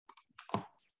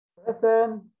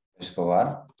 Present.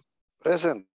 Escobar.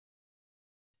 Present.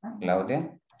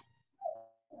 Claudia.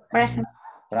 Present.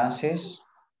 Francis.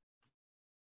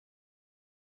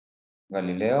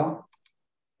 Galileo.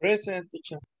 Present,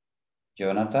 teacher.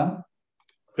 Jonathan.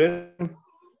 Present.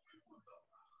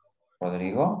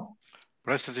 Rodrigo.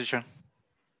 Present, teacher.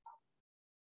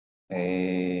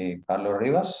 Carlos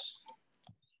Rivas.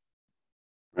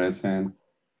 Present.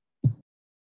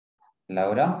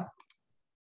 Laura.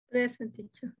 Present,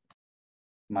 teacher.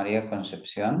 María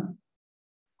Concepción.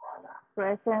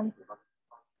 Present.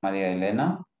 María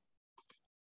Elena.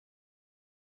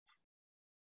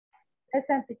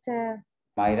 Present, teacher.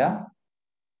 Mayra.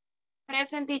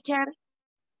 Present, teacher.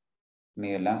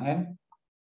 Miguel Ángel.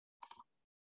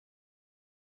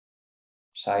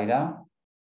 Zaira.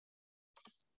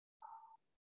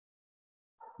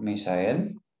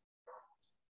 Misael.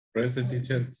 Present,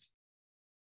 teacher.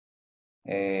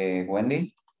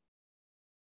 Wendy.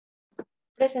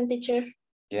 Present, teacher.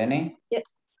 Jenny. Yep.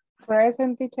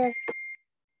 Present, teacher.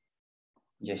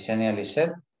 Yesenia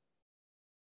Lisette.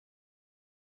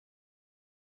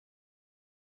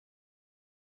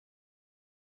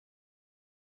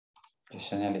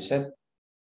 Yesenia Lisette.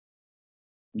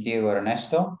 Diego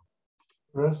Ernesto.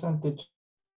 Present, teacher.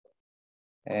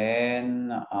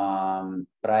 And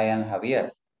Brian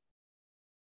Javier.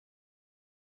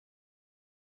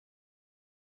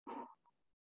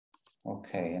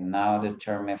 Okay, and now the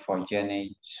term for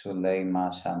Jenny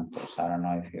Zuleima Santos. I don't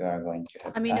know if you are going to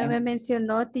have A mí no me time.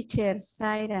 mencionó, teacher,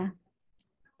 Zaira.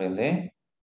 Really?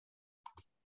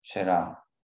 ¿Será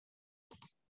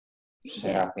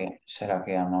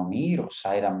que ya no miro?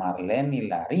 Zaira Marlene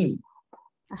Larín.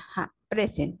 Ajá,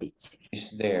 present, teacher. Is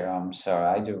there? I'm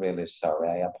sorry. I do really sorry.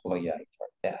 I apologize for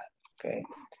that. Okay.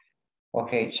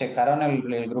 Okay, ¿checaron el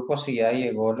grupo si ya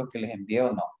llegó lo que les envié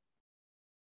o no?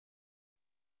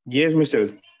 Yes, mister.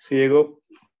 Sí llegó.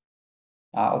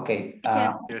 Ok.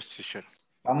 Yes, teacher.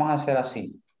 Vamos a hacer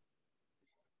así.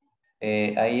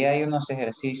 Ahí hay unos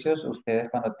ejercicios. Ustedes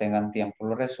cuando tengan tiempo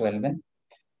lo resuelven.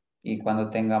 Y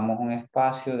cuando tengamos un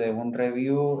espacio de un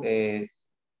review,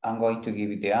 I'm going to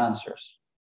give you the answers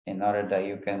in order that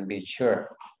you can be sure.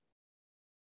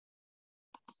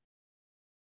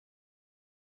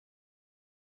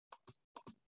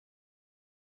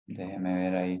 Déjeme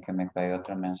ver ahí que me cae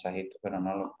otro mensajito, pero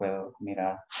no lo puedo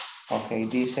mirar. Ok,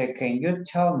 dice, can you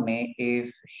tell me if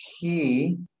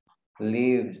he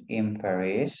lives in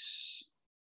Paris?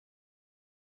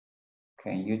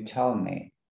 Can you tell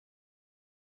me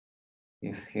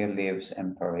if he lives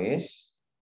in Paris?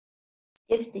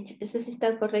 Yes, teacher. Eso sí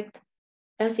está correcto.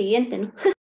 El siguiente, ¿no?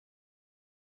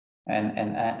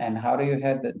 And how do you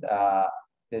have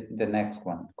the next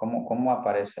one? ¿Cómo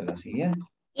aparece la siguiente?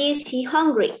 Is he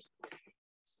hungry?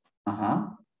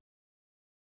 Ajá.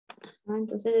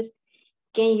 Entonces,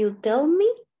 can you tell me?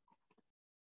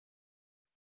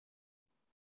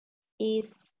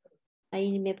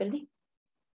 Ahí me perdí.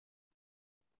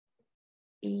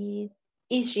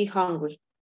 Is she hungry?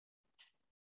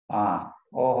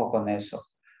 Ojo con eso.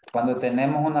 Cuando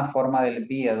tenemos una forma del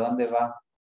be, ¿a dónde va?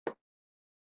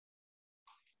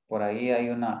 Por ahí hay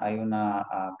una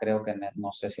creo que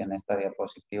no sé si en esta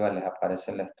diapositiva les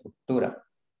aparece la estructura.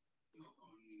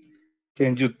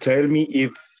 Can you tell me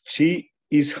if she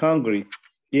is hungry?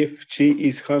 If she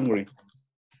is hungry.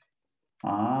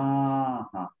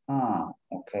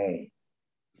 Okay.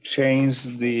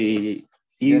 Change the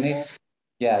is.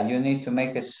 You need to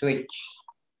make a switch.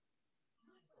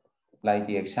 Like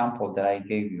the example that I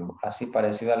gave you. Así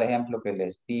parecido al ejemplo que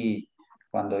les di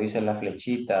cuando hice las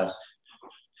flechitas.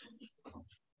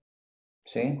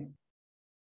 ¿Sí?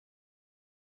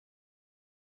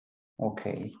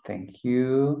 Okay, thank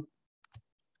you.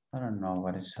 I don't know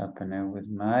what is happening with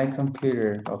my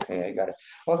computer. Okay, I got it.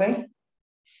 Okay.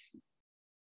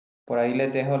 Por ahí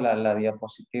les dejo la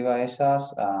diapositiva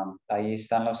esas. Ahí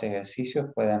están los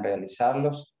ejercicios, pueden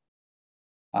realizarlos.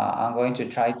 I'm going to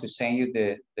try to send you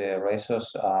the rest of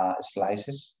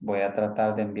slices. Voy a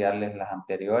tratar de enviarles las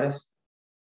anteriores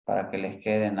para que les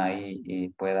queden ahí y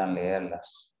puedan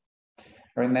leerlas.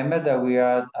 Remember that we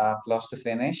are close to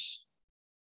finish.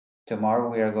 Tomorrow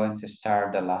we are going to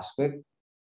start the last week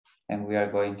and we are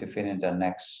going to finish the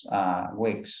next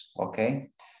weeks, okay?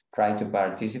 Try to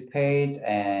participate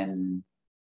and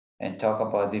talk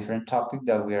about different topics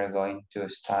that we are going to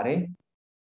study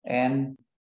and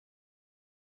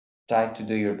try to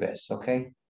do your best,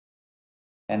 okay?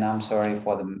 And I'm sorry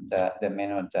for the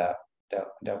minute that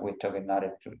we're talking, not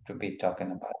to be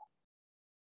talking about.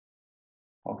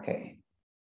 Okay.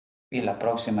 Y la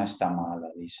próxima está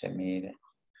mala, dice, mire.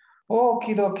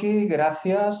 Okidoki,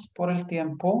 gracias por el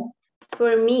tiempo.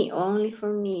 For me, only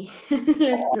for me.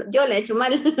 Yo le he hecho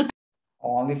mal.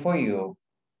 Only for you.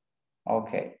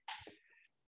 Okay.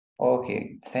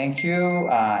 Okay, thank you.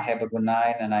 Have a good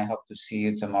night and I hope to see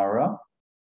you tomorrow.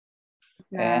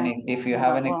 And if you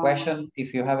have any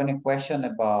question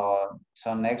about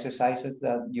some exercises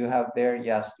that you have there,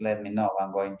 just let me know.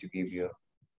 I'm going to give you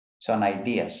some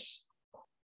ideas.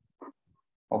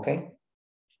 Okay?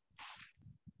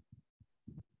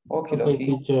 Okay,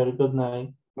 teacher. Good night.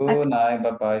 Good night.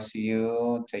 Bye-bye. See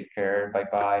you. Take care.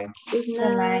 Bye-bye. Good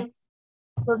night.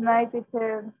 Good night,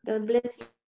 teacher. God bless you.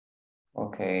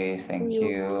 Okay, thank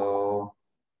you.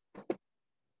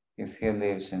 If he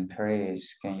lives in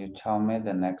Paris, can you tell me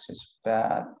the next is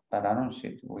bad? But I don't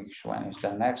see which one is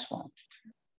the next one.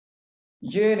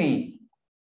 Jenny.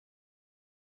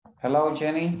 Hello,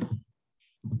 Jenny.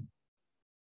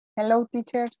 Hello,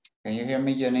 teacher. Can you hear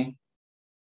me, Jenny?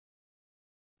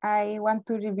 I want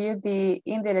to review the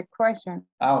indirect question.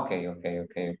 Okay.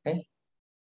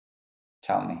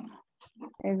 Tell me.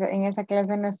 En esa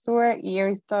clase no estuve y he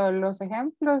visto los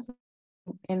ejemplos.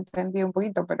 Entendí un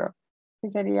poquito, pero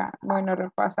sí sería bueno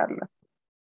repasarlo.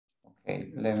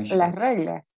 Okay, let me show. Las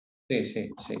reglas. Sí.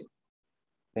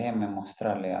 Déjenme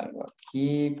mostrarle algo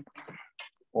aquí,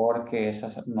 porque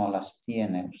esas no las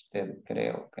tiene usted,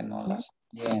 creo que no las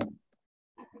tiene.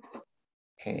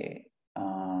 Okay.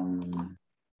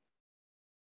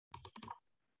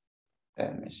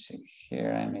 Let me see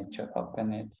here, I need to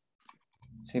open it.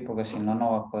 Sí, porque si no,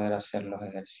 no va a poder hacer los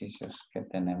ejercicios que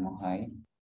tenemos ahí.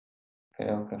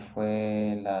 Creo que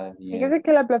fue la 10. Fíjese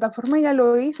que la plataforma ya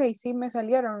lo hice y sí me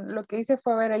salieron. Lo que hice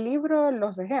fue ver el libro,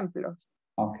 los ejemplos.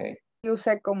 Ok. Y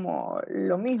usé como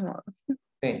lo mismo.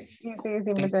 Sí. Y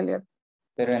sí me salieron.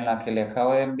 Pero en la que le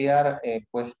acabo de enviar he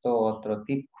puesto otro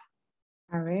tipo.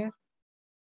 A ver.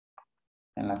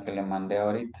 En la que le mandé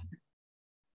ahorita.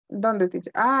 ¿Dónde,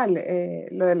 teacher? Ah,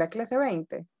 lo de la clase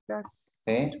 20.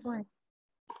 Sí.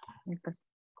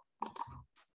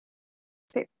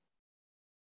 Sí.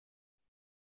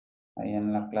 Ahí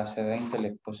en la clase 20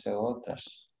 le puse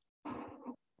otras.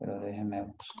 Pero déjenme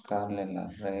buscarle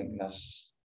las reglas.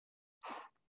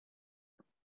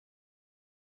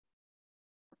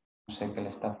 No sé qué le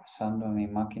está pasando. Mi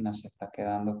máquina se está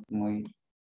quedando muy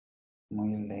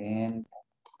lenta.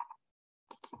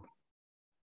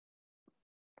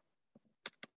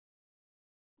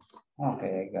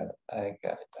 Okay, I got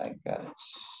it.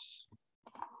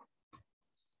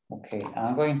 Okay,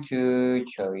 I'm going to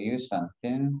show you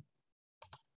something.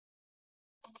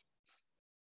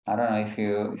 I don't know if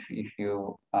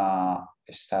you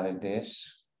started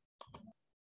this.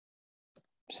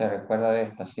 ¿Se recuerda de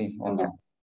esta, sí o no?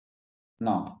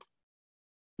 No.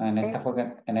 No, en esta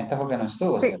porque no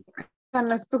estuvo. Sí, ¿cierto?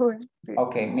 no estuve. Sí.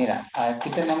 Ok, mira, aquí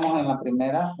tenemos en la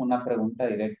primera una pregunta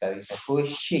directa. Dice, who is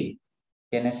she?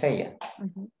 ¿Quién es ella?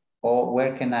 O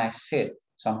where can I sit?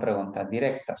 Son preguntas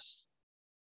directas.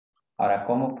 Ahora,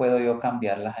 ¿cómo puedo yo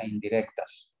cambiarlas a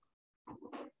indirectas?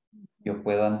 Yo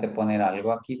puedo anteponer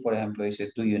algo aquí, por ejemplo,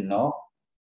 dice, do you know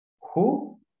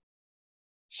who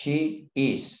she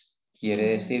is?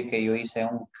 Quiere decir que yo hice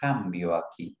un cambio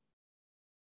aquí.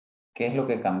 ¿Qué es lo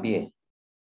que cambié?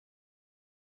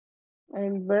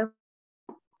 El verbo.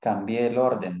 Cambié el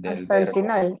orden del hasta verbo. el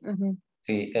final.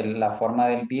 Sí, la forma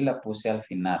del be la puse al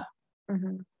final.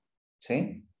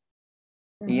 ¿Sí?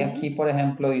 Y aquí, por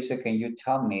ejemplo, dice, can you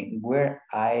tell me where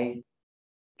I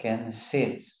can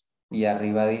sit? Y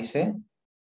arriba dice,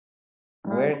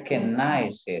 where can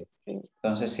I sit?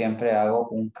 Entonces siempre hago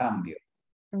un cambio.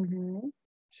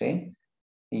 ¿Sí?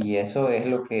 Y eso es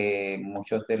lo que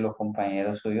muchos de los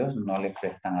compañeros suyos no le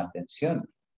prestan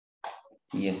atención.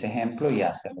 Y ese ejemplo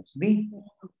ya se los di.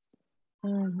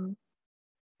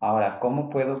 Ahora, ¿cómo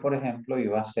puedo, por ejemplo,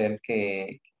 yo hacer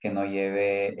que no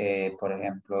lleve, por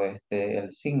ejemplo,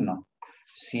 el signo?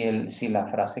 Si la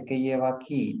frase que lleva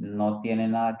aquí no tiene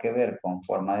nada que ver con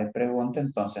forma de pregunta,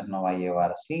 entonces no va a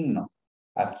llevar signo.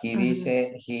 Aquí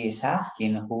dice, he is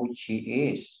asking who she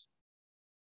is.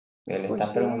 Él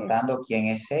está preguntando quién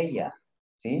es ella,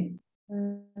 ¿sí?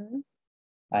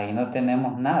 Ahí no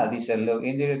tenemos nada. Dice, los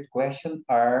indirect questions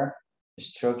are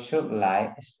structured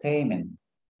like a statement.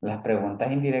 Las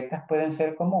preguntas indirectas pueden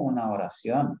ser como una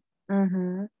oración.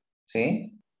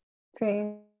 ¿Sí?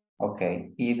 Sí. Ok.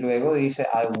 Y luego dice,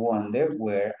 I wonder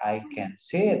where I can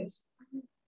sit.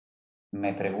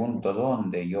 Me pregunto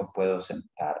dónde yo puedo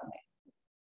sentarme.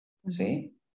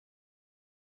 ¿Sí?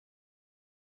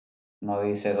 No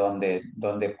dice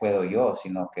dónde puedo yo,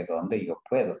 sino que dónde yo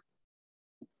puedo.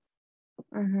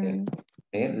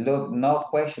 Look, no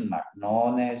question mark.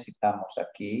 No necesitamos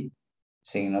aquí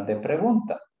signos de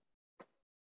pregunta.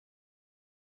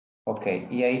 Ok,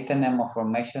 y ahí tenemos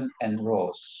formation and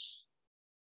roles.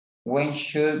 When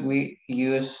should we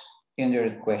use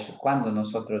indirect question? ¿Cuándo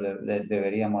nosotros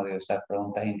deberíamos de usar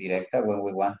preguntas indirectas? When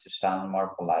we want to sound more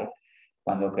polite.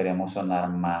 Cuando queremos sonar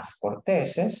más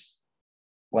corteses.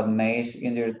 What makes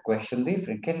indirect question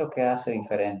different? ¿Qué es lo que hace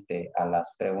diferente a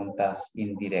las preguntas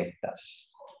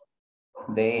indirectas?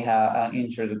 They have an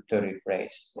introductory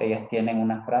phrase. Ellas tienen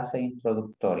una frase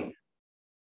introductoria.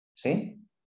 ¿Sí?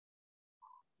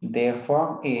 Their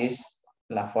form is,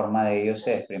 la forma de ellos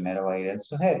es, primero va a ir el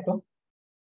sujeto,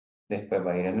 después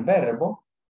va a ir el verbo,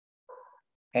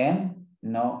 and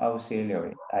no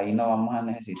auxiliary. Ahí no vamos a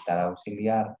necesitar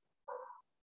auxiliar.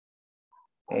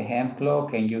 Ejemplo,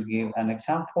 can you give an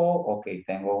example? Ok,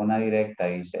 tengo una directa,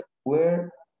 dice,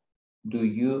 where do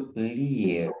you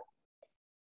live?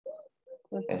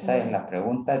 Esa es la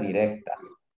pregunta directa.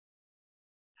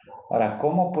 Ahora,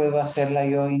 ¿cómo puedo hacerla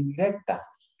yo indirecta?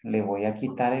 Le voy a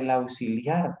quitar el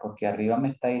auxiliar, porque arriba me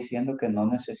está diciendo que no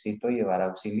necesito llevar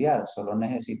auxiliar, solo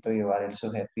necesito llevar el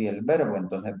sujeto y el verbo.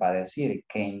 Entonces va a decir,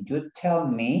 can you tell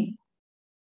me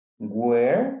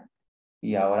where?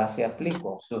 Y ahora sí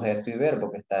aplico sujeto y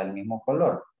verbo, que está del mismo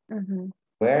color.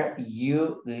 Where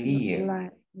you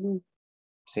live.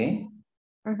 ¿Sí?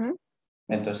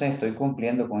 Entonces estoy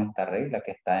cumpliendo con esta regla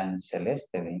que está en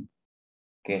celeste, ¿ven?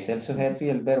 Que es el sujeto y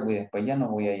el verbo, y después ya no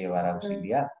voy a llevar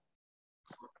auxiliar.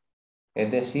 Es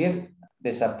decir,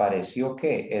 desapareció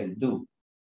 ¿qué? El do.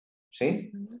 ¿Sí?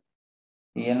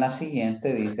 Y en la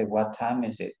siguiente dice, what time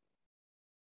is it?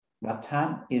 What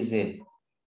time is it?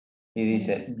 Y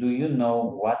dice, do you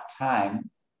know what time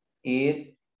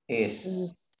it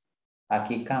is?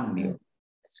 Aquí cambio.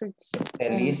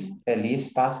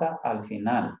 Feliz pasa al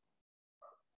final.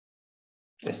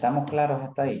 ¿Estamos claros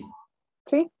hasta ahí?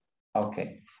 Sí. Ok.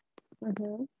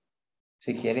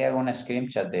 Si quiere hago una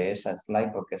screenshot de esa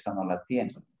slide porque esa no la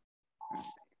tiene.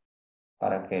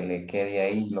 Para que le quede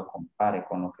ahí y lo compare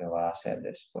con lo que va a hacer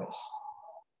después.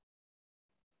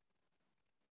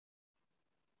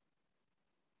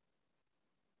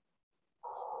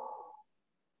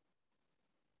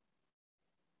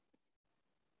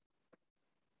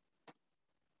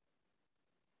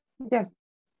 Yes.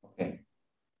 Okay.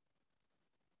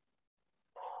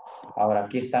 Ahora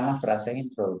aquí están las frases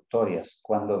introductorias.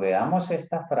 Cuando veamos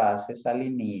estas frases al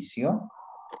inicio,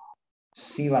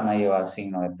 sí van a llevar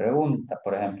signo de pregunta.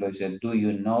 Por ejemplo, dice, do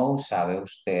you know, ¿sabe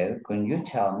usted? Can you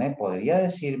tell me? ¿Podría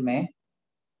decirme?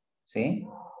 ¿Sí?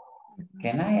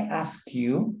 Can I ask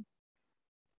you?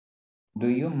 Do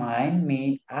you mind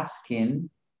me asking?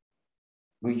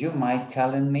 Would you mind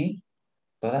telling me?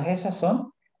 Todas esas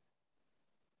son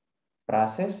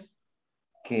frases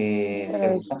que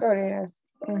se usan.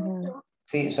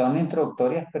 Sí, son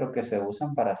introductorias, pero que se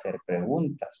usan para hacer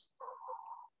preguntas.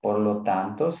 Por lo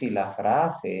tanto, si la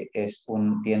frase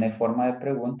tiene forma de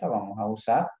pregunta, vamos a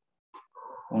usar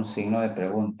un signo de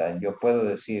pregunta. Yo puedo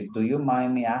decir, do you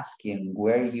mind me asking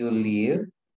where you live?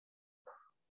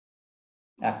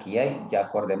 Aquí ya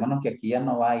acordémonos que aquí ya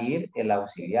no va a ir el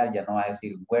auxiliar, ya no va a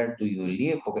decir where do you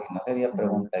live, porque no sería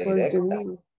pregunta directa.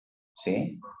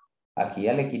 ¿Sí? Aquí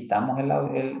ya le quitamos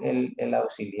el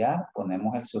auxiliar,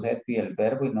 ponemos el sujeto y el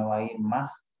verbo y no va a ir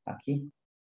más aquí.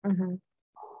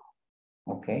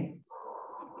 Ok.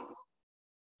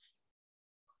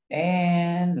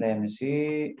 And let me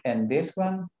see, and this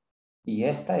one, y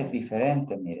esta es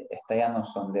diferente, mire, esta ya no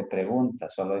son de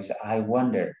preguntas, solo dice, I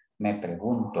wonder, me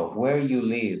pregunto, where you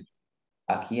live.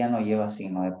 Aquí ya no lleva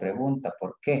signo de pregunta,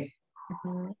 ¿por qué?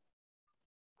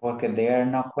 Porque they are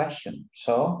no question,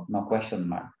 so no question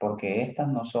mark, porque estas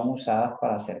no son usadas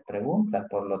para hacer preguntas,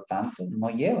 por lo tanto no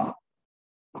llevan.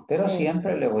 Pero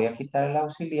siempre le voy a quitar el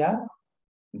auxiliar,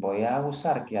 voy a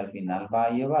usar que al final va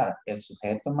a llevar el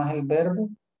sujeto más el verbo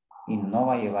y no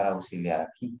va a llevar auxiliar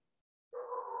aquí.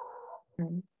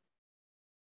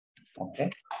 ¿Ok?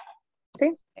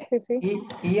 Sí, sí, sí.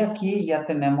 Y aquí ya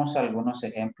tenemos algunos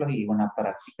ejemplos y una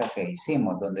práctica que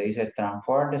hicimos, donde dice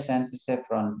transform the sentence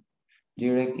from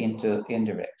direct into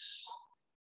indirects.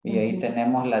 Y ahí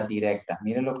tenemos las directas.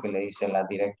 Mire lo que le dice la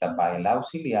directa. Va el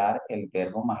auxiliar, el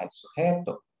verbo más el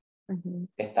sujeto.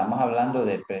 Estamos hablando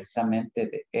de precisamente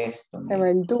de esto. Se va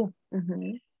el do.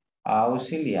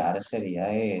 Auxiliar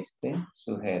sería este,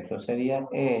 sujeto sería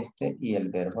este y el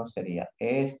verbo sería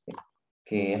este.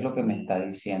 ¿Qué es lo que me está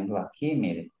diciendo aquí?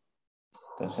 Mire.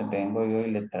 Entonces vengo yo y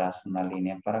le trazo una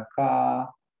línea para acá.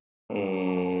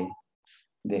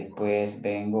 Después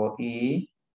vengo y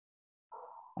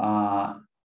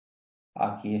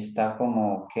aquí está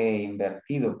como que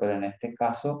invertido, pero en este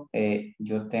caso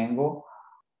yo tengo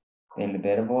el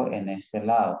verbo en este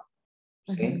lado.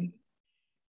 ¿Sí?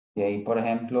 Y ahí, por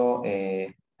ejemplo,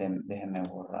 déjenme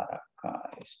borrar acá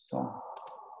esto.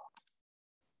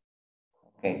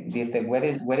 Ok, dice,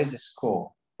 where is the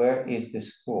school? Where is the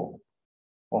school?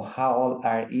 O how old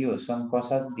are you? Son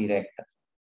cosas directas.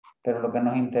 Pero lo que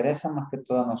nos interesa más que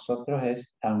todo a nosotros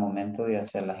es al momento de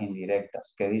hacer las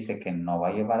indirectas, que dice que no va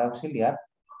a llevar auxiliar,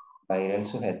 va a ir el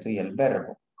sujeto y el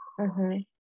verbo.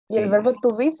 Y el verbo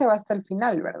to be se va hasta el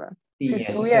final, ¿verdad? Y, si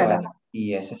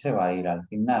ese se va a ir al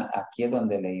final. Aquí es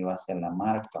donde le iba a hacer la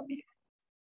marca, mire.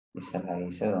 Y se la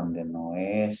hice donde no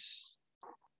es.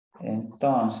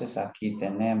 Entonces aquí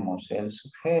tenemos el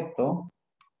sujeto,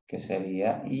 que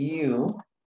sería you,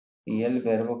 y el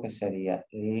verbo que sería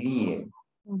live.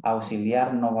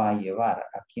 Auxiliar no va a llevar,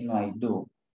 aquí no hay do.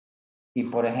 Y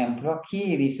por ejemplo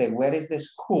aquí dice, where is the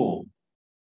school?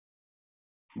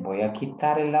 Voy a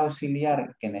quitar el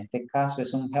auxiliar, que en este caso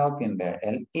es un helping verb.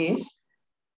 El is,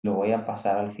 lo voy a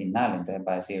pasar al final. Entonces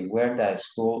va a decir, where the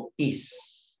school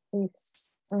is.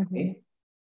 ¿Sí?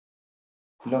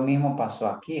 Lo mismo pasó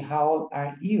aquí. How old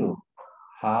are you?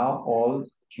 How old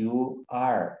you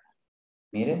are.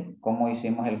 Miren cómo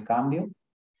hicimos el cambio.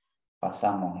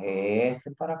 Pasamos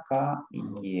este para acá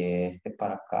y este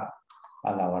para acá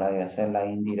a la hora de hacer la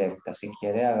indirecta. Si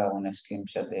quiere, haga un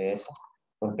screenshot de eso,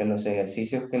 porque los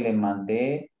ejercicios que le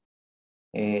mandé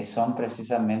son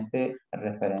precisamente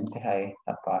referentes a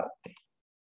esta parte.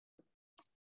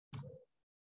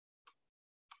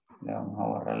 Le vamos a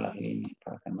borrar las líneas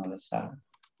para que no le salga.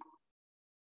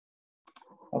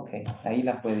 Ok, ahí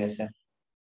la puede hacer.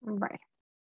 Bueno.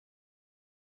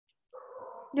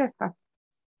 Ya está.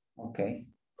 Ok.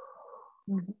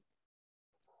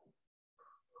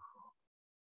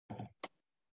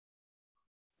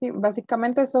 Sí,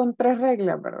 básicamente son 3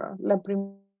 reglas, ¿verdad? La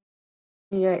primera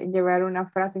es llevar una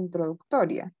frase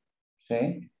introductoria.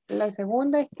 Sí. La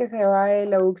segunda es que se va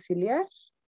el auxiliar.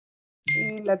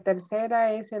 Y la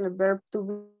tercera es el verb to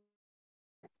be.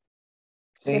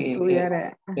 Sí, Si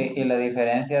estuviera. y la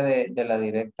diferencia de la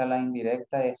directa a la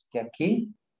indirecta es que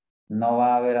aquí no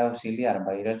va a haber auxiliar,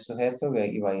 va a ir el sujeto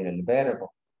y va a ir el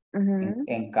verbo.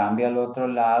 En cambio, al otro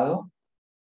lado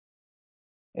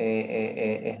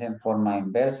es en forma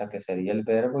inversa, que sería el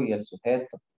verbo y el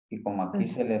sujeto. Y como aquí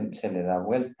se le da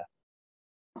vuelta.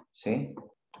 ¿Sí?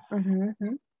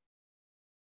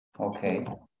 Ok. Sí.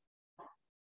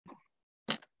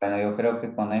 Bueno, yo creo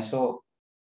que con eso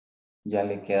ya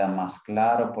le queda más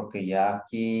claro, porque ya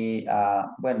aquí,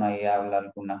 bueno, ahí habla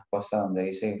algunas cosas donde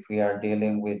dice, if we are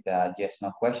dealing with yes,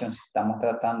 no question, si estamos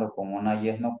tratando con una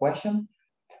yes, no question,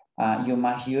 you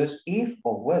must use if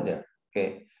o whether,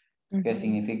 que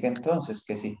significa entonces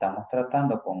que si estamos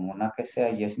tratando con una que sea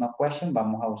yes, no question,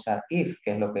 vamos a usar if,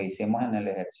 que es lo que hicimos en el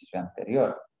ejercicio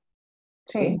anterior.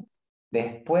 ¿Sí?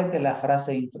 Después de la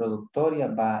frase introductoria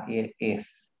va a ir if.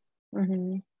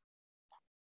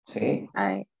 ¿Sí?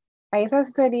 A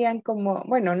esas serían como,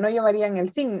 bueno, no llevarían el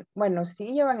signo. Bueno,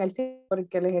 sí llevan el signo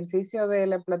porque el ejercicio de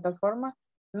la plataforma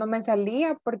no me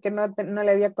salía porque no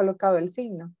le había colocado el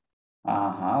signo.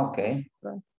 Ajá, ok.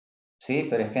 Sí,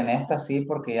 pero es que en esta sí,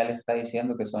 porque ya le está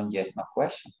diciendo que son yes, no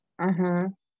question.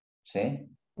 Ajá. ¿Sí?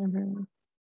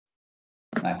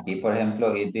 Aquí, por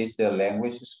ejemplo, is this the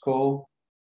language school?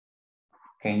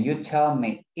 Can you tell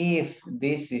me if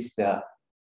this is the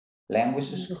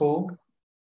language school?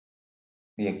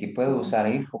 Y aquí puedo usar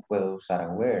if o puedo usar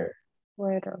where.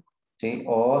 ¿Sí?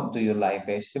 O do you like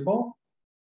vegetable?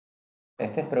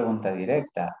 Esta es pregunta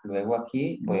directa. Luego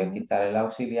aquí voy a quitar el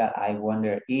auxiliar. I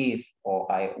wonder if o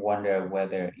I wonder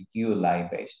whether you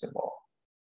like vegetable.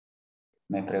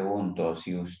 Me pregunto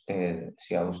si a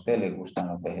usted le gustan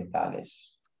los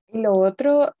vegetales. Y lo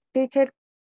otro, teacher,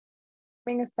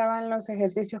 también estaban los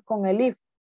ejercicios con el if,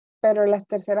 pero las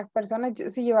terceras personas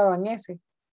sí llevaban ese.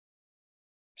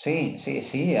 Sí,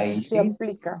 ahí sí. Sí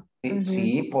aplica.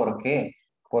 Sí, ¿por qué?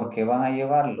 ¿Por qué van a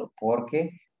llevarlo?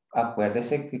 Porque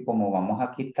acuérdese que como vamos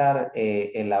a quitar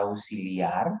el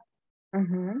auxiliar,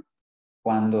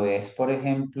 cuando es, por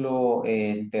ejemplo,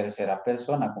 en tercera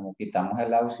persona, como quitamos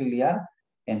el auxiliar,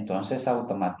 entonces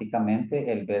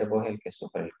automáticamente el verbo es el que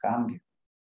sufre el cambio.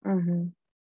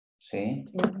 ¿Sí?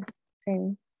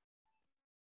 Sí.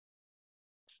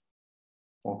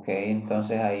 Ok,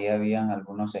 entonces ahí habían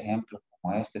algunos ejemplos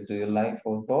como este. Do you like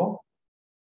football?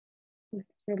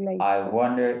 I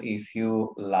wonder if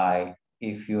you like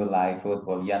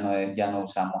football. Ya no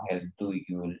usamos el do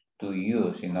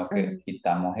you, sino que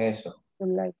quitamos eso.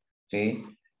 ¿Sí?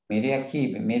 Mire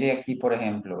aquí, por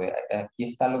ejemplo, aquí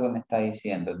está lo que me está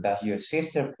diciendo. Does your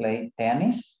sister play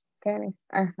tennis? Tennis,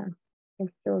 ajá.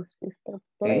 If your sister ¿Sí?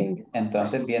 plays.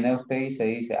 Entonces viene usted y se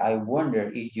dice, I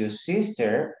wonder if your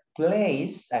sister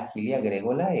plays, aquí le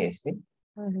agrego la S,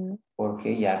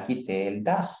 porque ya quité el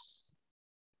does.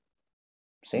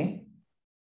 ¿Sí?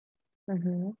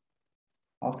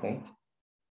 Ok.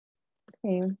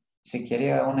 Sí. Si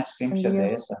quiere haga una screenshot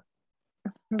de esa.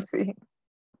 Sí.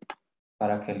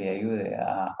 Para que le ayude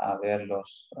a ver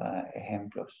los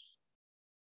ejemplos.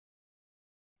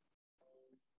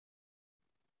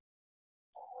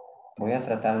 Voy a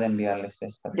tratar de enviarles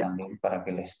esta también para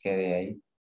que les quede ahí.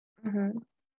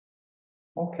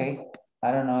 Ok.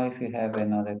 I don't know if you have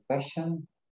another question.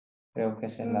 Creo que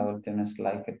esa es la última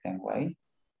slide que tengo ahí.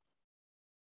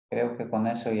 Creo que con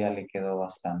eso ya le quedó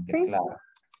bastante claro.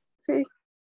 Sí.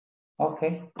 Ok.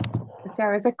 O sea,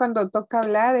 a veces cuando toca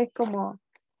hablar es como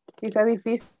quizás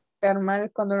difícil de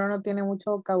armar cuando uno no tiene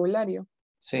mucho vocabulario.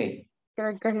 Sí.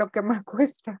 Creo que es lo que más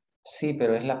cuesta. Sí,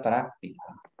 pero es la práctica.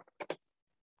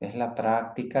 Es la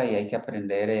práctica y hay que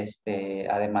aprender,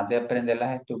 además de aprender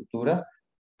las estructuras,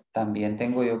 también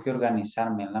tengo yo que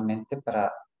organizarme en la mente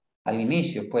para, al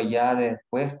inicio, pues ya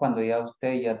después, cuando ya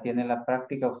usted ya tiene la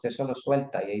práctica, usted solo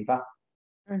suelta y ahí va,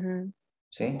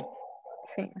 ¿sí?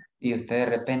 Sí. Y usted de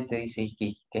repente dice, ¿y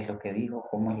qué es lo que dijo?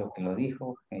 ¿Cómo es lo que lo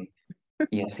dijo?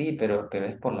 Y así, pero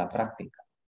es por la práctica.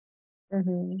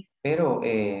 Pero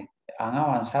han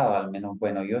avanzado al menos.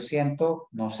 Bueno, yo siento,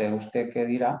 no sé usted qué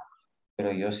dirá,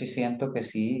 pero yo sí siento que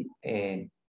sí,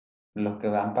 los que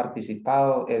han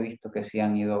participado he visto que sí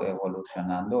han ido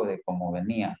evolucionando de cómo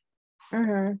venían.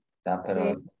 ¿Verdad?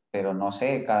 Sí. Pero no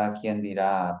sé, cada quien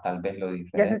dirá tal vez lo Ya se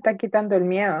diferente. está quitando el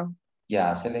miedo.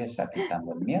 Ya se les está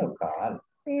quitando el miedo, cabal.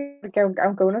 Sí, porque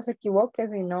aunque uno se equivoque,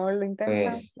 si no lo intenta.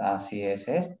 Pues así es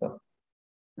esto.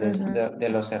 De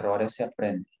los errores se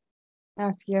aprende.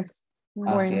 Así es. Así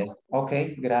Bueno, es. Ok,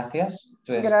 gracias.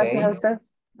 To gracias a stay. usted.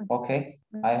 Okay,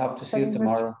 I hope to see you Very good.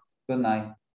 tomorrow. Good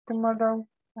night. Tomorrow.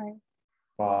 Bye.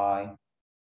 Bye.